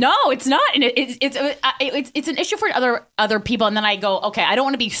you. Like, no, it's not. And it's an issue for other people. And then I go, okay, I don't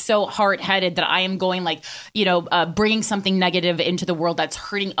want to be so hard-headed that I am going like, you know, bringing something negative into the world that's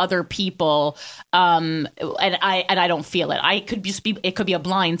hurting other people. And I don't feel it. It could be a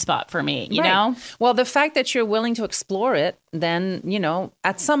blind spot for me, you know? Well, the fact that you're willing to explore it, then, you know,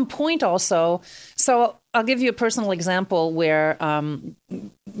 at some point also, so I'll give you a personal example where,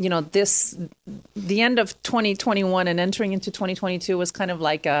 you know, the end of 2021 and entering into 2022 was kind of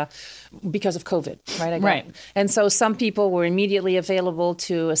like because of COVID, right? Right. And so some people were immediately available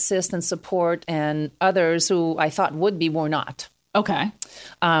to assist and support, and others who I thought would be were not. Okay.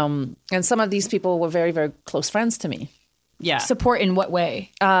 And some of these people were very, very close friends to me. Yeah. Support in what way?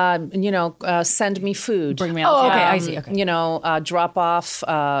 You know, send me food. Bring me out. Oh, okay. I see. Okay. You know, drop off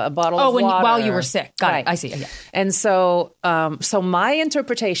a bottle of water. While you were sick. Got it. I see. Yeah. And so, so my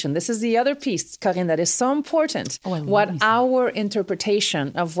interpretation, this is the other piece, Corinne, that is so important. What our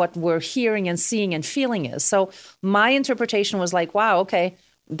interpretation of what we're hearing and seeing and feeling is. So my interpretation was like, wow, okay,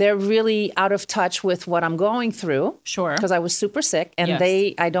 they're really out of touch with what I'm going through. Sure. Because I was super sick, and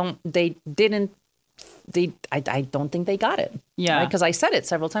they didn't I don't think they got it. Yeah. Because I said it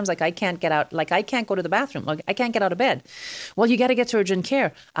several times, like, I can't get out, like, I can't go to the bathroom, like, I can't get out of bed. Well, you got to get to urgent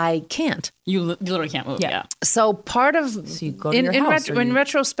care. I can't. You literally can't move. Yeah. So part of, So you go to your house, or in you-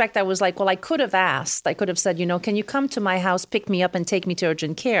 retrospect, I was like, well, I could have asked. I could have said, can you come to my house, pick me up and take me to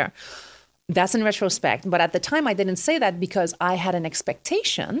urgent care? That's in retrospect. But at the time, I didn't say that because I had an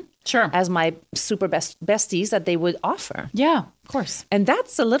expectation as my super besties that they would offer. Yeah, of course. And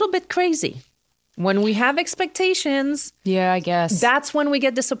that's a little bit crazy. When we have expectations, Yeah, I guess. that's when we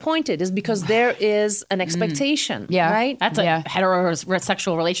get disappointed, is because there is an expectation, Yeah. right? That's a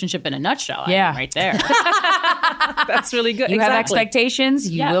heterosexual relationship in a nutshell. Yeah. Right there. That's really good. You have Exactly. expectations,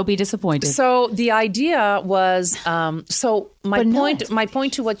 you will be disappointed. So the idea was, my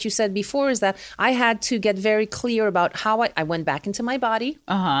point to what you said before is that I had to get very clear about how I went back into my body.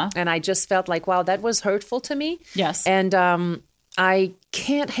 And I just felt like, wow, that was hurtful to me. Yes. And I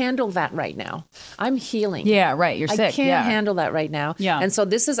can't handle that right now. I'm healing. Yeah, right. You're sick. I can't handle that right now. Yeah. And so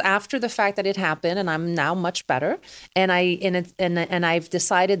this is after the fact that it happened, and I'm now much better. And I've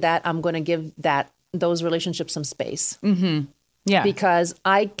decided that I'm going to give those relationships some space. Mm-hmm. Yeah. Because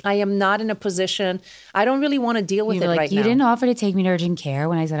I am not in a position. I don't really want to deal with it right now. You didn't offer to take me to urgent care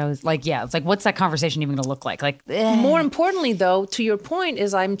when I said I was like, yeah. It's like, what's that conversation even going to look like? Like, More importantly, though, to your point,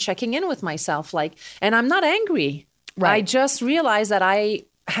 is I'm checking in with myself, and I'm not angry. Right. I just realized that I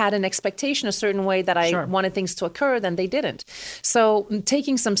had an expectation a certain way that I wanted things to occur, then they didn't. So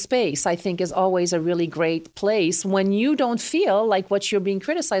taking some space, I think, is always a really great place when you don't feel like what you're being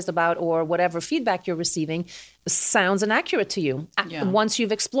criticized about or whatever feedback you're receiving sounds inaccurate to you once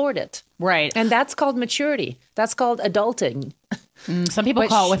you've explored it. Right. And that's called maturity. That's called adulting. Some people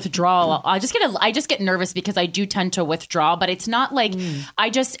call it withdrawal. I just get nervous because I do tend to withdraw, but it's not like I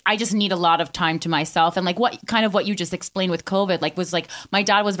just need a lot of time to myself. And like what you just explained with COVID, was my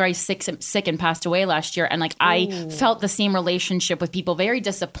dad was very sick and passed away last year, and I felt the same relationship with people, very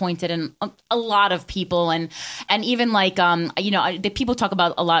disappointed in a lot of people, and even the people talk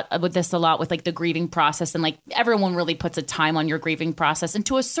about a lot with the grieving process, and everyone really puts a time on your grieving process, and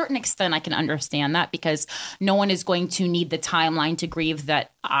to a certain extent I can understand that because no one is going to need the timeline to grieve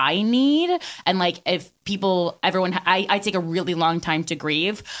that I need. And if I take a really long time to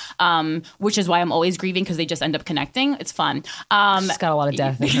grieve, which is why I'm always grieving, because they just end up connecting. It's fun. She's got a lot of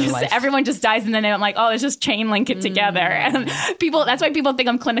death in her life. Everyone just dies, and then I'm like, oh, let's just chain link it together. And that's why people think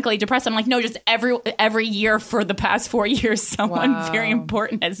I'm clinically depressed. I'm like, no, just every year for the past 4 years, someone very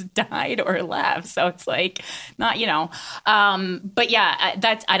important has died or left. So it's not, but yeah,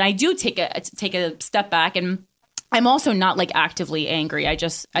 and I do take a step back, and I'm also not actively angry. I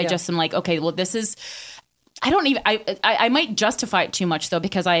just am like, okay, well, this is, I might justify it too much though,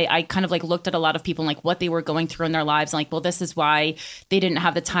 because I kind of looked at a lot of people and what they were going through in their lives, and well, this is why they didn't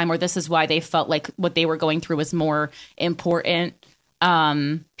have the time, or this is why they felt like what they were going through was more important.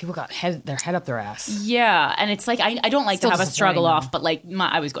 People got their head up their ass. Yeah, and it's I don't like Still to have a struggle disappointing, off,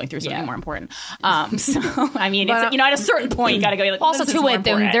 but I was going through something more important. So I mean, it's, at a certain point, you got to go. Also, this to is more it,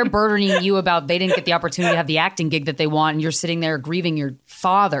 important. they're burdening you about they didn't get the opportunity to have the acting gig that they want, and you're sitting there grieving your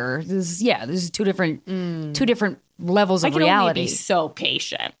father. This is two different levels of I can reality. only be so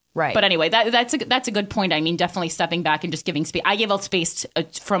patient. Right. But anyway, that's a good point. I mean, definitely stepping back and just giving space. I gave out space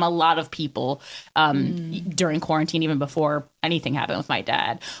from a lot of people during quarantine, even before anything happened with my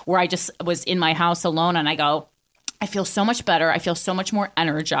dad, where I just was in my house alone, and I go, I feel so much better. I feel so much more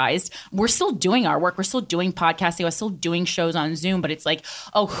energized. We're still doing our work. We're still doing podcasting. We're still doing shows on Zoom. But it's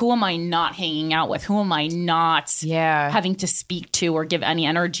oh, who am I not hanging out with? Who am I not having to speak to or give any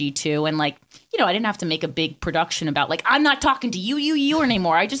energy to? And I didn't have to make a big production about I'm not talking to you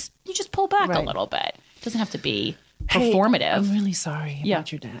anymore. You just pull back a little bit. It doesn't have to be performative. Hey, I'm really sorry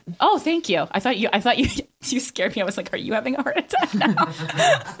about your dad. Oh, thank you. I thought you scared me. I was like, are you having a heart attack now?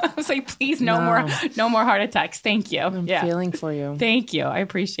 I was like, please, no more heart attacks. Thank you. I'm feeling for you. Thank you. I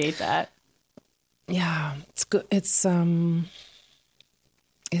appreciate that. Yeah, it's good. It's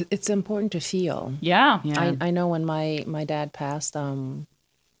important to feel. Yeah. I know when my dad passed,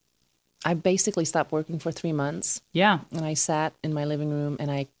 I basically stopped working for 3 months. Yeah. And I sat in my living room and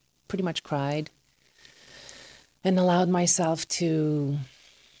I pretty much cried and allowed myself to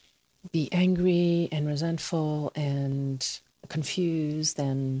be angry and resentful and confused,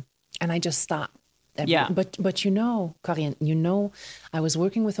 and I just stopped. But Corinne, I was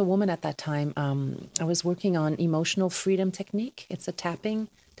working with a woman at that time. I was working on emotional freedom technique. It's a tapping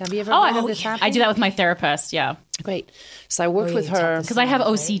Have you ever had this happen? I do that with my therapist. Yeah. Great. So I worked with her. Because I have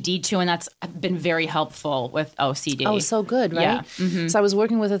OCD too, and that's been very helpful with OCD. Oh, so good, right? Yeah. Mm-hmm. So I was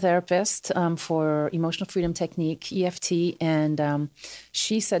working with a therapist for emotional freedom technique, EFT, and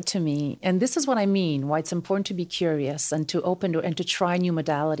she said to me, and this is what I mean, why it's important to be curious and to open to, and to try new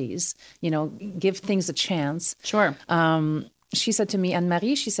modalities, give things a chance. Sure. She said to me,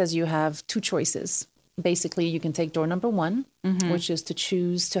 Anne-Marie, she says, you have two choices. Basically, you can take door number one, which is to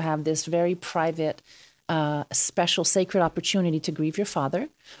choose to have this very private, special, sacred opportunity to grieve your father,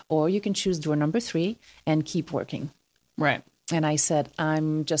 or you can choose door number 3 and keep working. Right. And I said,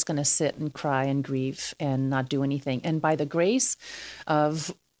 I'm just going to sit and cry and grieve and not do anything. And by the grace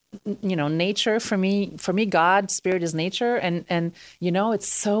of nature, for me, God, spirit is nature. And it's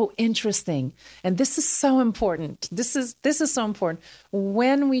so interesting. And this is so important. This is so important.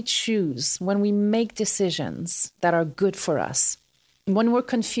 When we choose, when we make decisions that are good for us, when we're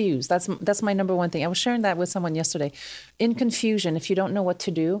confused, that's my number one thing. I was sharing that with someone yesterday. In confusion, if you don't know what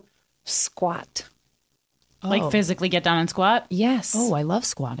to do, squat. Like physically get down and squat? Yes. Oh, I love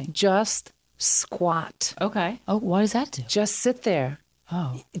squatting. Just squat. Okay. Oh, what does that do? Just sit there.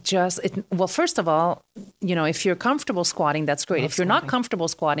 Oh. Well, first of all, if you're comfortable squatting, that's great. If you're not comfortable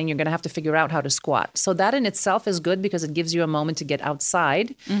squatting, you're going to have to figure out how to squat. So that in itself is good because it gives you a moment to get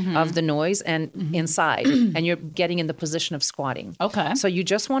outside of the noise and inside, and you're getting in the position of squatting. Okay. So you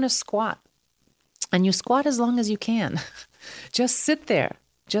just want to squat, and you squat as long as you can. Just sit there.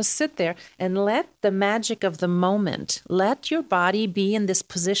 Just sit there and let the magic of the moment, let your body be in this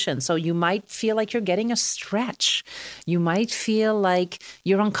position. So you might feel like you're getting a stretch. You might feel like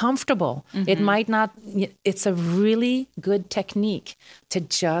you're uncomfortable. It might not. It's a really good technique to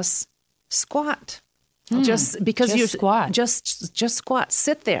just squat. Just because you squat. Just squat.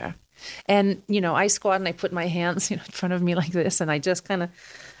 Sit there. And, I squat and I put my hands in front of me like this. And I just kind of,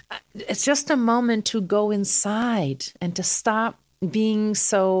 it's just a moment to go inside and to stop being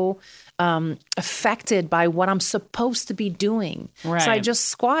so affected by what I'm supposed to be doing. Right. So I just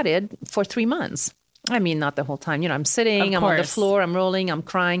squatted for 3 months. I mean, not the whole time. I'm sitting, I'm on the floor, I'm rolling, I'm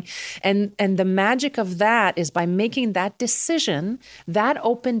crying. And the magic of that is by making that decision, that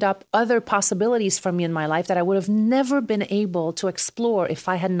opened up other possibilities for me in my life that I would have never been able to explore if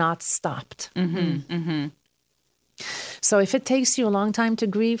I had not stopped. So if it takes you a long time to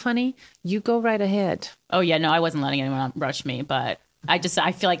grieve, honey, you go right ahead. Oh, yeah. No, I wasn't letting anyone rush me, but I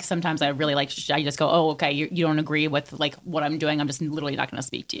feel like sometimes I really I just go, oh, okay, you don't agree with like what I'm doing. I'm just literally not going to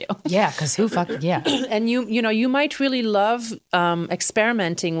speak to you. Yeah, because yeah. And you might really love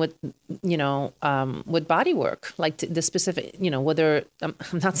experimenting with body work, like the specific, whether I'm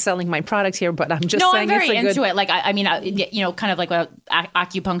not selling my product here, but I'm just saying I'm very it's into it. Like I mean, kind of like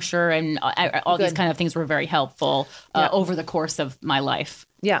acupuncture and all these kind of things were very helpful over the course of my life.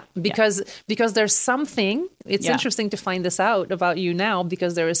 Yeah, because there's something, it's interesting to find this out about you now,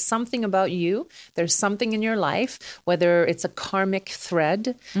 because there is something about you, there's something in your life, whether it's a karmic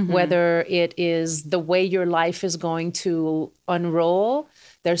thread, whether it is the way your life is going to unroll.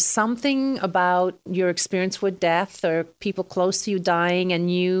 There's something about your experience with death or people close to you dying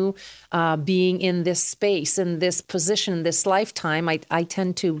and you being in this space, in this position, this lifetime. I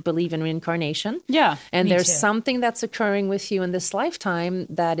tend to believe in reincarnation. Yeah. And there's something that's occurring with you in this lifetime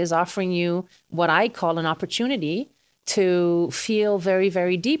that is offering you what I call an opportunity to feel very,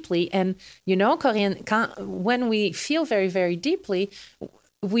 very deeply. And, Corinne, when we feel very, very deeply,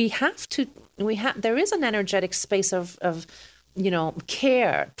 there is an energetic space of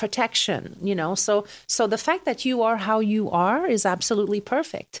care, protection, so the fact that you are how you are is absolutely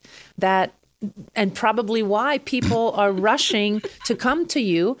perfect. And probably why people are rushing to come to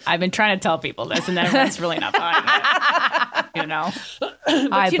you. I've been trying to tell people this, and everyone's really not buying it.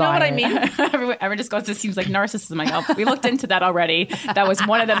 But you know what I mean? Everyone just goes, this seems like narcissism. I go, we looked into that already. That was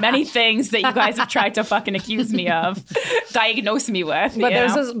one of the many things that you guys have tried to fucking accuse me of, diagnose me with.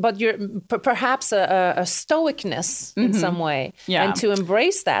 But you're perhaps a stoicness in some way, and to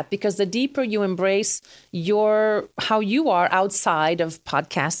embrace that, because the deeper you embrace how you are outside of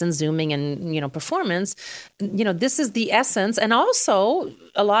podcasts and Zooming and performance, this is the essence. And also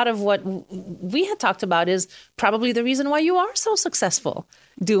a lot of what we had talked about is probably the reason why you are so successful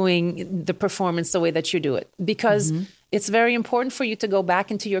doing the performance the way that you do it, because it's very important for you to go back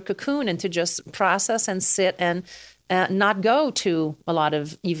into your cocoon and to just process and sit and not go to a lot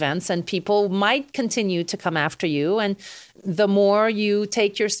of events, and people might continue to come after you. And the more you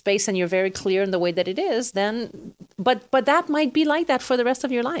take your space and you're very clear in the way that it is, then, but that might be like that for the rest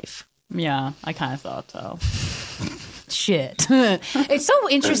of your life. Yeah, I kind of thought so. Shit. It's so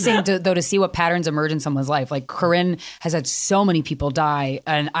interesting to see what patterns emerge in someone's life. Like Corinne has had so many people die,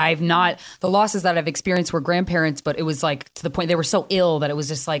 and the losses that I've experienced were grandparents, but it was like to the point they were so ill that it was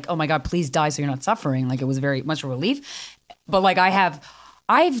just like, oh my God, please die so you're not suffering. Like it was very much a relief. But like I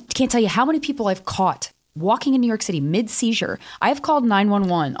can't tell you how many people I've caught walking in New York City mid-seizure. I've called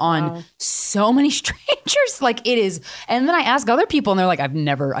 911 on so many strangers. Like it is. And then I ask other people and they're like, I've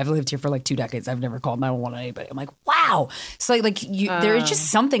lived here for like 2 decades. I've never called 911 on anybody. I'm like, wow. So there is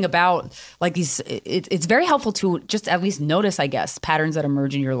just something about like these, it's very helpful to just at least notice, I guess, patterns that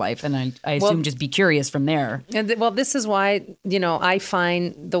emerge in your life. And I assume just be curious from there. And this is why, I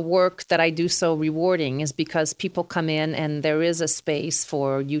find the work that I do so rewarding is because people come in and there is a space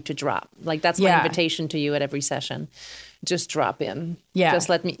for you to drop. Like that's my invitation to you at every session. Just drop in. Yeah. Just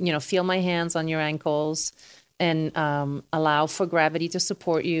let me, feel my hands on your ankles and allow for gravity to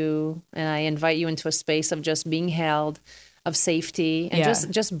support you. And I invite you into a space of just being held, of safety, and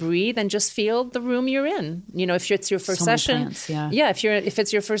just breathe and just feel the room you're in. If it's your first session, if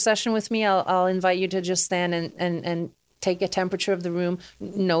it's your first session with me, I'll invite you to just stand and take a temperature of the room.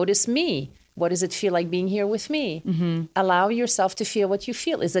 Notice me. What does it feel like being here with me? Mm-hmm. Allow yourself to feel what you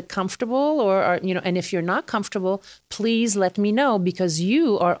feel. Is it comfortable or and if you're not comfortable, please let me know because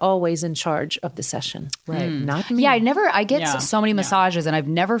you are always in charge of the session. Right. Not me. Yeah, I get so many massages and I've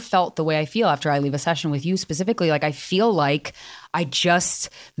never felt the way I feel after I leave a session with you specifically. Like I feel like I just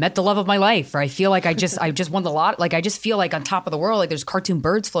met the love of my life, or I feel like I just won the lot. Like I just feel like on top of the world, like there's cartoon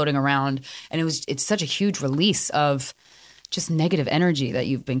birds floating around, and it's such a huge release of just negative energy that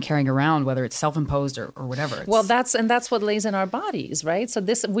you've been carrying around, whether it's self-imposed or whatever. Well, that's what lays in our bodies, right? So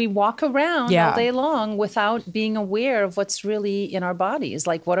we walk around all day long without being aware of what's really in our bodies.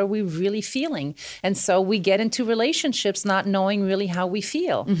 Like, what are we really feeling? And so we get into relationships not knowing really how we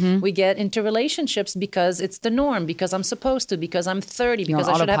feel. Mm-hmm. We get into relationships because it's the norm, because I'm supposed to, because I'm 30, because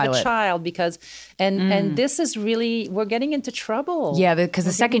I should have a child, and this is really, we're getting into trouble. Yeah, because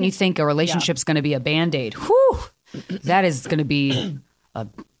the second you think a relationship's going to be a Band-Aid, whew, that is going to be a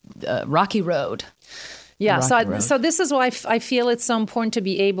rocky road. Yeah, so this is why I feel it's so important to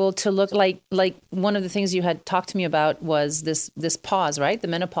be able to look like one of the things you had talked to me about was this pause, right? The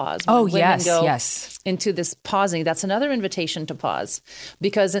menopause. Oh, yes. Into this pausing. That's another invitation to pause,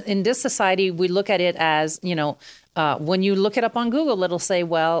 because in this society we look at it as, when you look it up on Google, it'll say,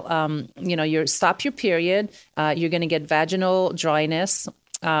 well, you stop your period, you're going to get vaginal dryness.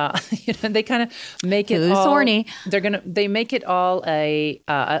 They kind of make it all horny. They make it all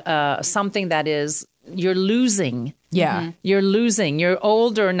a something that is, you're losing. Yeah. Mm-hmm. You're losing. You're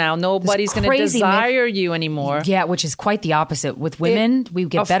older now. Nobody's going to desire you anymore. Yeah, which is quite the opposite. With women, we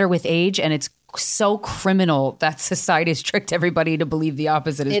get better with age, and it's so criminal that society has tricked everybody to believe the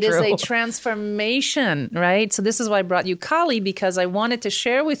opposite is true. It is a transformation, right? So this is why I brought you Kali, because I wanted to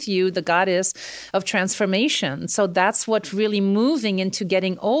share with you the goddess of transformation. So that's what really moving into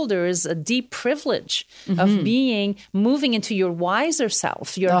getting older is a deep privilege of moving into your wiser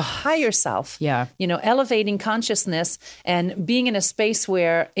self, your higher self. Yeah. Elevating consciousness and being in a space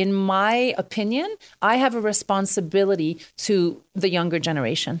where, in my opinion, I have a responsibility to the younger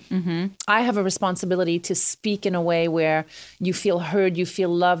generation. Mm-hmm. I have a responsibility to speak in a way where you feel heard, you feel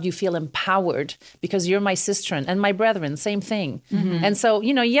loved, you feel empowered, because you're my sister and my brethren, same thing. Mm-hmm. And so,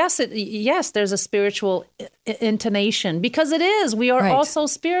 yes, there's a spiritual intonation, because it is. We are also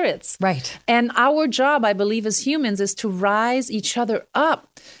spirits. Right. And our job, I believe, as humans is to rise each other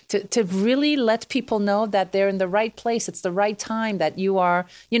up, to really let people know that they're in the right place. It's the right time, that you are,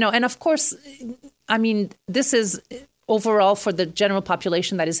 and of course, I mean, this is overall for the general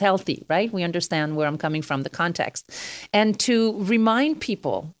population that is healthy, right? We understand where I'm coming from, the context. And to remind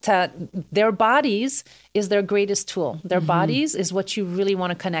people that their bodies is their greatest tool. Their bodies is what you really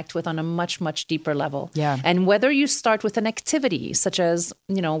want to connect with on a much, much deeper level. Yeah. And whether you start with an activity such as,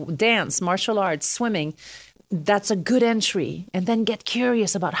 dance, martial arts, swimming, that's a good entry. And then get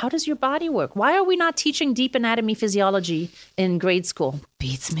curious about, how does your body work? Why are we not teaching deep anatomy physiology in grade school?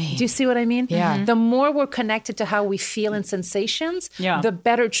 Beats me. Do you see what I mean? Yeah. Mm-hmm. The more we're connected to how we feel and sensations, the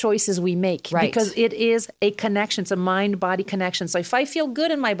better choices we make. Right. Because it is a connection. It's a mind-body connection. So if I feel good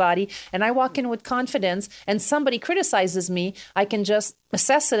in my body and I walk in with confidence and somebody criticizes me, I can just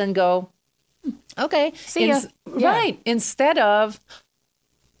assess it and go, okay. See ya. Right. Instead of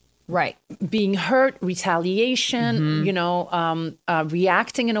being hurt, retaliation,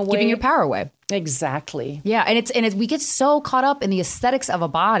 reacting in a way. Giving your power away. Exactly. Yeah. And we get so caught up in the aesthetics of a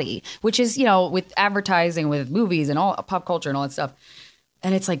body, which is, with advertising, with movies and all pop culture and all that stuff.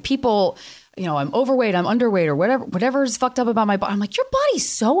 And it's like people I'm overweight, I'm underweight, or whatever is fucked up about my body. I'm like, your body's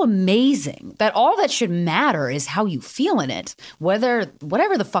so amazing that all that should matter is how you feel in it.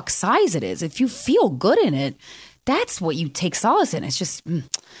 Whatever the fuck size it is, if you feel good in it, that's what you take solace in. It's just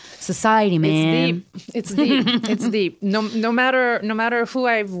society, man. It's deep. It's deep. No matter who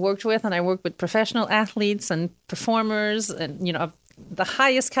I've worked with, and I work with professional athletes and performers, and of the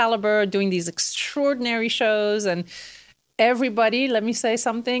highest caliber, doing these extraordinary shows, and everybody, let me say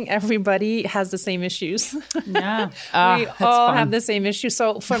something, everybody has the same issues. Yeah. We all have the same issues.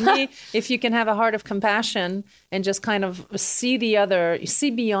 So for me, if you can have a heart of compassion and just kind of see the other, see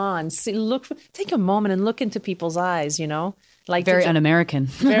beyond, take a moment and look into people's eyes, like very un-American.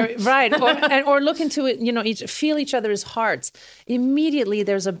 Right. Or look into it, feel each other's hearts. Immediately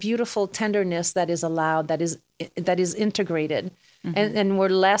there's a beautiful tenderness that is allowed, that is integrated. Mm-hmm. And we're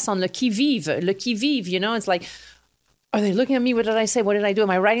less on le qui-vive. It's like, are they looking at me? What did I say? What did I do? Am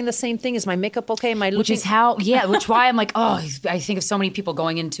I writing the same thing? Is my makeup okay? Am I looking? Which why I'm like, I think of so many people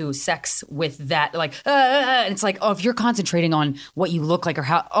going into sex with that, like, and it's like, if you're concentrating on what you look like or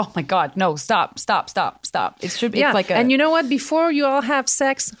how, oh my God, no, stop. It's like and you know what? Before you all have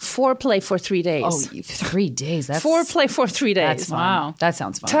sex, foreplay for 3 days. Oh, 3 days. That's foreplay for 3 days. That's fun. Wow. That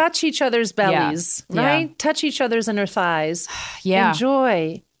sounds fun. Touch each other's bellies, right? Yeah. Touch each other's inner thighs. Yeah.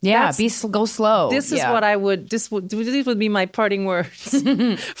 Enjoy. Yeah, go slow. This is what I would. These would be my parting words.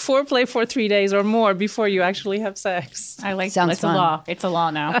 Foreplay for 3 days or more before you actually have sex. I like. Sounds it's fun. a law. It's a law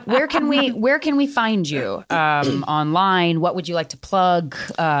now. Where can we find you online? What would you like to plug?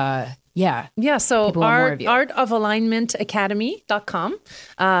 Yeah. So artofalignmentacademy.com.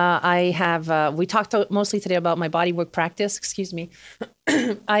 I have. We talked mostly today about my bodywork practice. Excuse me.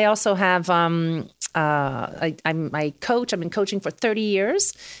 I also have. I'm my coach. I've been coaching for 30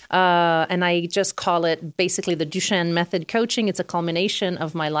 years, and I just call it basically the DUCHêNE method coaching. It's a culmination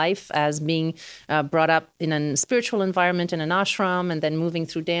of my life as being brought up in a spiritual environment in an ashram, and then moving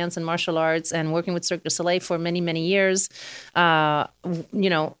through dance and martial arts and working with Cirque du Soleil for many, many years.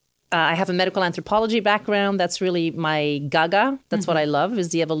 I have a medical anthropology background. That's really my gaga. That's what I love, is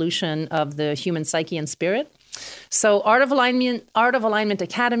the evolution of the human psyche and spirit. So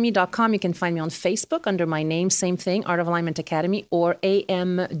artofalignmentacademy.com. You can find me on Facebook under my name, same thing, Art of Alignment Academy, or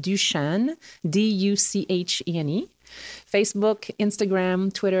AM DUCHêNE, DUCHENE. Facebook,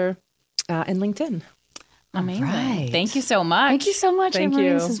 Instagram, Twitter, and LinkedIn. Amazing. Right. Thank you so much. Thank you so much. Thank Emery.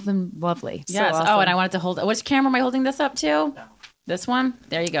 you. This has been lovely. Yes. So awesome. And I wanted to hold. Which camera am I holding this up to? No. This one?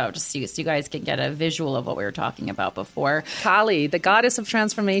 There you go. Just so you guys can get a visual of what we were talking about before. Kali, the goddess of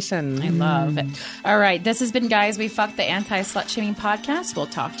transformation. I love it. All right. This has been Guys We Fucked, the Anti-Slut Shaming Podcast. We'll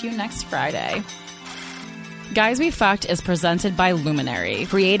talk to you next Friday. Guys We Fucked is presented by Luminary.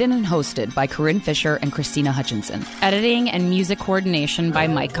 Created and hosted by Corinne Fisher and Christina Hutchinson. Editing and music coordination by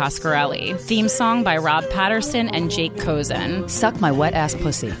Mike Coscarelli. Theme song by Rob Patterson and Jake Kozen. Suck my wet ass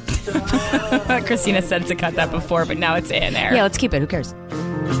pussy. Christina said to cut that before, but now it's in there. Yeah, let's keep it. Who cares?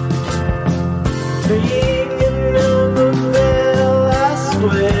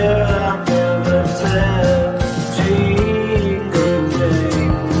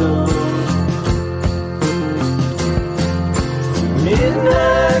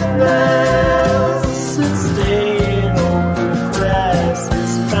 Midnight mass, staying on the grass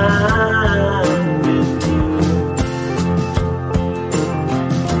is fine with you.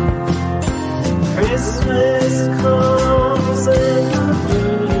 Christmas comes and the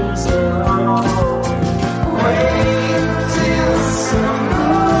blues are on.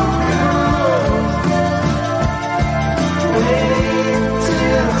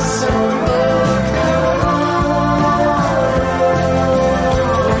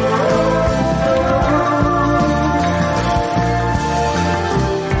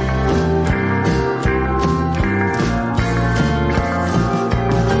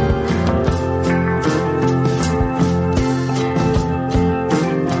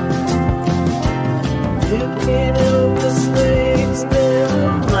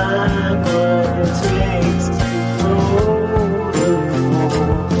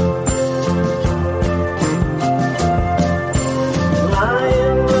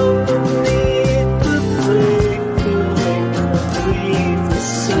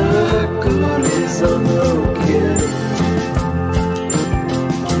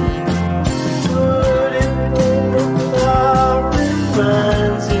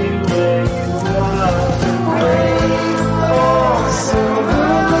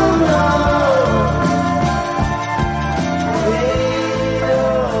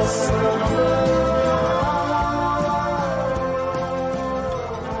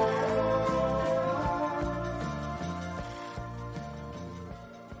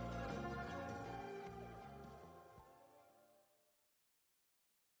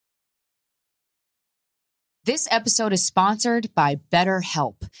 This episode is sponsored by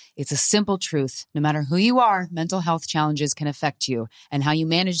BetterHelp. It's a simple truth. No matter who you are, mental health challenges can affect you, and how you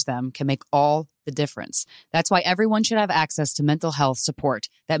manage them can make all the difference. That's why everyone should have access to mental health support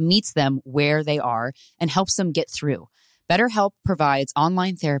that meets them where they are and helps them get through. BetterHelp provides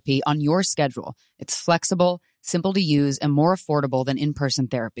online therapy on your schedule. It's flexible, simple to use, and more affordable than in-person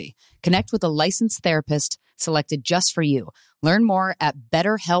therapy. Connect with a licensed therapist selected just for you. Learn more at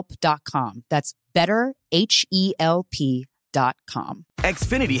BetterHelp.com. That's BetterHelp.com.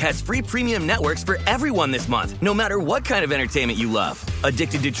 Xfinity has free premium networks for everyone this month, no matter what kind of entertainment you love.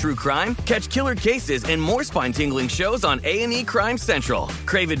 Addicted to true crime? Catch killer cases and more spine-tingling shows on A&E Crime Central.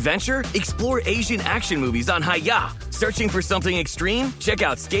 Crave adventure? Explore Asian action movies on Hi-Ya. Searching for something extreme? Check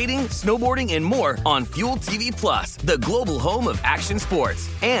out skating, snowboarding, and more on Fuel TV Plus, the global home of action sports.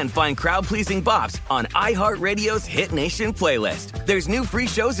 And find crowd-pleasing bops on iHeartRadio's Hit Nation playlist. There's new free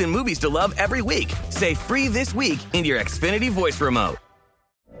shows and movies to love every week. Say free this week in your Xfinity voice remote.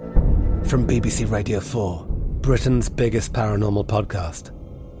 From BBC Radio 4, Britain's biggest paranormal podcast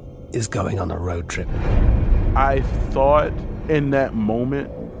is going on a road trip. I thought in that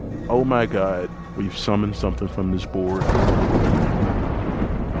moment, oh my God, we've summoned something from this board.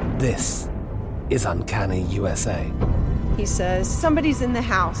 This is Uncanny USA. He says, somebody's in the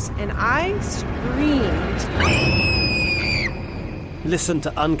house, and I screamed. Listen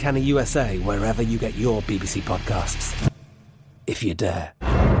to Uncanny USA wherever you get your BBC podcasts, if you dare.